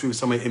la doon suivre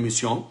samay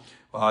émission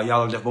waaw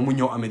yàlla def ba mu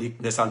ñëw Amérique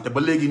ndeysaan te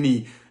ba léegi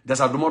nii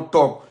ndeysaan du ma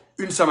toog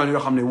une semaine yoo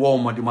xam ne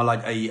woowu ma di ma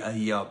laaj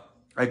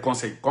ay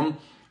conseils comme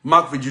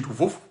maa ko fi jiitu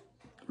foofu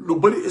lu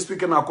bëri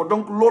expliqué naa ko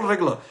donc loolu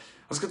rek la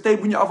parce que tey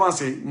bu ñu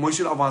avancé mooy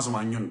suñu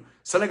avancement ñun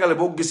sénégalais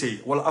boo ko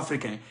gisee wala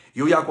africain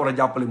yow yaa ko war a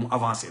jàppale mu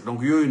avancé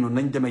donc yooyu noonu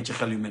nañ demee ci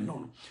xel yu mel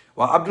noonu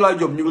waaw Abdoulaye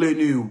Diop ñu ngi lay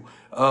nuyu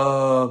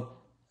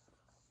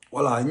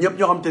voilà ñëpp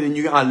ñoo xam te ne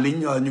ñu ngi en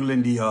ligne ñu ngi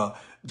leen di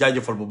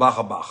jaajëfal bu baax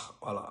a baax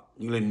voilà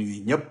ñu ngi leen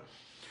nuyu ñëpp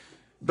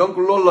donc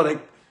loolu la rek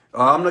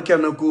am na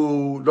kenn ku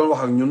doon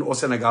wax ak ñun au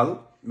Sénégal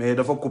mais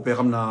dafa coupé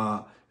xam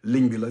naa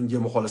ligne bi la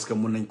jéem a xool est-ce que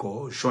mën nañ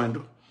ko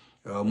joindre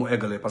mu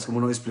eggale parce que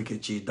mënoo expliquer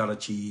ci dara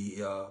ci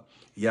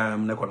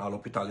yaayam nekkoon à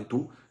l'hôpital et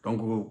tout donc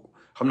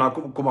xam naa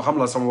ku ma xam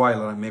la sama waay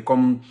la nag mais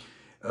comme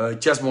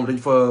Thiès moom dañ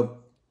fa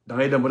da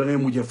ngay dem ba da ngay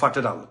mujjee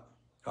fàtte daal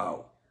waaw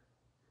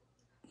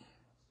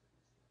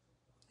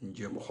ñu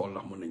jéem a xool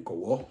ndax mën nañ ko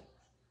woo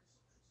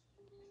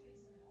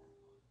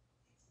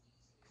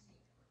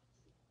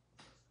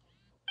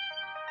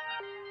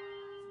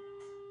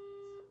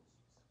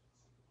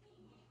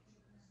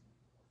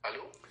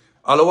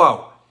allo waaw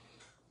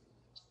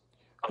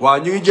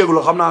ñu ngi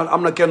jégalu xam naa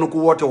am na kenn ku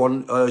woote woon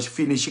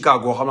fii nii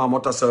Chicago xam naa moo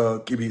tax sa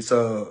kii bi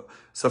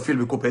sa fil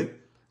bi coupé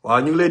waaw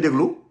ñu ngi lay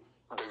déglu.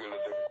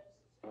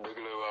 dëgg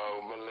la waaw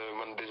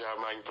man déjà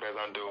maa ngi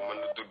présenté wu man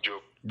la Doudou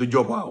Diop. Doudou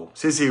Diop waaw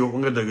si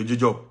nga dëgg Doudou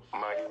Diop.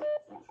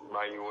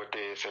 maa ngi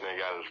wootee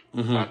Sénégal.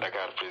 à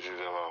Dakar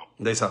précisément.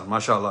 ndeysaan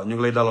macha allah ñu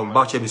ngi lay dalal bu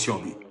baax ci émission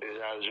bi.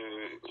 déjà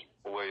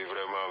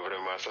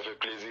vraiment ça fait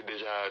plaisir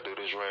déjà de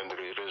rejoindre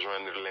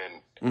leen.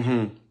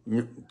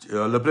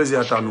 Le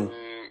plaisir est à nous.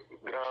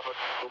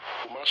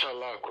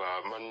 Machallah quoi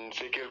man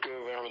c'est quelqu'un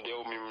vraiment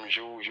yow mi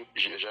je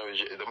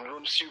dama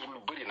doon suivre lu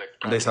bëri nag.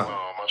 ndeysaan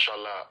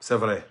machallah. c'est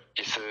vrai.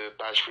 ci sa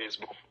page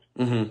Facebook.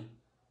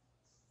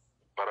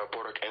 par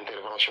rapport ak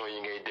intervention yi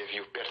ngay def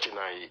yu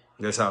pertinent yi.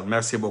 ndeysaan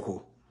merci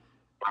beaucoup.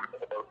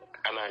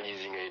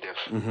 analyse yi ngay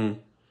def.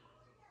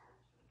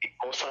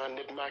 on sent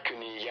nettement que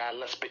ni y a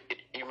l'aspect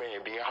humain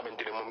bi nga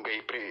xamante ne moom ngay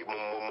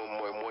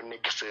moom moo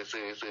nekk sa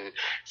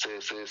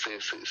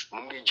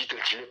moom ngay jiital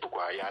ci lépp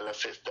quoi y a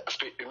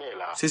l'aspect humain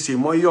là. si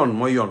mooy yoon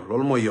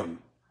loolu mooy yoon.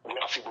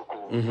 merci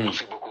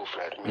beaucoup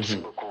frère. merci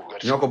beaucoup.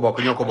 ñoo ko bokk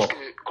parce que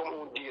comme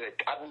on dit rek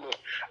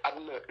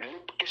àdduna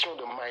lépp question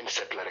de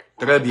mindset la rek.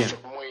 très bien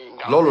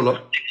loolu la.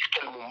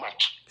 xel mu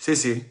match. si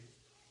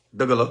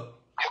dëgg la.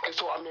 parce que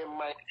soo amee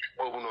mindset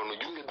boobu noonu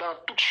gis nga dans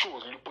toute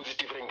chose lu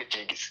positif rek nga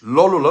ciy gis.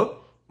 loolu la.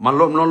 man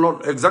loolu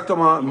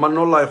exactement man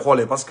noonu laay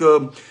xoolee parce que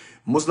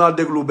mos naa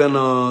déglu benn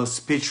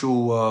speech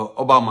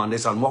Obama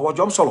ndeysaan mu wax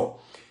ju am solo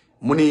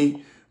mu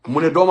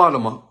ne doomu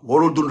aadama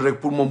warul dund rek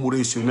pour moom mu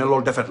réussir mais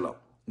loolu defet la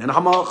nee na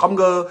xam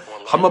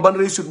nga ban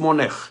réussite moo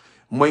neex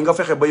mooy nga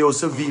fexe ba yow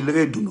sa vie li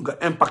ngay dund nga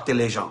impacter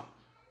les gens.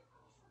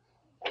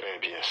 très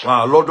bien.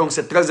 waaw loolu donc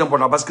c'est très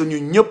important parce que ñu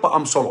ñëpp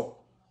am solo.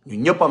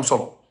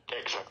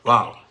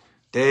 waaw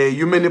te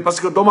yu mel ni parce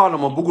que doomu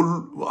aadama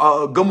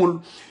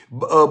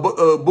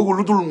bëggul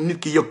lu dul nit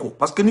ki yëg ko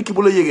parce que nit ki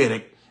bu la yëgee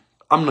rek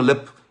am na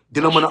lépp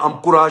dina mën a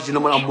am courage dina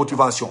mën a am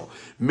motivation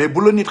mais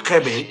bu la nit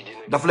xeebee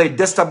daf lay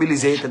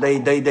déstabiliser te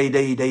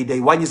day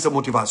wàññi sa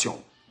motivation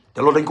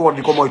te loolu dañ ko war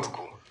di ko moytu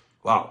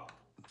waaw.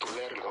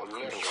 leer nga wax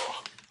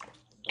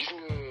gis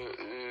nga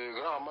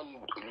grand man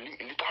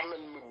li tax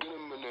man ma gën a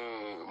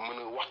mën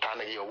a waxtaan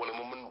ak yow wala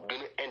ma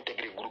gën a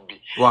intégrer groupe bi.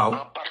 waaw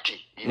en partie.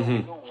 yow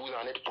vous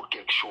en êtes pour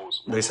quelque chose.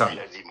 ndeysaan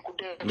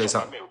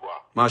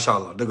macha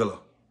allah dëgg la.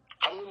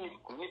 xam nga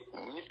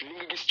nit li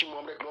nga gis ci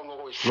moom rek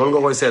loolu nga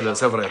koy seedal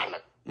c'est vrai.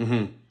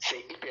 c'est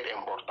hyper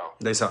important.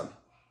 ndeysaan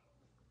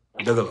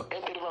dëgg la.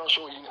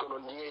 intervention yi nga ko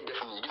doon yi ngay def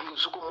nii gis nga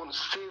su ko mën 16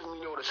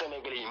 millions de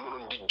Sénégalais yi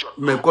mënoon di jot.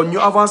 mais kon ñu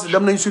avancé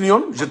dem nañ suñu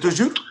yoon je te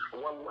jure.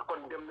 wala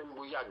kon dem nañ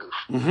bu yàgg.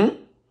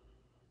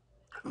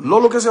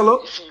 loolu kese la.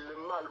 ici le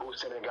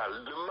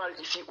mal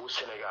ici au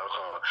Sénégal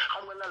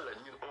xam nga lan la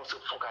ñun on se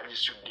focalise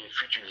sur des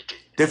futilités.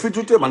 des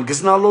futilités man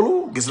gis naa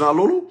loolu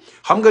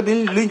xam nga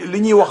li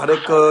ñuy wax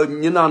rek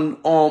ñu naan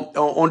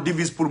on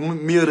divise pour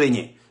mieux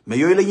régner mais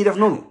yooyu la ñuy def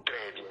noonu.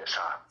 très bien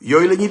ça.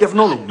 yooyu la ñuy def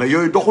noonu mais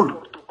yooyu doxul.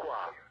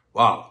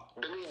 waaw.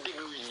 da ngay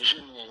déglu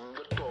jeunes yi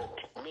nga toog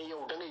mais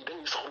yow da ngay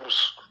sax rus.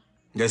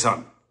 ndeysaan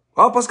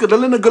waaw parce que dañ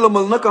leen a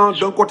gëlëmal nag ah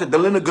d'un côté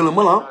dañ leen a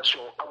gëlëmal ah.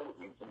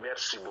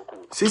 merci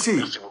beaucoup. si.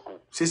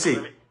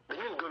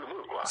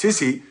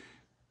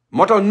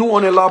 moo tax nous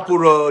on est là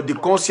pour di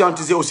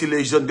conscientiser aussi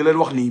les jeunes di leen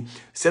wax ni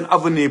seen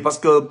avenir parce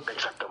que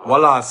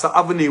voilà sa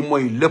avenir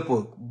mooy lépp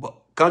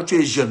quand tu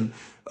es jeune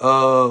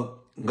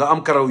nga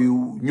am karaw yu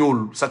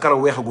ñuul sa karaw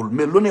weexagul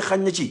mais lu ne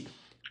xañ na ci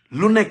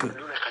lu nekk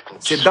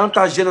c'est dans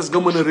ta jeunesse nga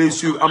mën a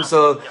réussir am sa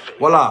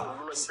voilà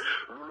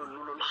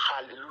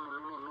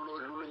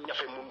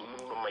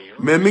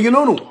mais mi ngi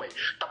noonu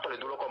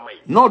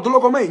non du la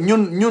ko may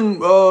ñun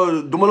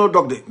du ma la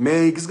dog de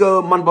mais gis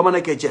nga man ba ma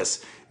nekkee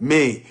Thiès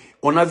mais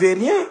on n'avait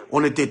rien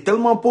on était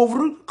tellement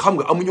pauvre xam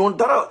nga amuñu woon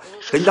dara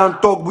dañ daan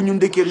toog bu ñu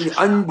ndekkee duñu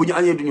añ bu ñu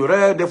añee duñu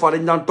reer des fois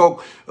dañ daan toog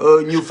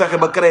ñu fexe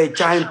ba créer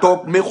caayin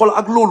toog mais xool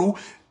ak loolu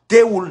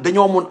teewul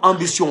dañoo amoon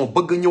ambition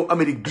bëgg ñëw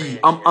Amérique bii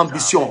am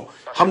ambition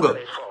xam nga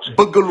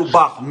bëgg lu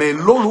baax mais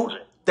loolu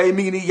tey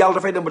mi ngi nii yàlla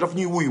dafay dem ba daf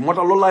ñuy wuyu moo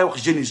tax loolu laay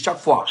wax jeunes yi chaque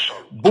fois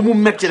ba mu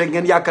metti rek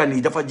ngeen yaakaar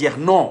ni dafa jeex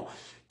non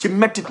ci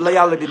mettit la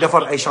yàlla di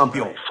defar ay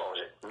champion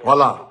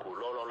voilà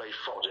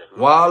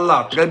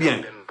très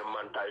bien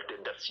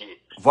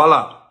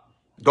voilà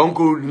donc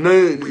na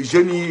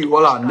jeunes yi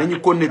voilà nañu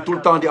continuer tout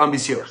le temps di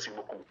ambitieux.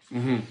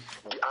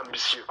 di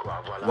ambitieux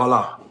quoi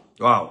voilà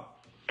waaw.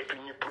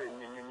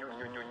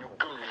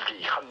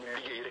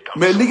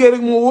 mais liggéey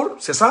rek moo wóor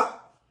c'est ça.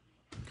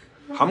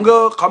 xam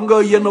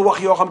nga yenn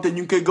wax yoo xam te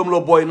ñu ngi koy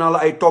gëmloo booy naa la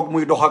ay toog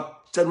muy dox ak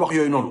seen wax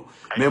yooyu noonu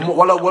mais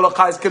wala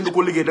xaalis kenn du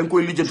ko liggéey da nga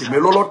koy lijjanti mais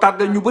looloo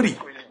tardé ñu bëri.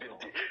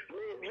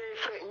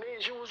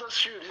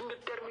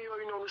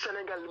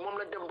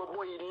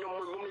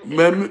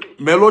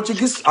 mais loo ci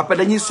gis après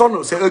dañuy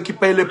sonn c'est eux qui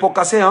payent les pots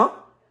cassés ah.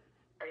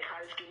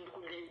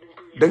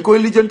 dañ koy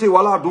lijjanti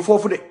voilà du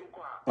foofu de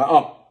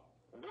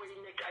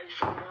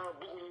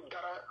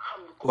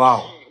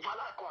waaw.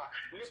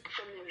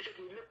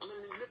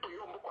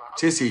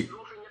 si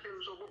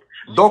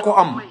doo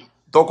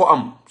ko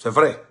am c'est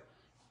vrai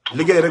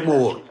liggéey rek moo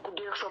wóor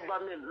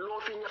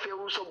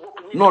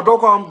non doo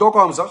ko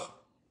am sax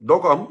doo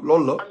ko am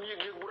loolu la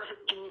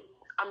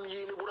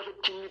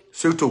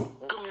surtout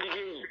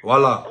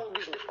voilà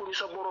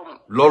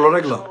loolu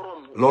rek la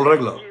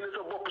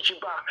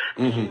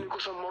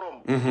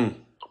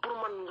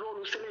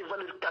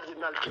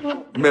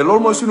mais loolu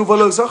mooy suñu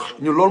valeur sax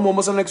ñun loolu moo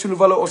mës a nekk suñu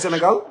valeur au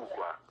Sénégal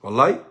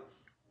wallaay.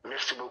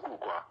 merci beaucoup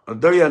quoi.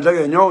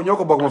 dëgg ñoo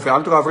ko bokk ma fi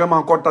en tout cas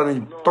vraiment kontaan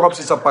nañu trop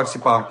si sa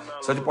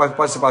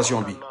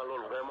participation bi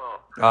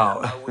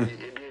waaw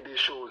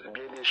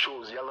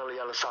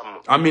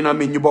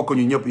amin ñu bokk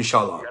ñu ñëpp incha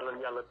allah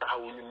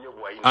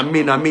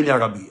amin ya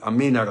rabbi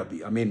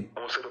amin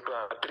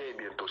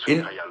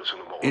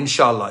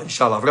incha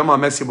allah vraiment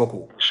merci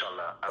beaucoup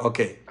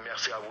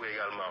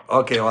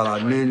ok voilà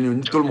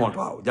ñu tout le monde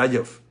waaw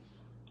jaajëf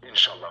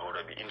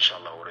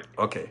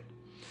ok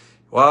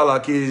voilà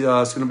kii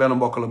suñu benn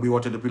mbokk la buy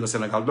woote depuis le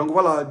Sénégal donc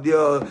voilà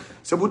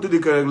c'est pour te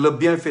dire que le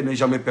bienfait n'est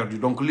jamais perdu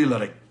donc lii la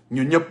rek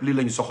ñun ñëpp lii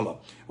la ñu soxla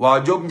waaw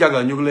Diop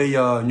Ndiaga ñu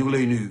ngi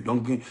lay nuyu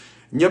donc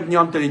ñëpp ñi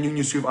nga xam te ne ñu ngi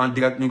ñu suivre en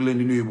direct ñu ngi leen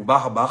di nuyu bu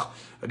baax a baax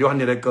di wax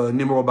ni rek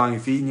numéro baa ngi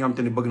fii ñi nga xam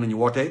te ne bëgg nañu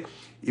woote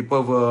ils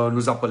peuvent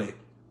nous appeler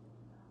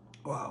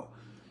waaw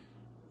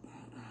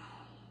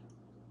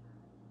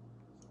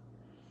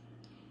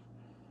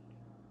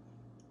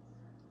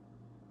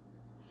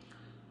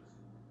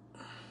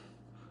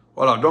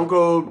voilà donc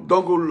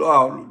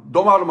waaw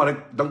doomu aadama rek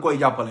da nga koy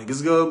jàppale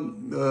gis nga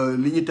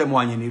li ñu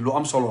témoigné nii lu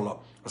am solo la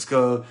parce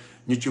que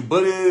ñu ci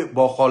bëri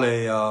boo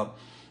xoolee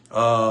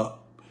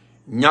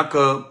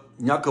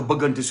ñàkk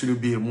bëggante suñu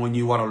biir moo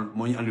ñuy waral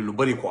moo ñu andi lu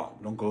bëri quoi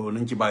donc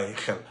nañ ci bàyyi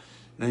xel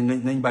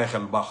nañ bàyyi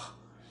xel bu baax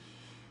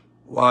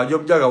waaw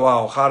Diop Diaga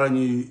waaw xaaral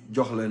ñuy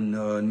jox leen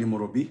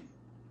numéro bi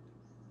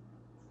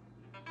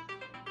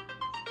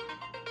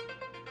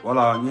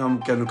voilà ñu am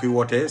kenn kuy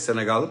wootee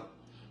Sénégal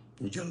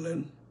ñu jël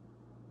leen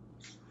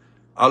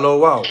allo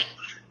waaw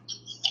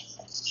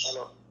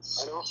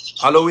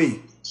allo oui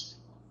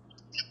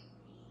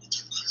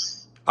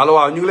allo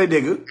waaw ñu ngi lay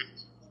dégg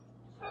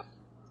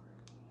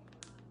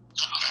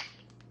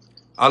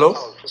allo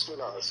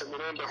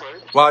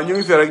waaw ñu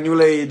ngi fi rek ñu ngi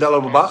lay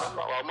dalal bu baax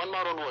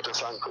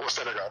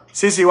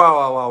si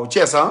waaw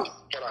Thiès ah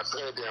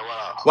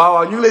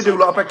waaw ñu ngi lay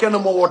déglu après kenn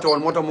moo woote woon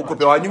moo tax mu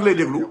coupé waaw ñu ngi lay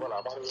déglu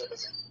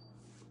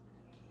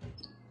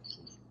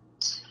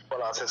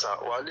voilà c'est ça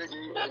waaw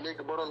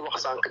léegi boo doon wax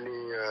sànq ni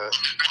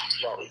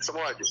waaw sama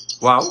waa ji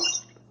waaw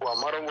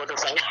maa doon woote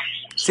sànq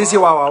si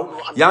waaw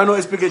yaa ngi noo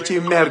expliqué ci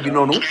maire bi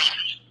noonu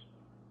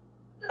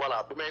voilà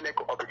bi may nekk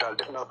hôpital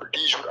def naa ko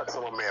 10 jours ak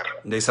sama maire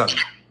ndeysaan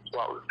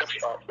waaw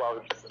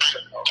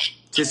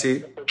si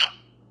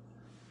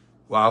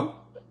waaw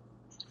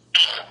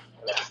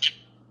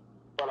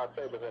voilà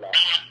tey de là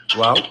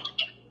waaw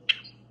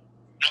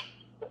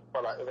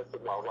voilà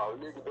effectivement waaw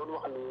léegi doon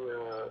wax ni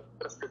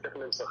presque def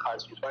nañ sa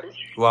xaalis yu bari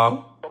waaw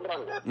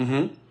comprendre nga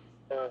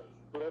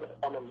bu la def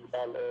amal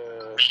daal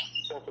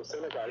foofu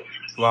Sénégal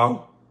waaw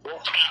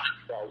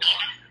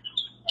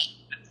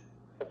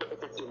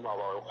effectivement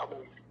waaw xam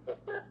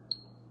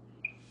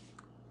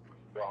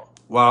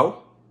waaw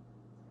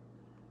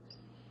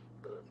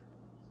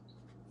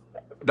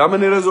daa mel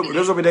ni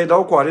réseau bi day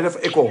daw quoi di def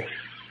écho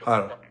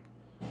xaaral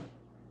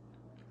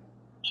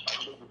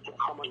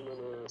xamal ne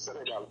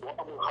Sénégal boo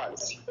amul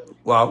xaalis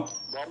waaw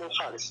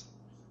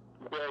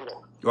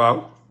waaw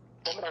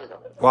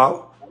waaw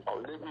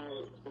léegi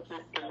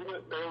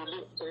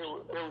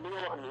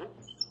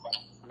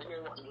li nga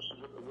wax ni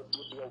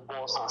yow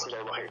bon sens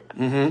lay waxee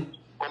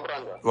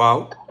comprendre nga waaw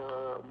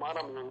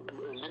maanaam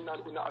li naan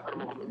ina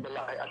akramakum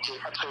indallahi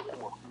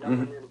atqakum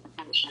yàlla nee na ku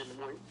gën ci yéen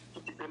mooy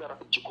ci gën a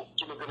rafet ci ko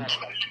ci la gën a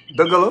rafet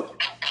dëgg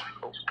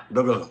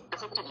la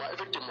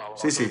effectivement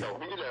si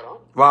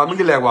mi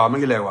ngi leer waaw mi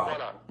ngi leer waaw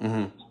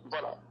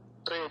voilà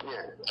très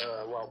bien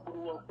waaw pour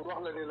wax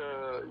la ne la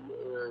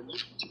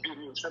lépp ci biir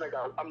ñun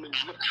Sénégal am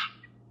nañu lépp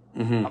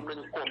am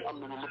nañu koom am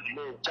nañu lépp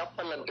mais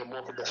jàppalante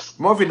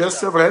moo fi des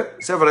c'est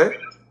vrai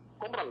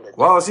comprendre nga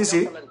waaw si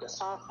jàppalante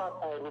sans faire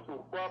un retour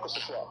quoi que ce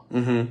soit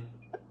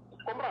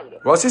comprendre nga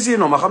waaw si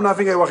non ma xam naa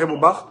fi ngay waxee bu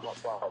baax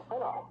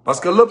parce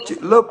que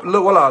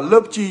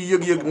lépp ci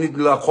yëg-yëg nit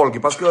la xool gi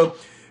parce que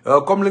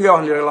comme li ngay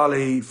wax ni rek laa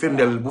lay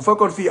firndeel bu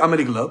fekkoon fii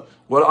Amérique la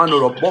wala en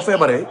Europe boo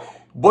feebaree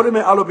boo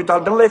demee à l'hôpital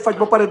da nga lay faj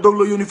ba pare doog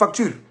la yónni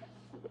facture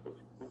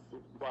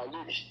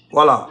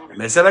voilà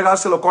mais Sénégal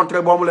c'est le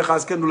contraire boo amulee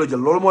xaalis kenn du la jël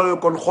loolu moo leen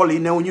kon xol yi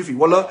newu ñu fi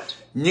wala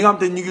ñi nga xam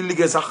te ñu ngi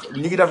liggéey sax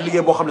ñu ngi def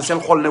liggéey boo xam ne seen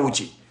xol newu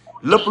ci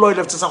lépp looy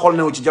def ci sa xol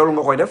newu ci jarul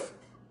nga koy def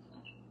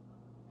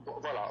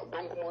voilà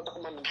donc moo tax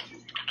man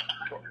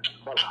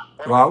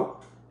waaw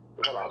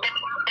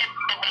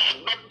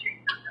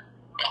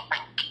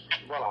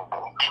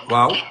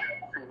waaw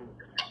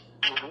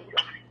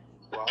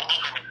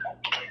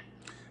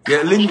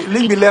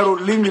ligne bi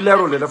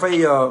leerul de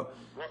dafay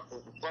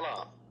voilà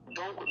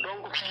donc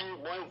fii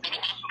mooy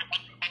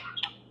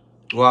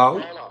waaw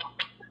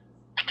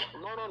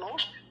non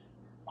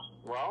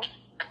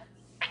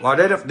waaw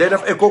day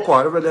def écho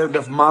quoi day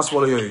def masse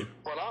wala yooyu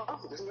voilà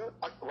gis nga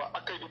ak waa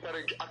accueil bi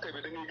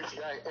da ngay gis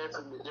gars yi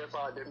infirmier des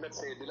fois des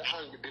médecins di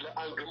la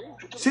engueuler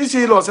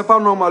si loolu c'est pas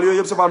normal yooyu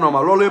yëpp c'est pas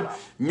normal loolu yëpp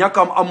ñàkk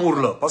am amour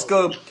la parce que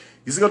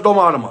gis nga doomu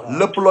aadama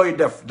lépp looy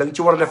def da nga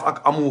ci war a def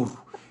ak amour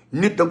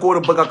nit da nga ko war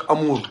a bëgg ak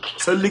amour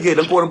sa liggéey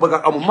da nga ko war a bëgg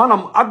ak amour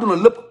maanaam àdduna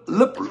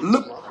lépp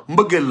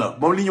mbëggeel la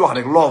moom li ñuy wax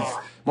rek love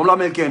moom la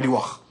américain di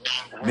wax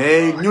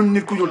mais ñun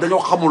nit ku ñuul dañoo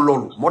xamul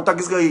loolu moo tax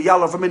gis nga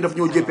yàlla fa mel daf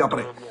ñoo jéppi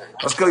après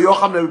parce que yoo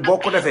xam ne boo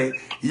ko defee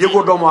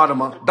yëgoo doomu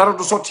aadama dara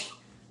du sotti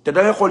te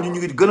da ngay xool ñu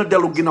ngi gën a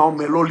dellu ginnaaw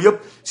mais loolu yëpp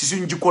si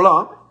suñ jikko la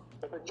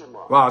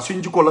waaw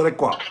suñ jikko la rek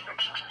quoi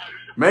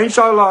mais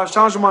incha allah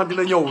changement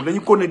dina ñëw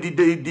dañu ko ne di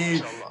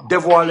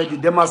dévoiler di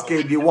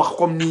démasquer di wax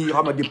comme ni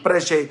xam nga di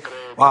prêcher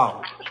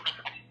waaw.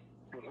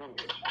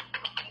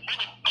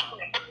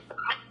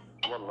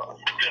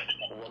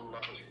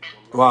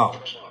 waaw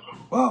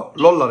waaw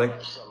loolu la rek.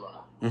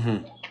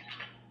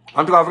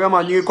 en tout cas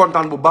vraiment ñu ngi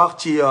kontaan bu baax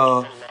ci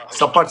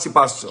sa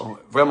participation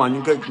vraiment ñu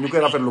ngi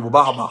koy rafetlu bu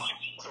baax a baax.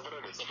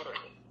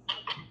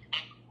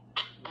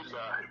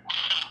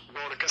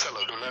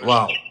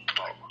 waaw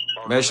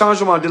mais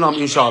changement dina am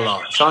incha allah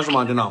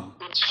changement dina am.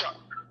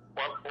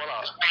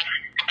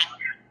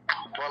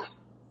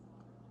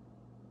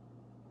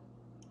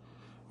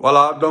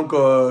 voilà donc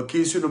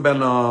kii suñu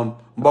benn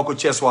mbokk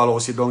Thiès wàll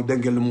aussi donc dégg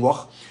ngeen li mu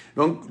wax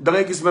donc da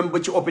ngay gis même ba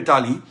ci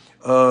hôpital yi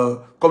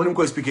comme ni mu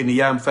ko expliqué nii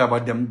yaayam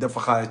feebar dem dafa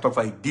xaay toog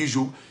fa ay 10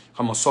 jours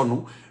xam nga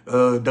sonn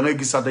da ngay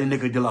gis sax dañ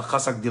nekk di la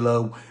xas ak di la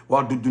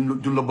wax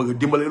du la bëgg a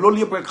dimbale loolu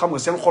yëpp rek xam nga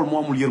seen xol moo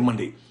amul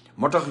yërmande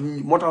moo tax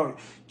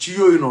ci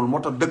yooyu noonu moo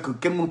tax dëkk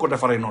kenn mënu ko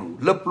defaree noonu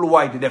lépp lu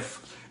waay di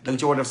def da nga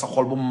ci war def sa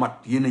xol ba mu mat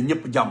yéene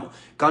ñëpp jàmm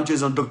quand tu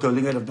es un docteur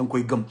li ngay def da nga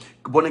koy gëm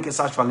boo nekkee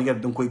sage-femme li ngay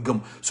def da nga koy gëm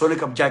soo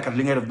nekk ab jaaykat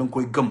li ngay def da nga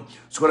koy gëm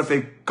su ko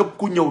defee képp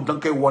ku ñëw da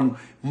nga koy won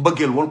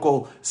mbëggeel won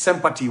ko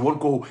sympathie won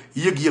ko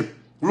yëg-yëg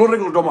loolu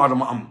rek la doomu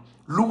aadama am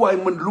lu waay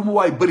mën lu mu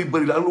waay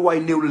bëri la ak lu waay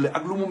néew la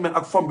ak lu mu mel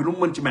ak fom bi lu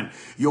mu mën ci mel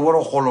yow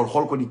waroo xoolool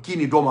xool ko ni kii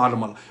nii doomu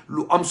aadama la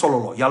lu am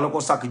solo la yàlla ko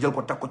sàkk jël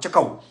ko teg ko ca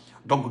kaw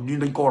donc ñun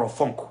dañ ko war a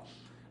fonk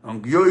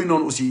donc yooyu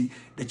noonu aussi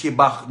da ciy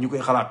baax ñu koy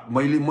xalaat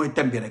mooy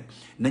thème bi rek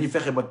nañu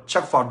fexe ba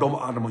chaque fois doomu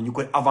aadama ñu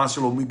koy avancé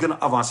loo muy gën a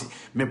avancé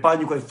mais pas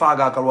ñu koy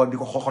faagaakal wala di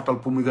ko xoxotal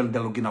pour muy gën a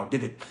dellu ginnaaw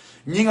déedéet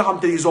ñi nga xam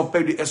te ils ont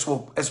perdu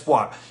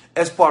espoir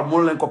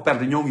mënu leen ko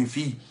perdre ñoo ngi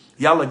fii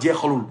yàlla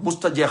jeexalul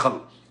musta jeexal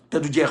te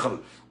du jeexal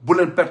bu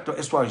leen perte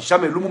espoir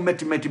jamais lu mu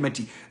métti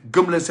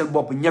gëm leen seen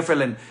bopp ñefe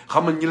leen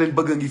xamal ñi leen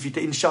bëgg a ngi fii te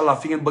incha allah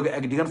fi ngeen bëgg a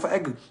egg di ngeen fa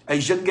egg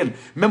ay jeunes ngeen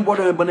même boo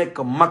demee ba nekk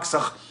mag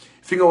sax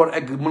fi nga war a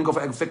egg mën nga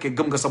fa egg fekkee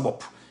gëm nga sa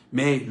bopp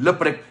mais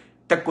lépp rek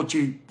teg ko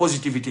ci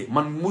positivité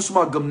man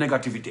musuma gëm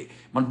négativité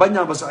man bañ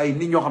naa ba sax ay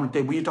nit ñoo xam ne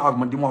tey bu ñuy taxaw ak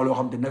man di ma wax loo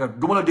xam ne négatif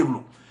du ma la déglu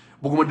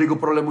bëgguma dégg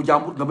problème mu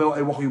jàmbur nga may wax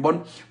ay wax yu bon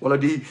wala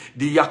di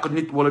yàq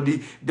nit wala di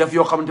def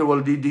yoo xamante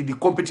wala di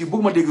compétir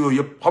bëgguma dégg yooyu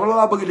yëpp xam nga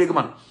laa bëgg léegi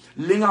man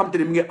li nga xamante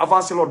ne mi ngi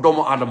avancé loo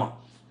doomu aadama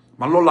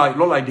man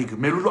loolu laay dégg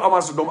mais lu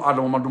avancé doomu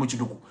aadama man du ma ci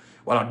dugg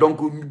voilà donc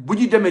bu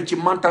ñu demee ci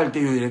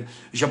mentalité yooyu rek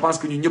je pense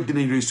que ñu ñëpp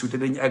dinañ réussir te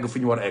dañu egg fi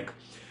ñu war a egg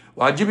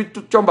waa Jibi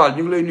Combaal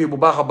ñu ngi lay nuyu bu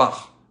baax a baax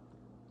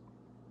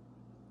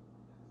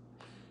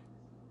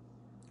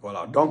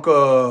voilà donc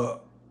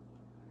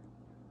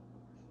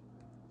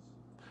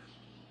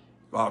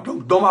waaw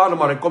donc doomu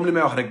aadama rek comme li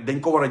may wax rek dañ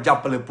ko war a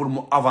jàppale pour mu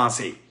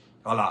avancer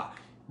voilà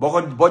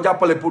boo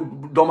jàppale pour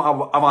doomu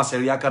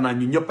avancer yaakaar naa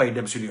ñu ñëpp ay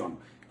dem suñu yoon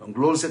donc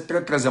loolu c'est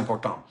très très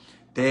important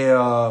te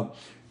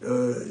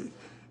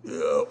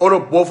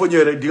Europe boo fa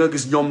ñëwee rek di nga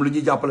gis ñoom lu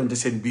ñuy jàppalante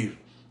seen biir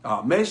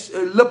waaw mais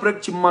lépp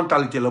rek ci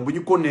mentalité la bu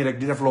ñu continuer rek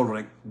di def loolu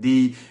rek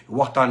di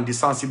waxtaan di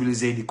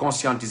sensibiliser di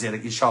conscientiser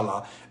rek incha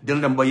allah dina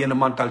dem ba yenn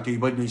mentalité yu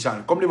bëri dinañ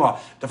changer comme li ma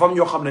wax dafa am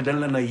ñoo xam ne dañ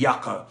leen a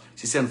yàq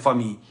si seen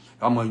famille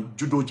xam nga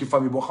juddoo ci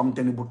famille boo xamante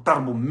ne bu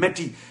tar bu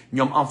métti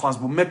ñoom enfance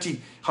bu métti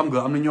xam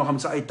nga am na ñoo xam ne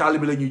sax ay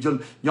taalibe la ñuy jël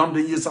ñoo xam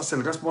dañuy jël sax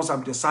seen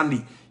responsabilité sànni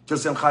jël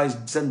seen xaalis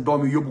seen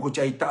doom yi yóbbu ko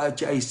ci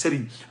ay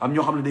sëriñ am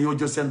ñoo xam ne dañoo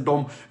jël seen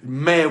doom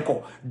maye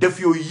ko def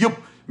yooyu yëpp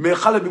mais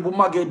xale bi bu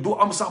màggee du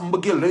am sax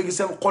mbëggeel da ngay gis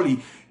seen xol yi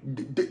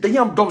dañuy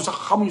am doom sax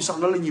xamuñu sax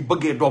nan la ñuy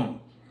bëggee doom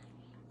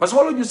parce que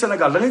wala ñu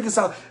Sénégal da ngay gis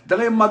sax da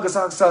ngay màgg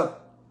sax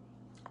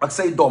ak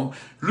say doom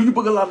lu ñu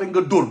bëgg laa rek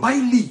nga dóor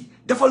bàyyi lii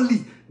defal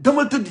lii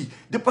dama tëddi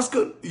de parce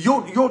que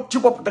yow ci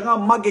bopp da ngaa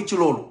màggee ci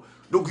loolu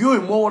donc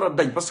yooyu moo war a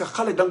dañ parce que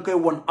xale da nga koy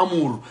won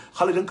amour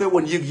xale da nga koy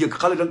won yëg-yëg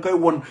xale da nga koy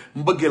won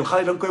mbëggeel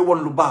xale da nga koy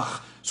won lu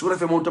baax su ko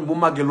defee moom tam bu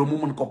màggee loolu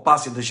mu mën ko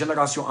passer de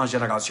génération en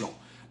génération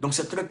donc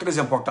c'est très très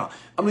important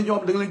am na ñoo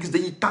xam da nga leen gis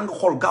dañuy tàng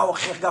xool gaaw a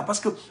xeex gaaw parce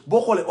que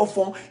boo xoolee au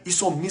fond ils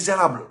sont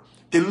misérables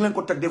te lu leen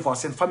ko teg des fois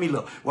seen famille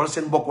la wala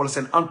seen mbokk wala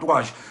seen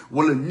entourage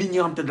wala nit ñi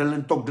nga xam te dañ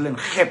leen toog di leen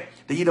xeeb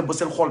dañuy dem ba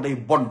seen xool day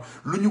bon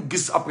lu ñu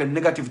gis après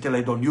négativité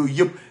lay doon yooyu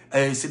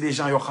yëpp c'est des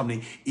gens yoo xam ne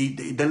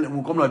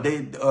dañ comme la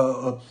day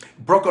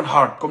broken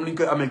heart comme ni ñu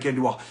koy américain di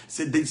wax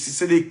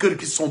c'est des cœurs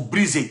qui sont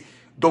brisés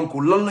donc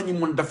lan la ñu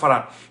mën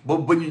defaraat ba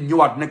ñu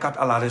ñëwaat nekkaat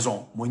à la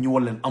raison mooy ñu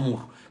wan leen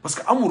amour parce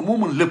que amour moo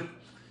mën lépp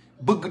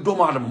bëgg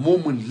doomu aadama moo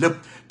mën lépp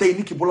tey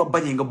nit ki bu la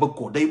bañee nga bëgg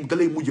ko da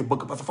lay mujjee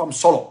bëgg parce que dafa am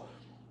solo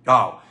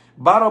waaw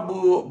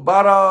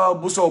baara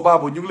bu sow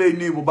baabu ñu ngi lay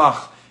nuyu bu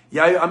baax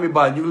yaayu ami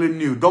ba ñu ngi lay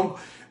nuyu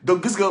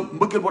donc gis nga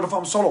mbëggeel boo dafa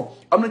am solo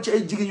am na ci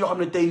ay jigéen yoo xam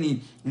ne tey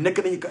nii nekk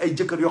nañu ko ay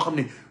jëkkër yoo xam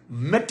ne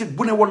métti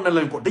bu ne won na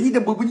leen ko dañuy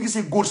dem ba bu ñu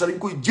gisee góor sax dañ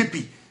koy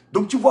jéppi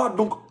donc tu vois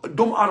donc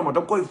doomu aadama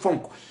da nga koy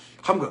fonk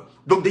xam nga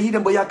donc dañuy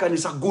dem ba yaakaar ni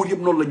sax góor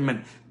yëpp noonu lañ mel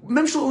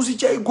même chose aussi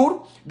ci ay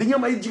góor dañuy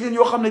am ay jigéen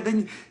yoo xam ne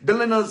dañ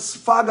leen a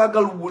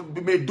faagaagal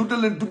mais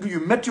dundal leen dund yu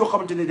métti yoo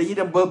xamante ne dañuy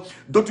dem ba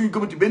dootuñu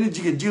gëmati benn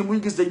jigéen bu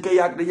ñu gis dañ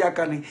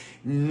yaakaar ni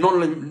noonu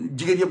lañ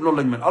jigéen yëpp noonu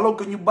lañ mel alors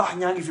que ñu baax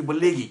ñaa ngi fi ba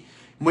léegi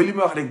mooy li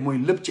may wax rek mooy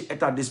lépp ci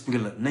état d'esprit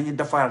la nañu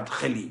defaraat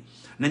xel yi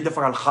nañ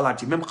defaraat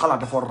xalaat yi même xalaat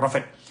dafa war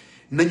rafet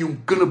nañu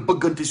gën a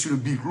bëggante suñu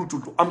biir lu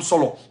am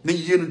solo nañu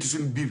yéenante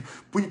suñu biir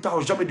bu ñu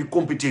taxaw jamais di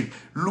compétir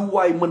lu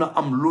waay mën a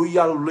am lu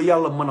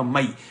yàlla mën a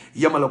may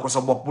yemale ko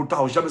sa bopp bu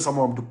taxaw jamais sa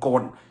morom du ko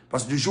won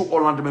parce que du jour au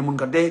lendemain mun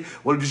nga dee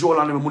wala du jour au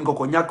lendemain mun nga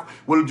ko ñàkk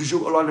wala du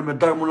jour au lendemain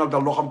dara mun na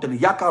dal loo xam te ne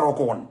yaakaaroo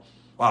ko woon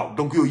waaw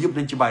donc yooyu yëpp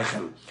nañ ci bàyyi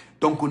xel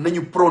donc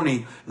nañu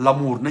prôner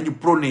l'amour nañu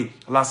prôner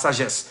la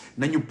sagesse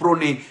nañu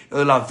prôner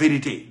la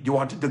vérité di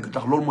waxante dëgg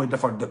tax loolu mooy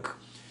defar dëkk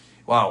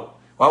waaw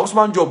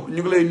Ousmane Diop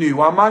ñu ngi lay nuyu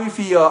waaw maa ngi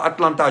fi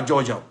Atlanta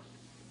Georgia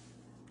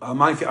waaw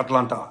maa ngi fi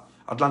Atlanta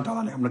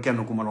laa ne am na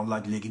kenn ku ma doon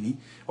laaj léegi nii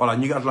voilà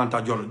ñu ngi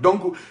Atlanta Georgia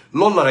donc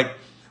loolu la rek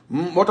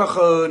moo tax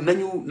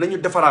nañu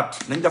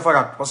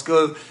defaraat parce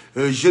que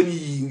jeunes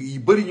yi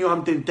bëri ñoo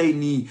xam te ne tey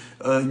nii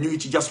ñu ngi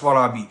ci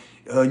diaspora bi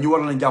ñu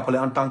war leen jàppale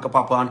en tant que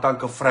papa en tant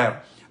que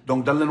frère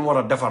donc dañ leen war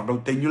a defar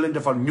donc tey ñu leen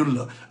defar ñun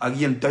la ak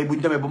yéen tey bu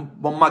ñu demee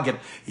ba màgget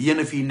yéen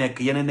a fii nekk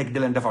yéen a nekk di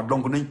leen defar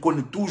donc nañ ko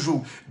ne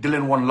toujours di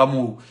leen wan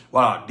l'amour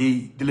voilà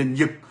di leen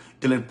yëg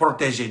di leen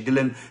protéger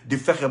di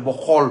fexe ba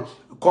xool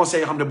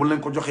conseil yoo xam ne bu leen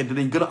ko joxee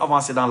dinañ gën a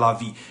avancer dans la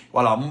vie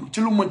voilà ci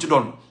lu mën ci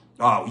doon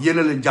waaw yéen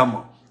a leen jàmm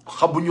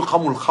bu ñu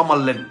xamul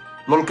xamal leen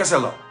loolu kese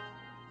la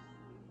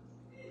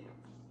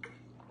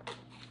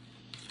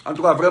en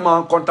tout cas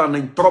vraiment kontaan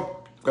nañ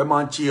trop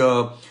vraiment ci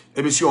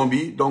émission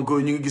bi donc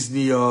ñu ngi gis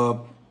ni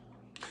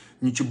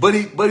ñu ci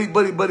bëri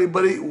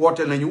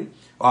woote nañu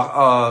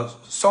waaw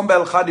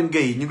Sombel Khadim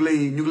Gueye ñu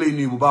ngi lay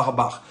nuyu bu baax a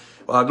baax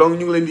waaw donc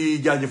ñu ngi leen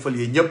di jaajëfal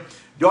yéen ñëpp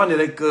di wax ne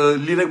rek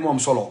lii rek moom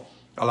solo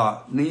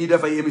voilà ni ñuy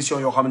def ay émission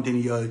yoo xamante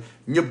ni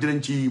ñëpp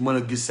dinañ ci mën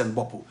a gis seen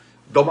bopp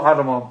doomu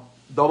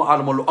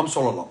aadama lu am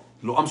solo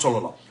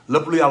la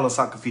lépp lu yàlla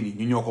sàkk fii nii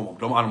ñu ñoo ko moom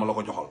doomu aadama la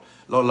ko joxal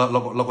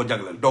loolu la ko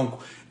jagleel donc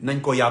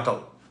nañ ko yaatal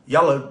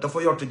yàlla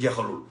dafa yorte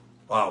jeexalul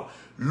waaw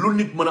lu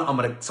nit mën a am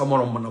rek sa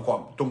morom mën na ko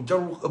am donc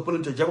jarul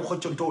ëppalante jarul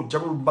xëccantoo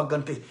jarul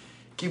mbaggante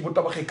kii bu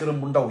tabaxee këram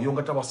bu ndaw yow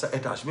nga tabax sa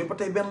étage mais ba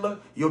tey benn la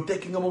yow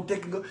tekki nga moom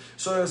tekki nga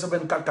soo sa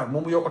benn 4x4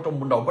 moom yow otom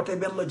bu ndaw ba tey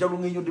benn la jarul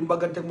ngay ñëw di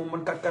mbaggante ak moom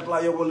man 4x4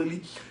 laa yow wala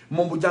lii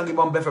moom bu jàngi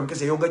ba am BFM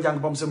kese yow nga jàng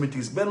ba am sa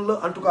maîtrise benn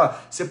la en tout cas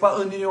c'est pas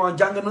un ignorant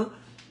jàng na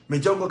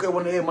mais jarul nga koy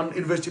wane man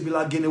université bi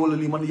laa génne wala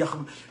lii man yàq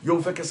yow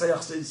bu fekkee sa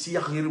yàq si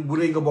yàq bu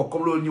rëy nga bokk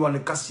comme loolu ñuy wax ne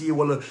casier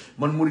wala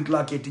man murit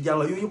laa kee tijaan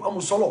la yooyu yëpp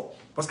amul solo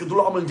parce que du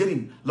la amal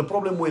njëriñ le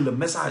problème mooy le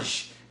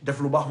message def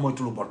lu baax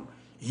moytu lu bon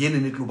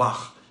yéene nit lu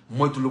baax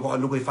moytu lu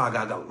koy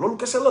faagaagal loolu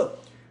kese la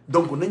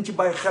donc nañ ci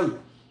bàyyi xel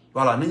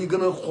voilà nañu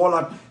gën a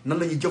xoolaat nan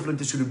la ñuy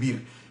jëflante suñu biir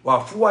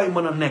waaw fu waay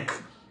mën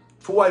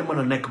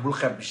a nekk bul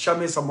xeeb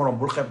jamais sa morom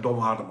bul xeeb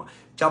doomu aadama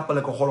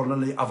jàppale ko xoolal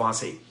nan lay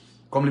avancer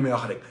comme li may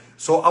wax rek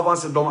soo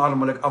avancé doomu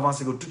aadama rek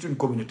avancé nga toute une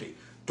communauté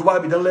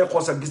tubaab bi dañ lay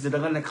xool sax gis ne da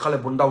nga nekk xale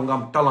bu ndaw nga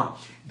am talent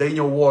day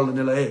ñëw wool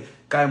ne la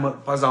kaay ma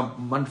par exemple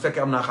man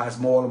fekkee am naa xaalis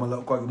ma woola ma la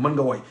ko mën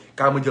nga woy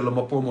kaay ma jël la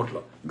ma promote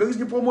la nga gis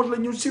ñu promote la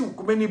ñu siiw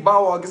ku mel ni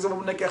baawaa gis nga ba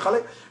mu nekkee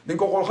xale dañ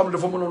ko xool xam ne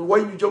dafa mënoon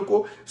woy ñu jël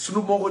ko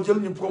sunu moo ko jël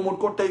ñu promote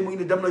ko tey mu ngi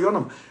ni dem na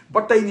yoonam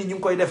ba tey nii ñu ngi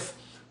koy def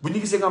bu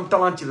ñu gisee nga am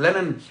talent ci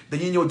leneen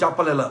dañuy ñëw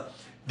jàppale la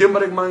démb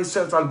rek maa ngi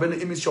seetaan benn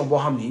émission boo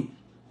xam ni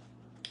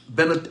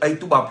benn ay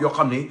tubaab yoo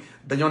xam ni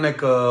dañoo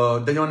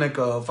nekk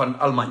fan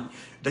Allemagne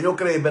dañoo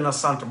créé benn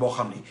centre boo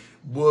xam ni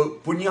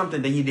pour ñi nga xam te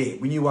ne dañuy dee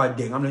bu ñuy waaj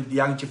dee nga xam ne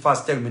yaa ngi ci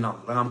phase terminale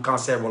da nga am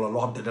cancer wala loo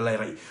xam te da lay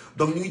rey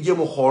donc ñu ngi jéem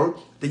a xool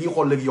dañuy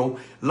xool léegi yow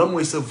lan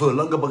mooy sa vœu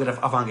lan nga bëgg a def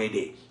avant ngay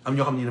dee am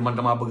ñoo xam ne man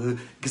damaa bëgg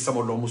gis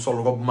sama doomu sol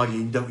robe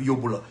mariée ñu def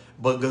yóbbu la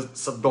bëgg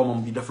sa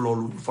doomam bi def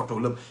loolu ñu photo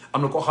lépp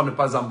am na koo xam ne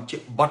par exemple ci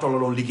bateau la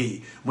doon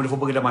liggéeyi mu dafa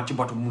bëgg demaat ci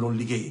bateau bu mu doon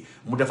liggéeyi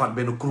mu defaat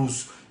benn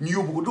cruise ñu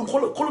yóbbu ko donc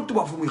xoolal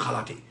tubaab fu muy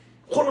xalaatee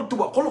xoolal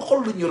tubaab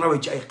xool la ñu rawee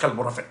ci ay xel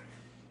bu rafet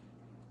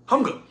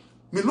xam nga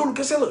mais loolu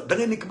kese la da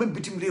ngay nekk même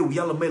bitim réew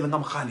yàlla may la nga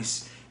am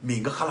xaalis mais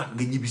nga xalaat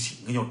nga ñibbisi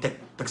nga ñëw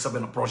teg sa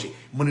benn projet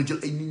mën a jël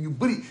ay nit ñu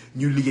bëri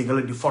ñuy liggéey nga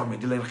leen di former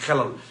di leen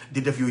xelal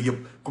di def yooyu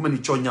yëpp ku mel ni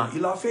Coña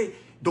il a fait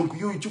donc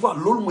yooyu tu vois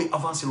loolu mooy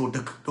avancer loo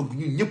dëkk donc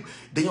ñun ñëpp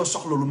dañoo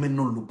soxla lu mel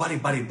noonu lu bari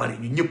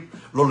ñun ñëpp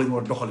loolu la ñu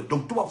war a doxalee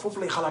donc tubaab foofu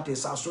lay xalaatee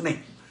saa su ne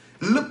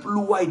lépp lu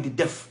waay di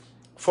def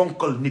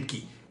fonkal nit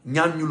ki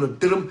ñaan ñu la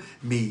dërëm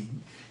mais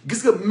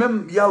gis nga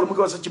même yàlla mu ngi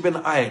wax sax ci benn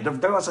aaya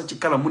dara sax ci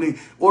kanam mu ne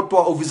au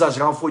toi au visage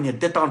renfrogné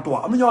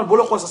détends-toi am na ñoo xam boo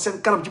la xool sax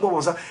seen kanam ci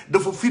boppam sax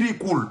dafa firi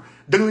kuul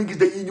da nga leen gis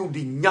dañuy ñëw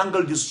di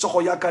ñàngal di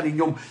soxo yaakaar ni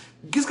ñoom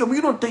gis nga mu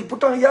ngi doon tey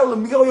pourtant yàlla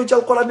mi nga wax yow ci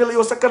alxuraan ne la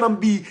yow sa kanam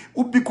bii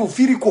ubbi ko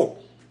firi ko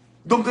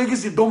donc nga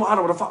gis ni doomu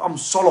aadama dafa am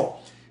solo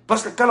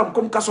parce que kanam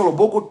comme kasolo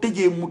boo ko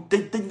tëjee mu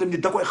tëj nga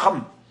nit da koy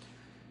xam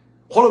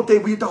xoolal tey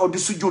bu ñu taxaw di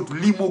sujjóot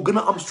lii moo gën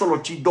a am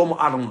solo ci doomu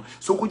aadama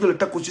soo ko jëlee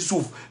teg ko ci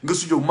suuf nga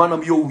sujjóot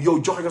maanaam yow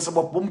joxe nga sa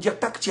bopp ba mu jeex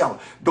takk ci yàlla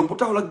donc bu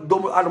taxaw la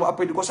doomu aadama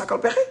après di ko sàkkal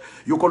pexe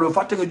yow kon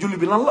fàtte nga julli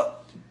bi lan la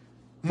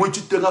mooy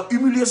ci da nga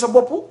humilier sa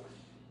bopp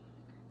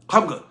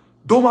xam nga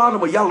doomu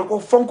aadama yàlla ko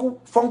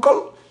fonkal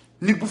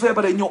nit bu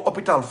feebaree ñëw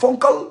hôpital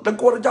fonkal da nga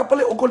ko war a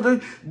jàppale au contraire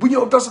bu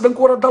ñëw tas da nga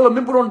ko war a dalal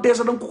même bu doon dee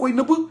sax da nga ko koy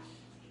nëbb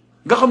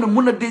nga xam ne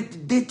mun na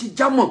dee ci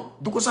jàmm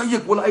du ko sax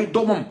yëg wala ay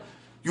doomam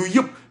yooyu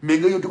yëpp mais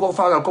nga ñëw di ko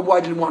faagal comme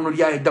waa ji li mu wax noonu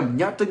yaay dem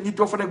ñaata nit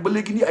doo fa nekk ba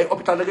léegi nii ay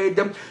hôpital da ngay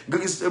dem nga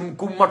gis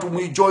ku matu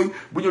muy jooy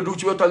bu ñu dugg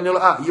ci wetal ne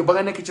la yow ba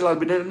nga nekk ci laal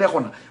bi ne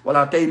neexoon na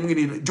voilà tey mu ngi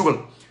nii jugal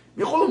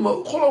mais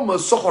xoolal ma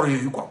soxor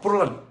yooyu quoi pour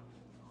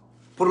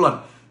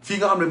lan fii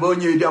nga xam ne boo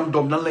ñëwee di am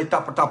doom nan lay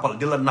tàppal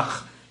di la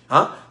nax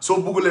soo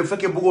bëggulee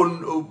fekkee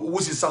bëggoon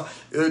wusi sax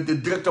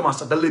directement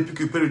sax dal lay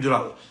piqûre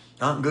péridurale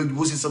nga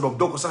wusi sa doom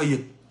doo ko sax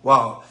yëg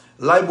waaw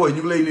laay booy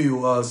ñu ngi lay nuyu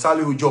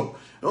Saliou Diop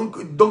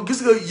donc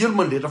gis nga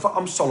yërmande dafa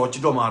am solo ci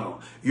doomu aadama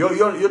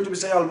yonent bi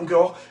sa yàlla mu ngi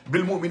koy wax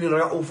bil mu'minina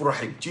ra'ufur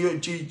rahim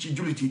ci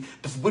jullit yi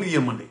dafa bëri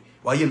yërmande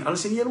waaye yéen ana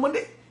seen yërmande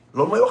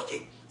loolu mooy wax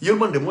ci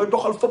yërmande mooy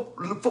doxal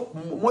fëpp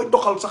mooy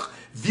doxal sax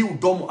viu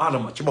doomu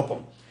aadama ci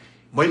boppam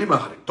mooy li ma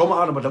wax rek doomu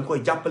aadama da nga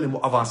koy jàppale mu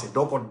avancé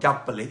doo ko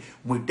jàppale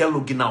muy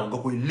dellu ginnaaw nga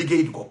koy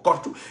liggéey di ko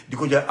kortu di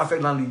ko jaay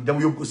affaire naan li dama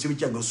yóbbu ko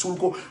cimetière nga suul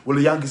ko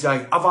wala yaa ngi gis yaa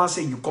ngi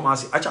avancé ñu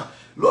commencé acca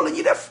loolu la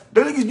ñuy def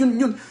da nga gis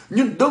ñun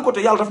d'un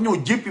côté yàlla daf ñoo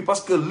jéppi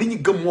parce que li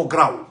ñu gëm moo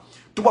garaaw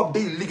tubaab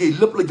day liggéey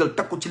lépp la jël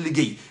teg ko ci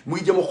liggéey mu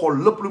ngi jëm a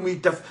xool lépp lu muy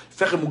def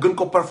fexe mu gën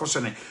ko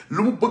perfectionné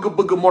lu mu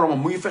bëgg moromam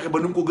mu ngi fexe ba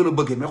nu mu ko gën a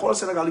bëggee mais xoolal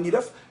Sénégal li ñuy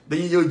def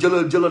dañuy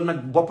jëlal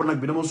nag bopp nag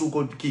bi dama suul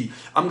ko kii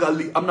am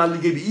naa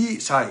liggéey bi ii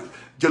saa yi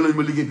jël nañ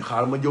ma liggéey bi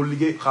xaaral ma jël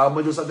liggéey xaaral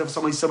ma jël sax def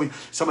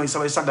samay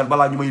saggal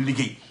balaa ñu may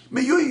liggéey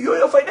mais yooyu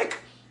dafay nekk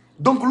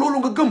donc loolu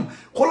nga gëm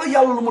xoolal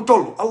yàlla lu mu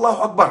toll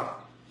allahu akbar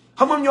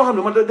xam nga ñoo xam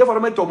ne man defar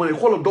damay toog ma ne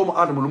xoolal doomu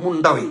aadama lu mu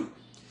ndawee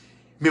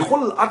mais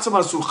xoolal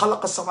asamaan suuf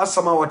xalaqa sab'a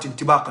samawaatin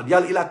tibaaqan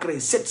yàlla il a créé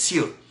 7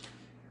 cieux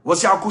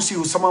wasi'a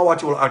kursiyuhu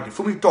samaawaati wal ardi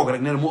fu muy toog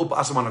rek nee na moo ëpp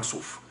asamaan ak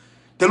suuf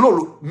te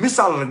loolu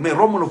misaal rek mais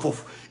romb na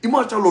foofu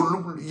imagine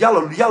loolu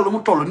yàlla lu mu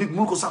toll nit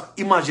mun ko sax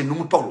imagine nu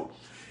mu toll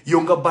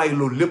yow nga bàyyi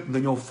loolu lépp nga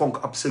ñëw fonk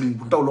ab sëriñ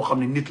bu ndaw loo xam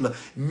ne nit la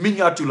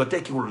miniature la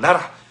tekkiwul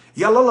dara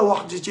yàlla la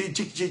wax ci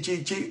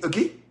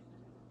kii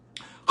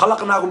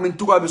xalaqnaakum min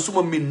turaabin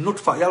summa min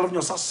nutfa yàlla daf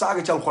ñoo sax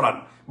saaga ci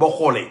alxuraan boo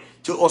xoolee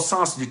ci au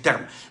sens du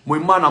terme mooy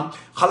maanaam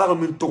xalaqna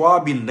min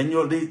turaabin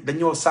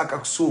dañoo sàkk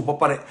ak suuf ba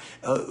pare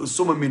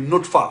summa min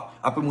nutfa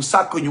après mu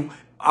sàkk ñu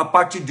à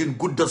partir d'une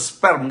goutte de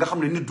sperme nga xam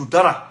ne nit du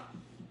dara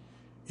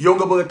yow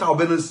nga bëgg a taxaw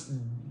benn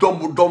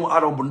doomu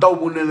aadama bu ndaw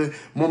mu ne la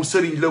moom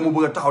sëriñ la mu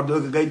bëgg a taxaw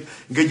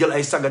ngay jël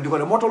ay saga di ko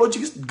def moo tax loo ci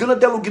gis gën a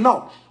dellu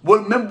ginnaaw boo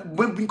même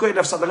bu ñu koy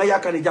def sax da nga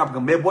yaakaar ni jàpp nga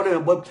mais boo demee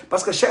ba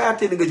parce que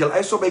chayaate ni nga jël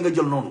ay sobee nga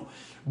jël noonu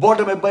boo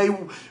demee bay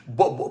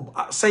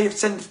seen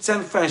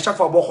fin chaque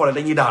fois boo xoolee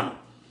dañuy daanu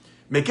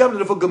mais ki xam ne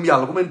dafa gëm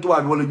yàlla ku mel ni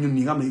tubaab bi wala ñun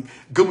ñi nga xam ne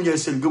gëmuñu ay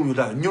sëriñ gëmuñu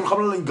daal ñun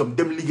xam na lañ gëm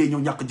dem liggéey ñëw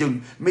ñàkk jël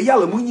mais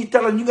yàlla mu ngi ñuy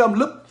teral ñu nga am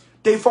lépp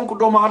tey fonk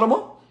doomu aadama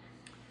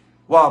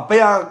waaw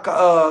paya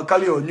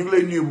kalio ñu ngi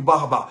lay nuyu bu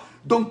baax a baax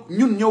donc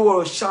ñun ñoo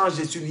war a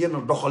changer suñu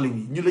yenn doxalin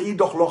yi ñu dañuy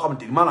dox loo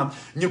xamante ni maanaam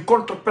ñu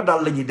contre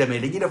pédale la ñuy demee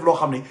dañuy def loo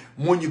xam ne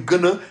moo ñu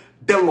gën a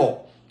delloo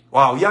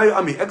waaw yaayu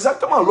ami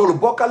exactement loolu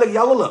bokkaale ak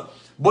yàlla la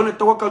boo ne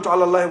tawakkaltu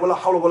ala allahi wala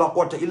hawla wala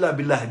quwwata illa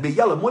billahi mais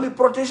yàlla moo lay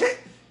protéger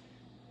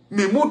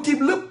mais moo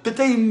tiim lépp te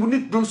tey mu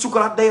nit doon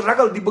sukaraat day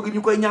ragal di bëgg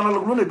ñu koy ñaanal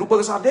ak lu ne du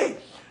bëgg sax dee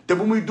te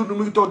bu muy dund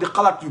mu ngi toog di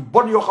xalaat yu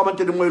bon yoo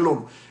xamante ni mooy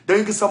loolu da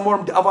nga gis sa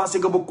morom di avancé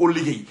nga bëgg koo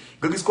liggéey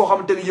nga gis koo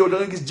xamante ni yow da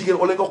nga gis jigéen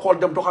wala nga xool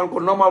dem doxaan ko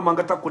normalement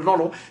nga takk ko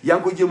noonu yaa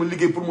ngi koy jéem a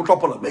liggéey pour mu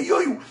topp la mais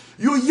yooyu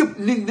yëpp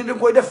ni da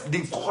koy def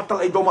di xottal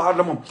ay doomu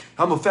aadama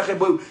xam nga fexe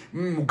ba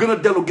mu gën a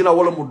dellu ginnaaw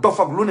wala mu dof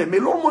ak lu ne mais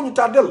loolu moo ñu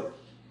tardel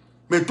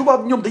mais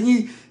tubaab ñoom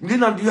dañuy li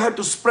naan you have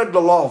to spread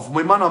the love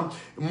mooy maanaam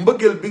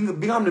mbëggeel bi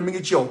nga xam ne mi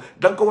ngi ci yow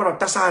da nga ko war a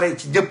tasaaree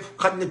ci ñëpp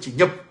xaj na ci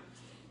ñëpp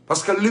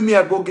parce que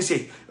lumière boo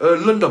gisee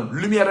lëndëm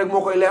lumière rek moo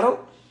koy leeral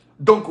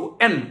donc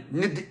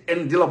nit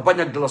di la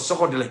bañ ak di la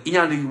soxor di la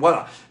iñaane yi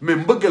voilà mais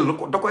mbëggeel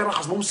da koy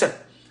raxas ba mu set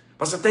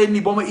parce que tey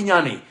nii boo ma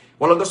iñaanee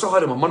wala nga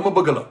soxore ma man ma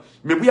bëgg la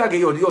mais bu yàggee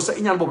yow sa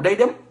iñaan boobu day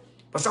dem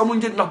parce que amul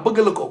njëriñ ndax bëgg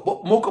la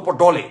ko moo ko fa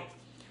doolee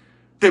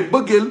te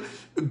bëggeel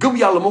gëm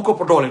yàlla moo ko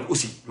fa doolee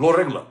aussi loolu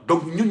rek la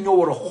donc ñun ñoo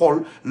war a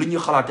xool li ñuy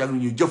xalaatee ak li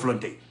ñuy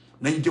jëflante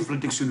nañu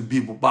jëflante ak suñu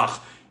biir bu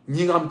baax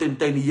ñi nga xam te ne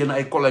tey ni yéen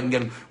ay collègue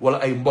ngeen wala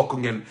ay mbokk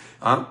ngeen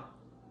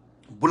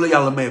bu la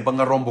yàlla maye ba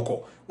nga romb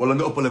ko wala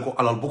nga ëppale ko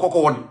alal bu ko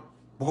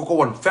ko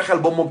won fexeel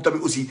ba moom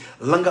tamit aussi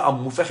la nga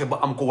am mu fexe ba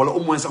am ko wala au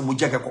moins sax mu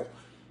jege ko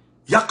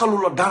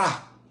yàqalu la dara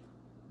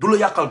du la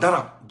yàqal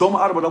dara doomu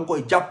aadama da nga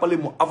koy jàppale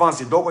mu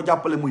avancé doo ko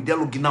jàppale muy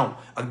dellu ginnaaw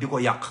ak di ko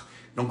yàq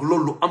donc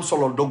loolu lu am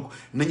solo donc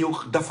nañu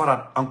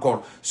defaraat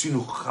encore suñu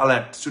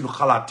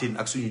xalaatin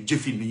ak suñu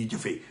jëfin li ñuy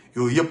jëfee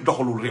yooyu yëpp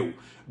doxalul réew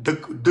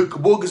dëkk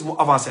boo gis mu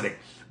avancé rek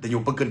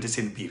dañoo bëggante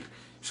seen biir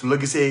su la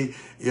gisee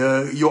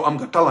yow am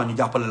nga talent ñu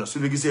jàppale la su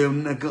la gisee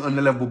nekk un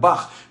élève bu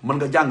baax mën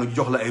nga jàng ñu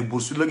jox la ay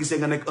bourse su la gisee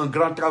nga nekk un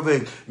grand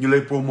travailleur ñu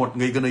lay promote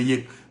ngay gën a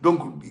yéeg donc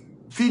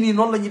fii nii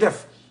noonu la ñuy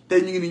def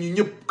tey ñu ngi ni ñu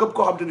ñëpp képp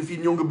koo xam te ne fii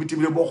ñëw nga bitim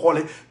réew boo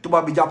xoolee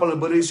tubaab bi jàppale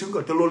ba réussir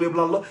nga te loolu yëpp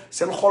lan la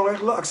seen xol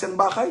rek la ak seen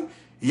baaxaay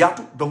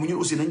yaatu donc ñun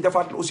aussi nañ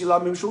defaat aussi la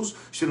même chose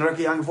suñu rek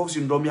yaa ngi foofu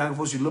suñu doom yaa ngi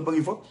foofu suñu lépp a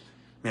ngi fa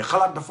mais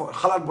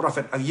xalaat bu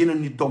rafet ak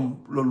yeneen nit doom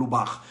loolu lu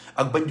baax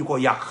ak bañ di ko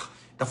yàq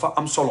dafa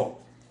am solo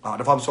waaw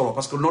dafa am solo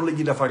parce que noonu la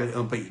ñuy defaree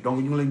un pays donc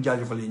ñu ngi leen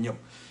jaajëfal yi ñëpp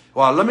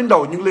waaw Lamine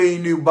Ndaw ñu ngi lay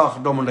nuyu bu baax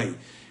doomu ndey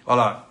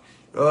voilà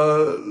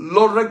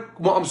loolu rek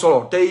moo am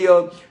solo tey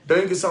da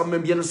ngay gis sax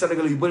même yenn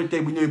Sénégalais yu bëri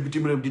tey bu ñëwee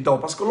bitim réew di daw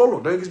parce que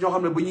loolu da ngay gis ñoo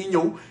xam ne ba ñuy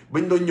ñëw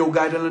bañ doon ñëw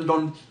gars yi da leen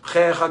doon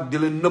xeex ak di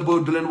leen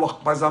nëbb di leen wax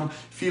par exemple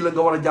fii la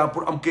nga war a jaar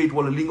pour am kayit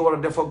wala lii nga war a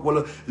def ak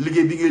wala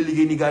liggéey bi ngay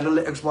liggéey nii gars yi dañ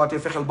lay exploité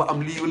fexeel ba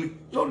am lii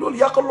loolu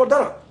yàqaloo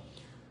dara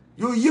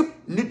yooyu yëpp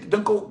nit da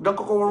nga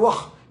ko war a wax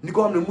ni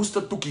ko xam ne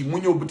musta tukki mu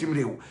ñëw bitim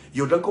réew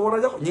yow da nga ko war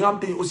a jox ñi nga xam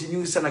te ni aussi ñu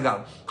ngi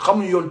Sénégal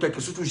xamuñu yoon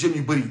tekk surtout jeunes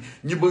yu bëri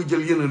ñi bëgg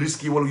jël yenn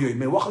risques yi wala yooyu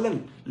mais wax leen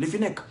li fi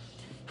nekk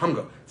xam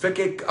nga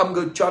fekkee am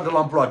nga tu as de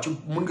l'emploi ci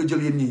mun nga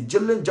jël yéen ñii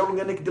jël leen jarul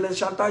nga nekk di leen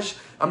chantage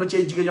am na ci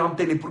ay jigéen ñoo xam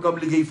te ni pour nga am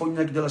liggéey foog ñu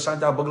nekk di la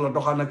chantage bëgg la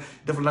doxaan nag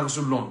def la nga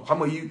sul noonu xam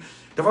nga yi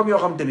dafa am yoo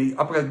xam te ni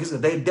après gis nga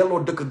day delloo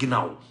dëkk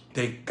ginnaaw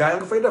te gaa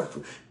nga fay def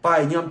paa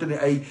yi ñi nga xam te ne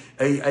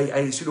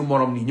ay suñu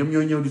morom nii ñoom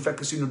ñooy ñëw di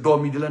fekk suñu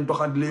doom yi di leen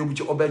doxaan di la yóbbu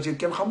ci auberge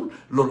kenn xamul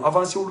loolu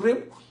avancé wul réew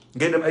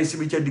ngay dem ay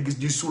cimetière di gis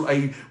di suul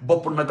ay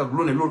bopp nag ak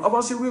lu ne loolu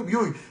avancé wul réew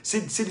yooyu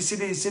c'est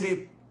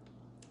des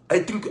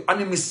ay trucs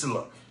animistes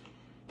la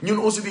ñun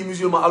aussi des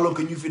musulmans alors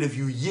que ñu fi def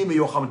yu yéeme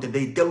yoo xamante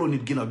day delloo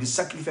nit ginnaaw di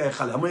sacrifier ay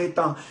xale am ay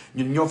temps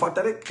ñun ñoo fàtte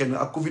rek xëy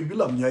na ak Covid bi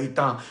la am ñu ay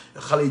temps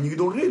xale yi ñu ngi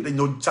doon réer dañ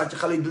doon sàcc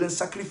xale yi di leen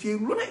sacrifier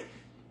lu ne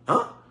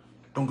ah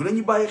donc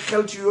dañuy bàyyi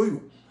xel ci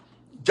yooyu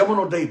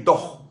jamono day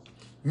dox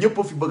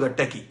ñëpp fi bëgg a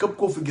tekki képp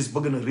koo fi gis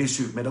bëgg na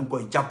réussir mais da nga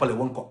koy jàppale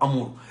wan ko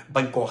amour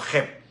bañ koo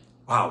xeeb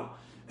waaw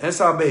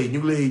instant bay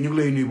ñu ngi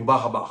lay nuyu bu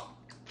baax a baax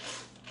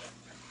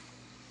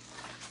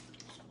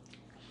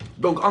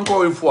donc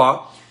encore une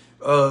fois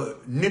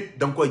nit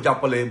da nga koy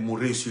jàppale mu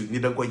réussir nit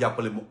da nga koy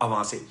jàppale mu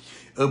avancer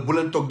bu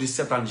leen toog di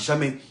seetaan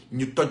jamais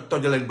ñu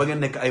tojaleen ba ngeen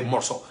nekk ay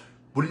morceaux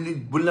bu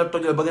leen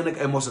tojalee ba ngeen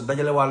nekk ay morceaux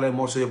dajale waale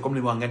morceaux yëpp comme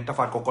li ma wax ngeen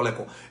tafaat ko collé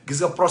ko gis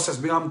nga process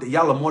bi nga xam te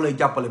yàlla moo lay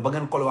jàppale ba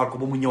ngeen collé waat ko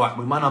ba mu ñëwaat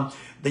mooy maanaam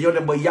dañoo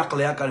dem ba yàq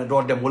la yaakaar ne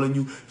doo dem wala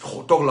ñu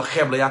toog la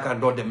xeeb la yaakaar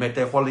ne doo dem mais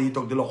tey xool la ñuy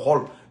toog di la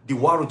xool di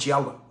waaru ci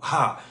yàlla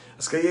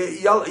parce que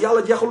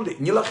yàlla jeexul de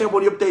ñi la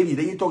xeeboon yëpp tey nii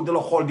dañuy toog di la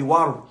xool di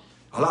waaru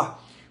voilà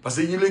parce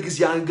que ñu lay gis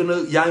yaa ngi gën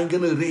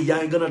a rëy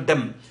yaa ngi gën a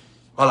dem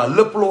voilà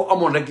lépp loo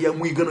amoon rek yaa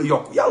muy gën a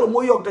yokk yàlla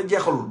mooy yokk te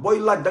jeexalul booy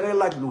laaj da ngay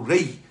laaj lu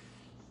rëy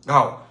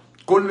waaw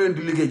kon leen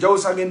di liggéey jaww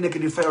sax ngeen nekk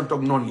di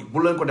fayantoog noonu yi bu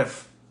leen ko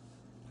def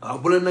waaw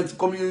bu leen nag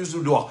comme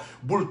yooyu di wax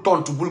bul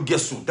tontu bul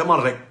gestu demal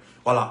rek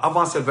voilà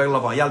avancer vers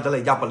l'avant yàlla da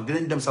lay jàppale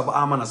dinañ dem sax ba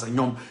amana sax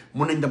ñoom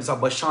mun nañ dem sax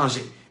ba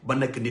changer ba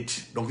nekk nit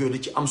donc yooyu da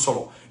ci am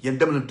solo yéen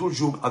dem leen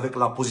toujours avec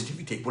la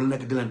positivité bu la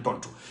nekk di leen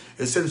tontu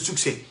seen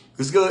succès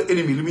gis nga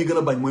ennemi li muy gën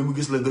a bañ mooy mu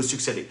gis la nga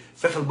succédé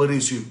fexeel ba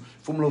réussir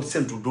fu mu la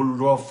séntu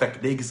doo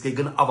fekk day gis kay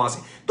gën a avancé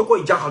da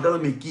koy jaaxal dana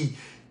mais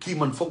kii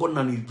man foogoon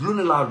naa ni lu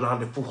ne laa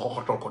def pour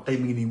xoxatal ko tey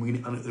mi ngi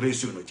nii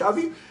réussir na caa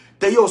fi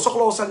te yow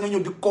soxlaw sax nga ñëw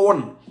di ko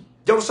won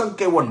jarul sax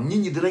koy won nit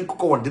ñi dinañ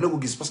ko won dina ko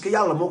gis parce que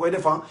yàlla moo koy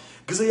defan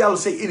gis nga yàlla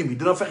say ennemi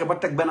dina fexe ba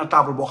teg benn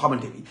table boo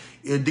xamante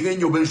ni di ngay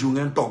ñëw benn jour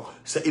ngeen toog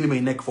sa ennemi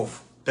yi nekk foofu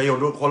te yow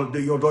doo xool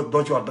yow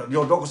doo ci wax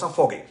yow doo ko sax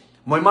foogee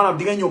mooy maanaam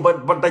di ngay ñëw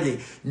ba dajee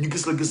ñu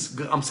gis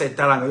nga am say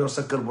teraanga yor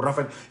sa kër bu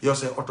rafet yor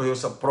say oto yor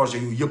sa projet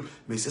yooyu yëpp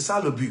mais c'est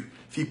ça le but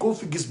fii koo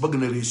fi gis bëgg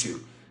na réussir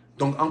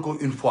donc encore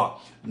une fois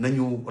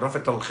nañu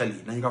rafetal xel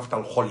yi nañu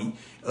rafetal xol yi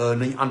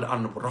nañu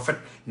ànd bu rafet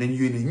nañu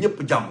yéene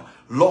ñëpp jàmm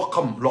loo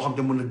xam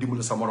te mën na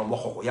dimbali sa morom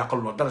waxoo ko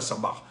yàqal loo dara sa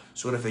baax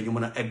su ko defee ñu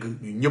mën a egg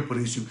ñu ñëpp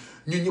réussir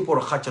ñun ñëpp war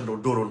a xàccandoo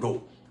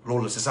dóorandoo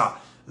loolu c'est ça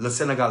le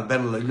Sénégal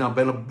benn la ñu naan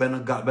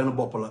benn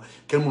bopp la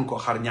kenn mënu ko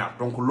xar ñaar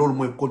donc loolu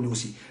mooy kon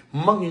aussi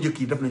mag ñu njëkk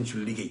yi def nañ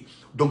suñu liggéey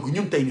donc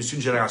ñun tey ñu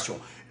suñu génération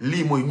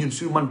lii mooy ñun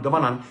suñu man dama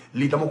naan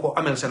lii dama ko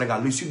ameel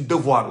Sénégal lii suñu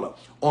devoir la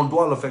on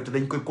doit le faire te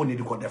dañ koy continuer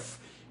di ko def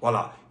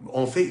voilà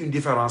on fait une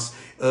différence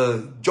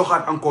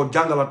joxaat encore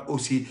jàngalaat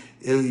aussi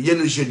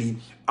yenn jeunes yi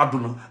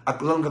àdduna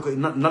ak lan nga koy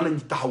nan lañ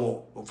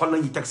taxawoo fan la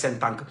ñuy teg seen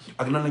tànk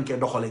ak nan lañ koy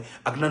doxalee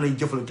ak nan lañ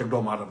jëflante ak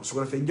doomu aadama su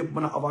ko defee ñëpp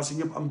mën a avancer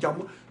ñëpp am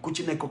jàmm ku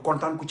ci nekk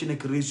kontaan ku ci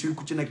nekk réussir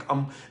ku ci nekk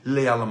am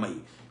la yàlla may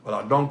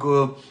voilà donc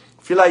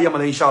fii laay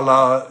yemale incha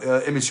allah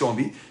émission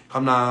bi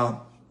xam naa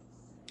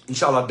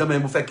incha allah demain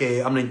bu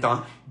fekkee am nañ temps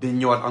dañ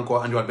ñëwaat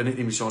encore andiwaat beneen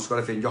émission su ko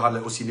defee ñu joxaat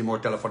leen aussi numéro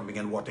téléphone bi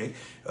ngeen wootee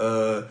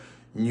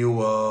ñu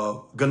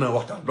gën a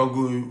waxtaan donc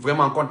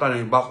vraiment kontaan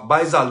nañu bu baax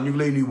Baye Zal ñu ngi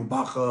lay nuyu bu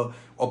baax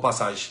au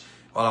passage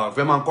voilà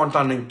vraiment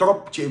kontaan nañ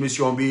trop ci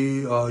émission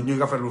bi ñu ngi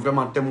rafetlu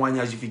vraiment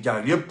témoignage yi fi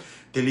jaar yëpp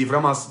te lii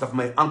vraiment daf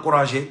may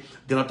encouragé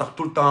dina tax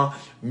tout le temps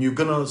ñu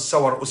gën a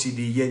sawar aussi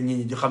di yéen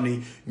ñi di xam ni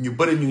ñu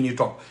bëri ñu ngi ñuy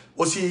topp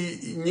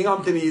aussi ñi nga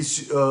xam te ni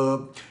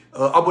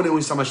abonné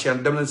wuñ sama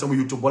chaîne dem leen sama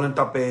YouTube boo leen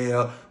tapé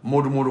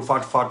Modou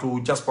Fatou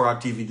Diaspora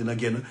TV dina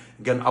génn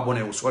ngeen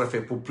abonné wu su ko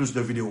defee pour plus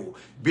de vidéos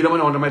bii dama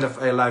ne woon damay def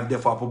ay live des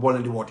fois pour boo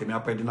leen di woote mais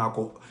après dinaa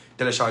ko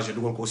télécharger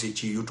dugal ko aussi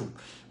ci YouTube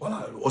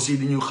voilà aussi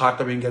di ñu xaar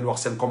tamit ngeen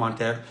wax seen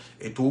commentaire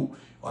et tout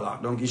voilà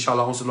donc incha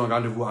allah on se donne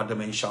rendez-vous à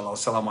demain incha allah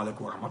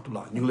asalaamaaleykum wa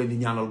rahmatullah ñu ngi leen di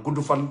ñaanal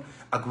gudd fan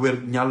ak wér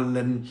ñaanal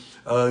leen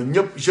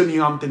ñëpp jeunes yi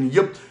nga xam te ni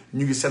yëpp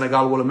ñu ngi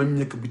Sénégal wala même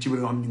nekk bi ci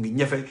biir nga xam ñu ngi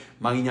ñefe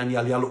maa ngi ñaan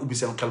yàlla ubbi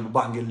seen xel bu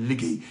baax ngeen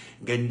liggéey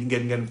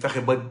ngeen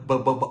fexe ba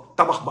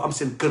tabax ba am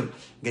seen kër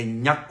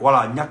ngeen ñàkk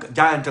voilà ñàkk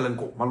jaayante leen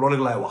ko man loolu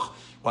rek laay wax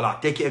voilà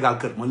tekki égal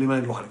kër man li ma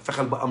leen di wax rek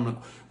fexeel ba am na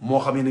moo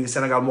xam yéen a ngi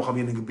Sénégal moo xam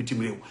yéen a ngi bitim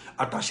réew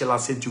attaché la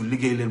ceinture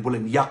liggéey leen bu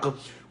leen yàq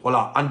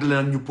voilà ànd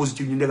leen ñu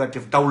positif ñu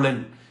négatif daw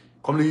leen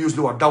comme li Youssou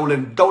di wax daw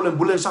leen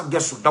bu leen sax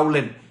gestu daw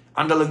leen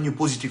àndal ak ñu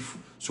positif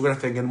su ko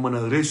defee ngeen mën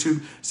a réussir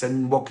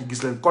seen mbokk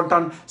gis leen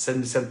kontaan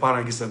seen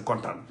parents gis leen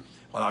kontaan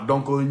voilà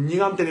donc ñi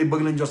nga xam te ne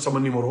bëgg nañ jot sama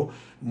numéro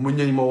mun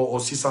nañ ma woo au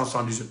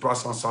 678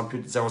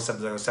 368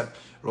 07 07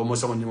 loolu mooy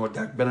sama numéro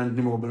direct beneen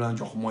numéro bi la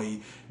jox mooy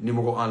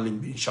numéro en ligne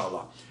bi incha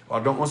allah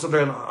waaw donc on se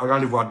donne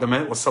rendez-vous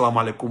demain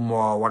wasalaamaaleykum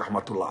wa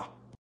rahmatullah